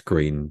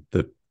screen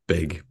the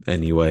big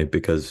anyway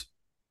because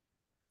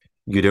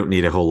you don't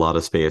need a whole lot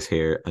of space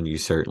here, and you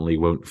certainly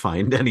won't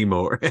find any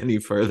more any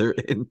further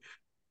in.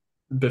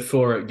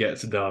 Before it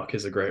gets dark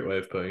is a great way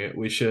of putting it.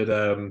 We should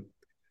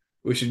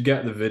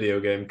get the video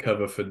game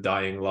cover for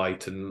Dying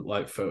Light and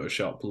like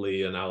Photoshop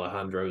Lee and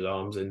Alejandro's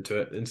arms into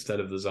it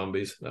instead of the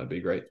zombies. That'd be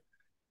great.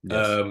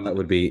 Yes, that Um,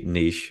 would be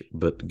niche,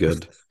 but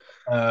good.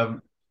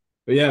 um,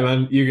 but yeah,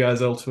 man, you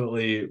guys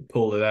ultimately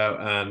pulled it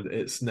out, and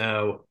it's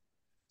now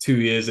 2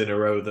 years in a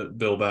row that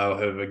Bilbao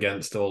have,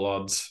 against all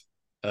odds,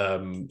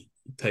 um,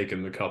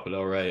 taken the Copa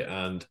del Rey,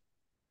 and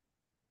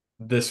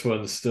this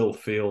one still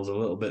feels a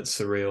little bit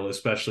surreal,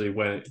 especially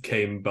when it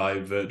came by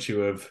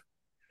virtue of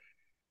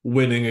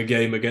winning a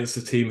game against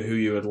a team who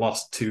you had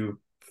lost to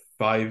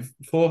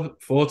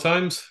four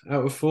times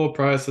out of four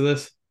prior to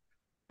this.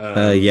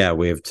 Um, Yeah,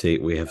 we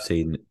have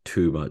seen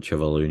too much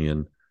of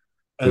Ilunion.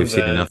 We've and seen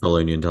then enough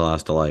Ilunion to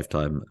last a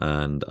lifetime,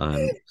 and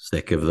I'm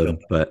sick of Bill them.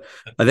 But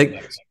I the think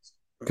next.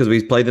 because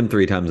we played them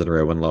 3 times in a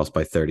row and lost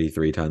by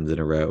 33 times in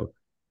a row,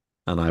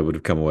 and I would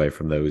have come away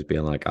from those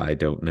being like, I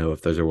don't know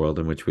if there's a world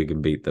in which we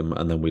can beat them.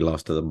 And then we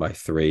lost to them by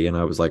 3, and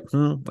I was like,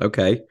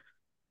 okay,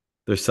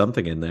 there's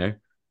something in there.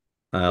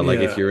 Like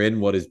if Yeah, you're in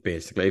what is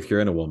basically if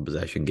you're in a one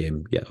possession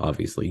game, yeah,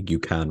 obviously you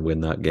can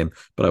win that game.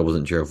 But I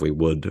wasn't sure if we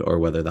would or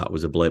whether that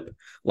was a blip.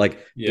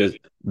 Like yeah, does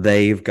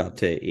they've got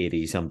to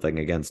 80 something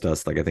against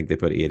us. Like I think they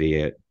put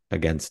 88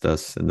 against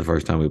us in the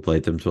first time we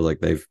played them. So like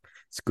they've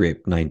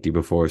scraped 90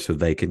 before, so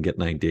they can get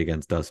 90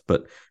 against us.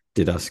 But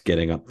did us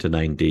getting up to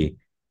 90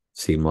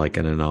 seem like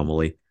an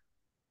anomaly?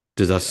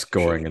 Does us yeah, for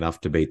sure. scoring enough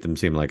to beat them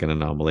seem like an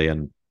anomaly?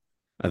 And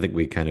I think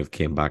we kind of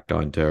came back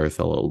down to earth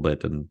a little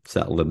bit and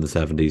settled in the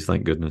 70s,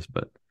 thank goodness.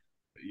 But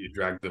You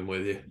dragged them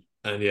with you,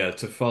 and yeah,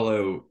 to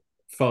follow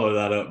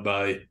that up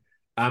by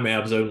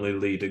Amiab's only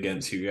lead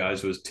against you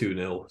guys was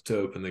 2-0 to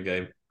open the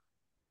game,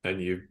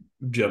 and you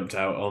jumped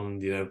out on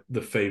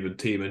the favored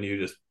team, and you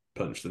just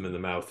punched them in the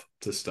mouth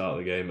to start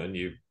the game, and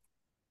you,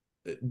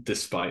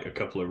 despite a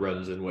couple of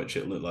runs in which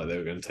it looked like they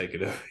were going to take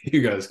it over,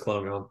 you guys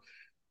clung on,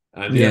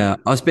 and yeah, yeah,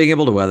 us being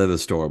able to weather the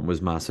storm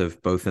was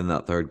massive, both in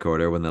that third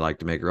quarter when they like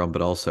to make a run,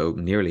 but also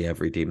nearly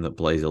every team that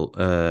plays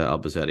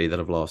Albacete that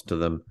have lost to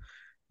them,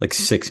 like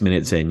 6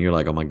 minutes in, you're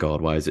like, oh my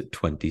God, why is it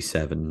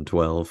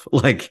 27-12?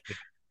 Like,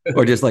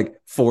 or just like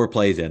 4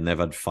 plays in, they've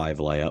had 5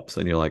 layups,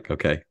 and you're like,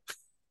 okay,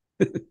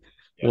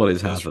 yeah, what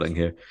is that's happening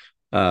here?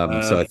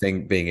 So uh, I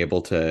think being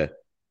able to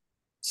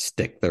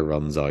stick their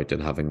runs out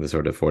and having the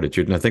sort of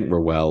fortitude, and I think we're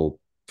well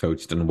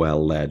coached and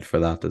well led for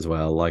that as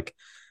well. Like,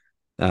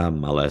 a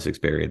less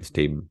experienced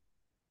team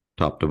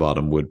top to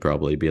bottom would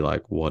probably be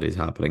like, what is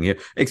happening here?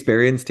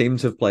 Experienced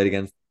teams have played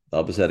against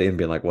Albacete and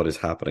been like, what is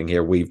happening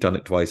here? We've done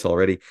it twice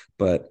already,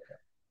 but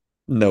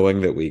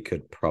knowing that we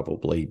could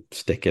probably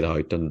stick it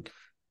out and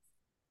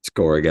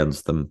score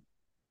against them,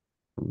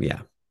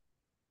 yeah,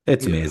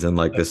 it's yeah. amazing.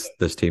 Like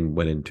this team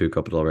winning 2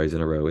 Copa del Reys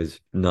in a row is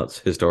nuts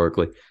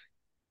historically.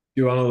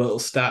 You want a little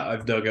stat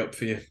I've dug up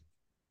for you?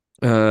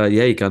 Yeah,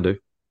 you can do.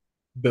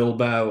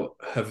 Bilbao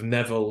have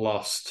never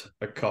lost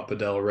a Copa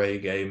del Rey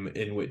game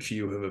in which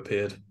you have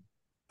appeared,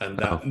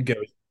 and Oh.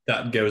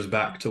 that goes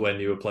back to when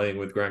you were playing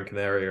with Gran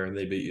Canaria and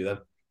they beat you then.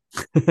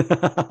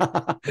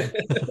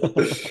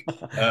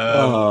 um,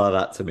 Oh,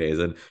 that's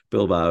amazing.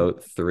 Bilbao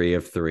 3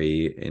 of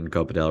 3 in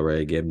Copa del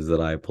Rey games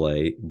that I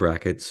play.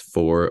 Brackets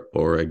for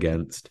or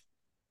against.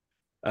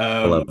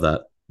 I love um,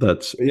 that.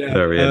 That's yeah,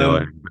 very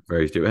annoying, but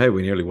very stupid. Hey,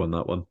 we nearly won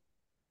that one.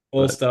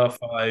 All But Star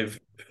five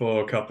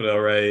for Copa del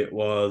Rey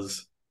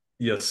was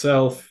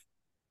yourself,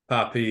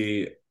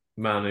 Pappy,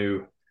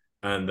 Manu,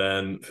 and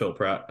then Phil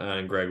Pratt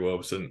and Greg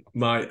Robertson.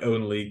 My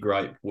only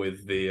gripe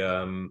with the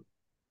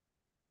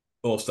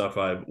All Star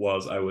Five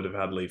was I would have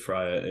had Lee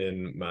Fryer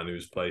in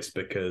Manu's place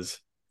because,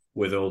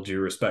 with all due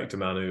respect to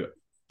Manu,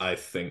 I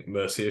think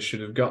Mercia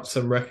should have got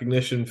some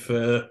recognition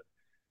for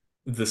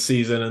the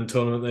season and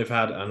tournament they've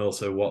had, and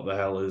also what the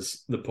hell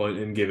is the point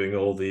in giving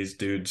all these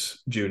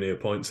dudes junior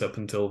points up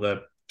until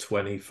they're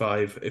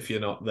 25 if you're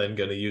not then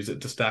going to use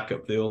it to stack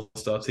up the All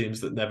Star teams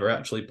that never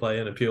actually play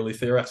and are purely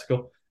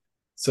theoretical.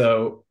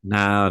 So No,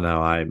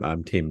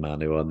 I'm Team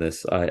Manu on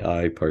this.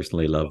 I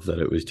personally love that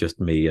it was just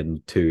me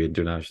and two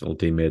international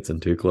teammates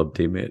and two club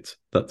teammates.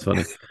 That's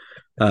funny.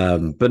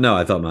 But no,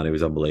 I thought Manu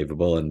was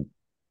unbelievable and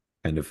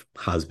kind of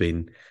has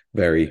been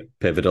very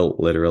pivotal,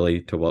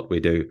 literally, to what we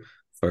do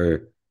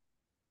for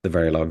the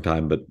very long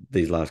time. But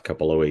these last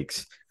couple of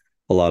weeks,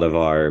 a lot of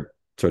our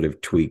sort of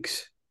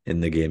tweaks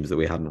in the games that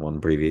we hadn't won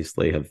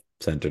previously have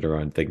centered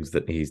around things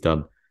that he's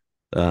done.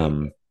 yeah.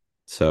 Um,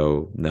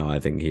 so no, I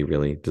think he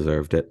really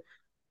deserved it.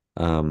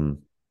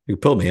 You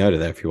pull me out of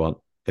there if you want,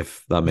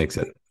 if that makes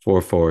it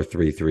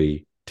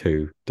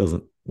 4-4-3-3-2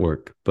 doesn't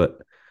work, but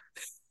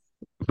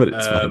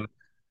it's fine. Um,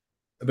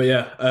 but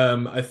yeah,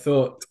 I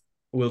thought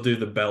we'll do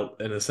the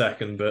belt in a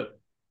second, but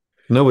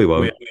No, we we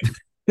won't.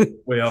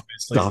 we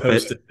obviously Stop it.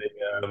 posted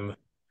the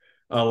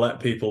I'll let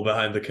people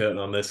behind the curtain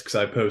on this because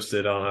I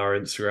posted on our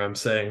Instagram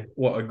saying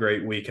what a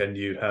great weekend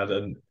you had.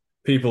 And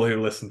people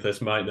who listen to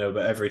this might know,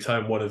 but every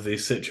time one of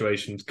these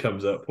situations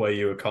comes up where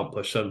you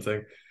accomplish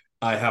something,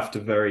 I have to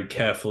very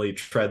carefully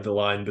tread the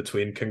line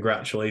between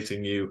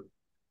congratulating you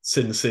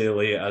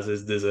sincerely as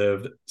is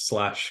deserved,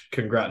 slash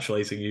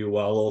congratulating you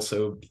while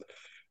also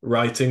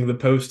writing the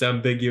post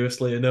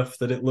ambiguously enough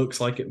that it looks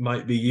like it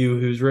might be you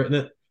who's written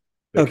it.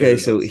 Okay,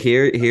 Because so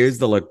here's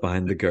the look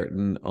behind the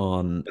curtain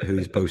on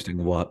who's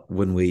posting what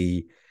when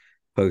we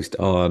post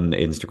on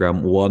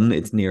Instagram. One,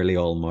 it's nearly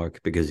all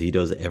Mark because he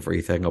does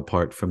everything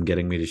apart from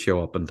getting me to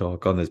show up and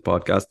talk on this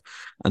podcast.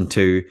 And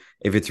two,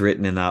 if it's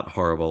written in that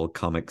horrible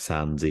Comic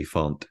Sansy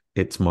font,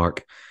 it's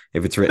Mark.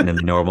 If it's written in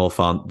the normal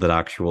font that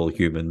actual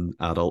human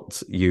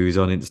adults use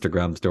on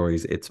Instagram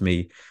stories, it's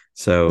me.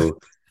 So,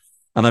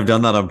 and I've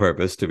done that on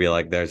purpose to be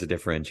like, there's a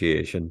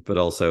differentiation, but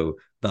also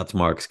that's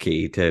Mark's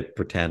key to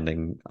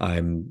pretending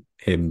I'm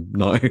him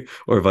now,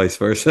 or vice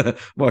versa.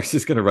 Mark's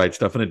just going to write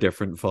stuff in a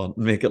different font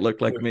and make it look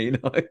like me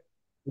now.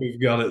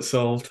 we've got it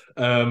solved.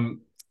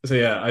 So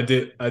yeah, I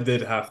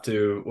did have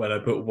to when I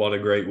put what a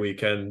great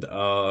weekend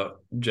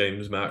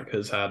James Mack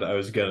has had. I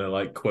was gonna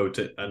like quote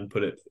it and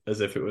put it as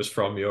if it was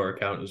from your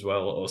account as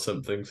well or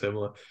something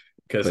similar.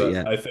 Because But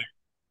yeah,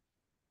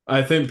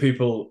 I think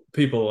people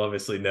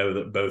obviously know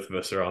that both of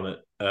us are on it.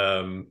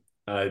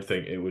 I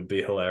think it would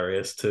be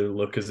hilarious to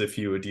look as if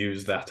you would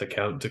use that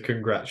account to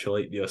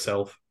congratulate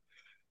yourself.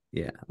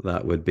 yeah,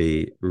 that would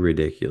be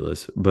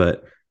ridiculous.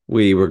 But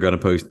we were going to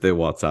post the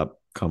WhatsApp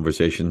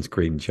conversation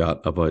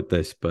screenshot about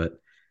this, but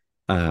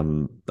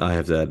I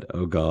have said,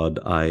 oh God,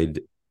 I'd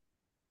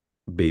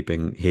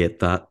beeping hate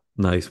that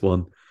nice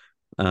one.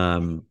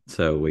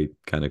 So we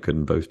kind of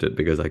couldn't post it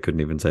because I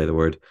couldn't even say the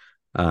word.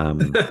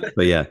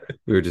 But yeah,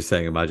 we were just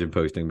saying, imagine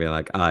posting being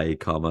like, I,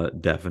 comma,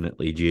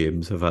 definitely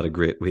James have had a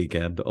great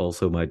weekend.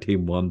 Also, my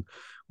team won.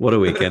 What a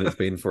weekend it's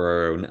been for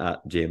our own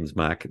at James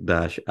Mac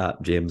dash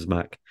at James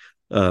Mac.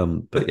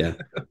 But yeah,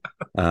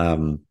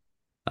 um,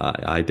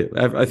 I do.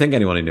 I think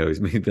anyone who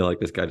knows me be like,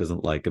 this guy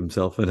doesn't like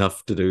himself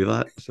enough to do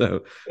that.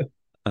 So,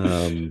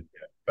 um,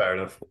 Fair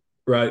enough.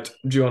 Right.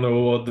 Do you want to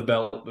award the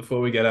belt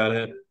before we get out of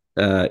here?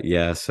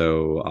 yeah.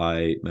 So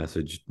I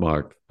messaged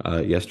Mark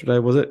yesterday.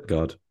 Was it?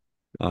 God,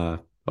 or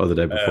the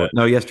day Uh, before?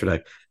 No,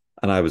 yesterday.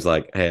 And I was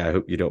like, hey, I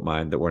hope you don't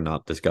mind that we're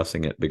not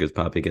discussing it because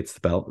Pappy gets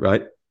the belt,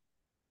 right?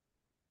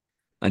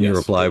 And your yes.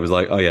 reply was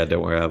like, oh yeah,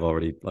 don't worry, I've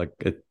already like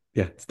it.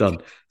 Yeah, it's done.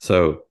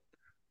 So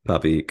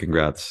Pappy,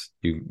 congrats.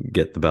 You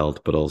get the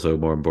belt, but also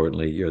more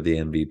importantly, you're the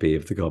MVP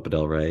of the Copa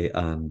del Rey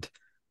and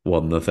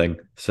won the thing.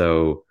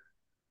 So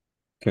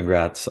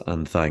congrats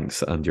and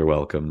thanks and you're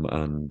welcome.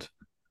 And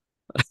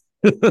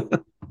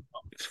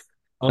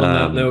On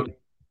that um note,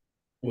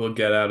 we'll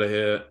get out of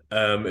here.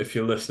 If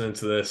you're listening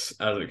to this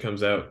as it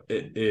comes out,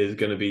 it is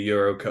going to be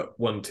Euro Cup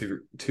 1, 2,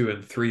 2,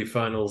 and 3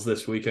 finals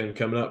this weekend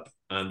coming up,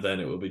 and then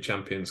it will be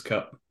Champions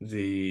Cup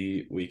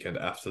the weekend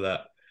after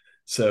that.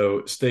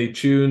 So stay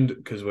tuned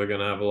because we're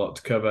going to have a lot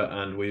to cover,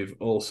 and we've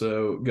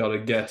also got a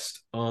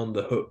guest on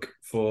the hook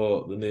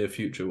for the near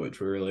future, which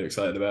we're really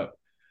excited about.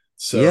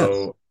 yes,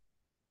 So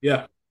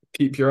yeah,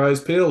 keep your eyes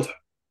peeled.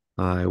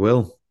 I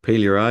will. Peel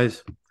your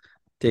eyes.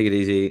 Take it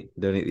easy.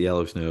 Don't eat the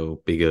yellow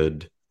snow. Be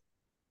good.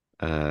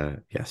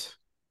 Yes.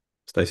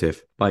 Stay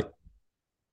safe. Bye.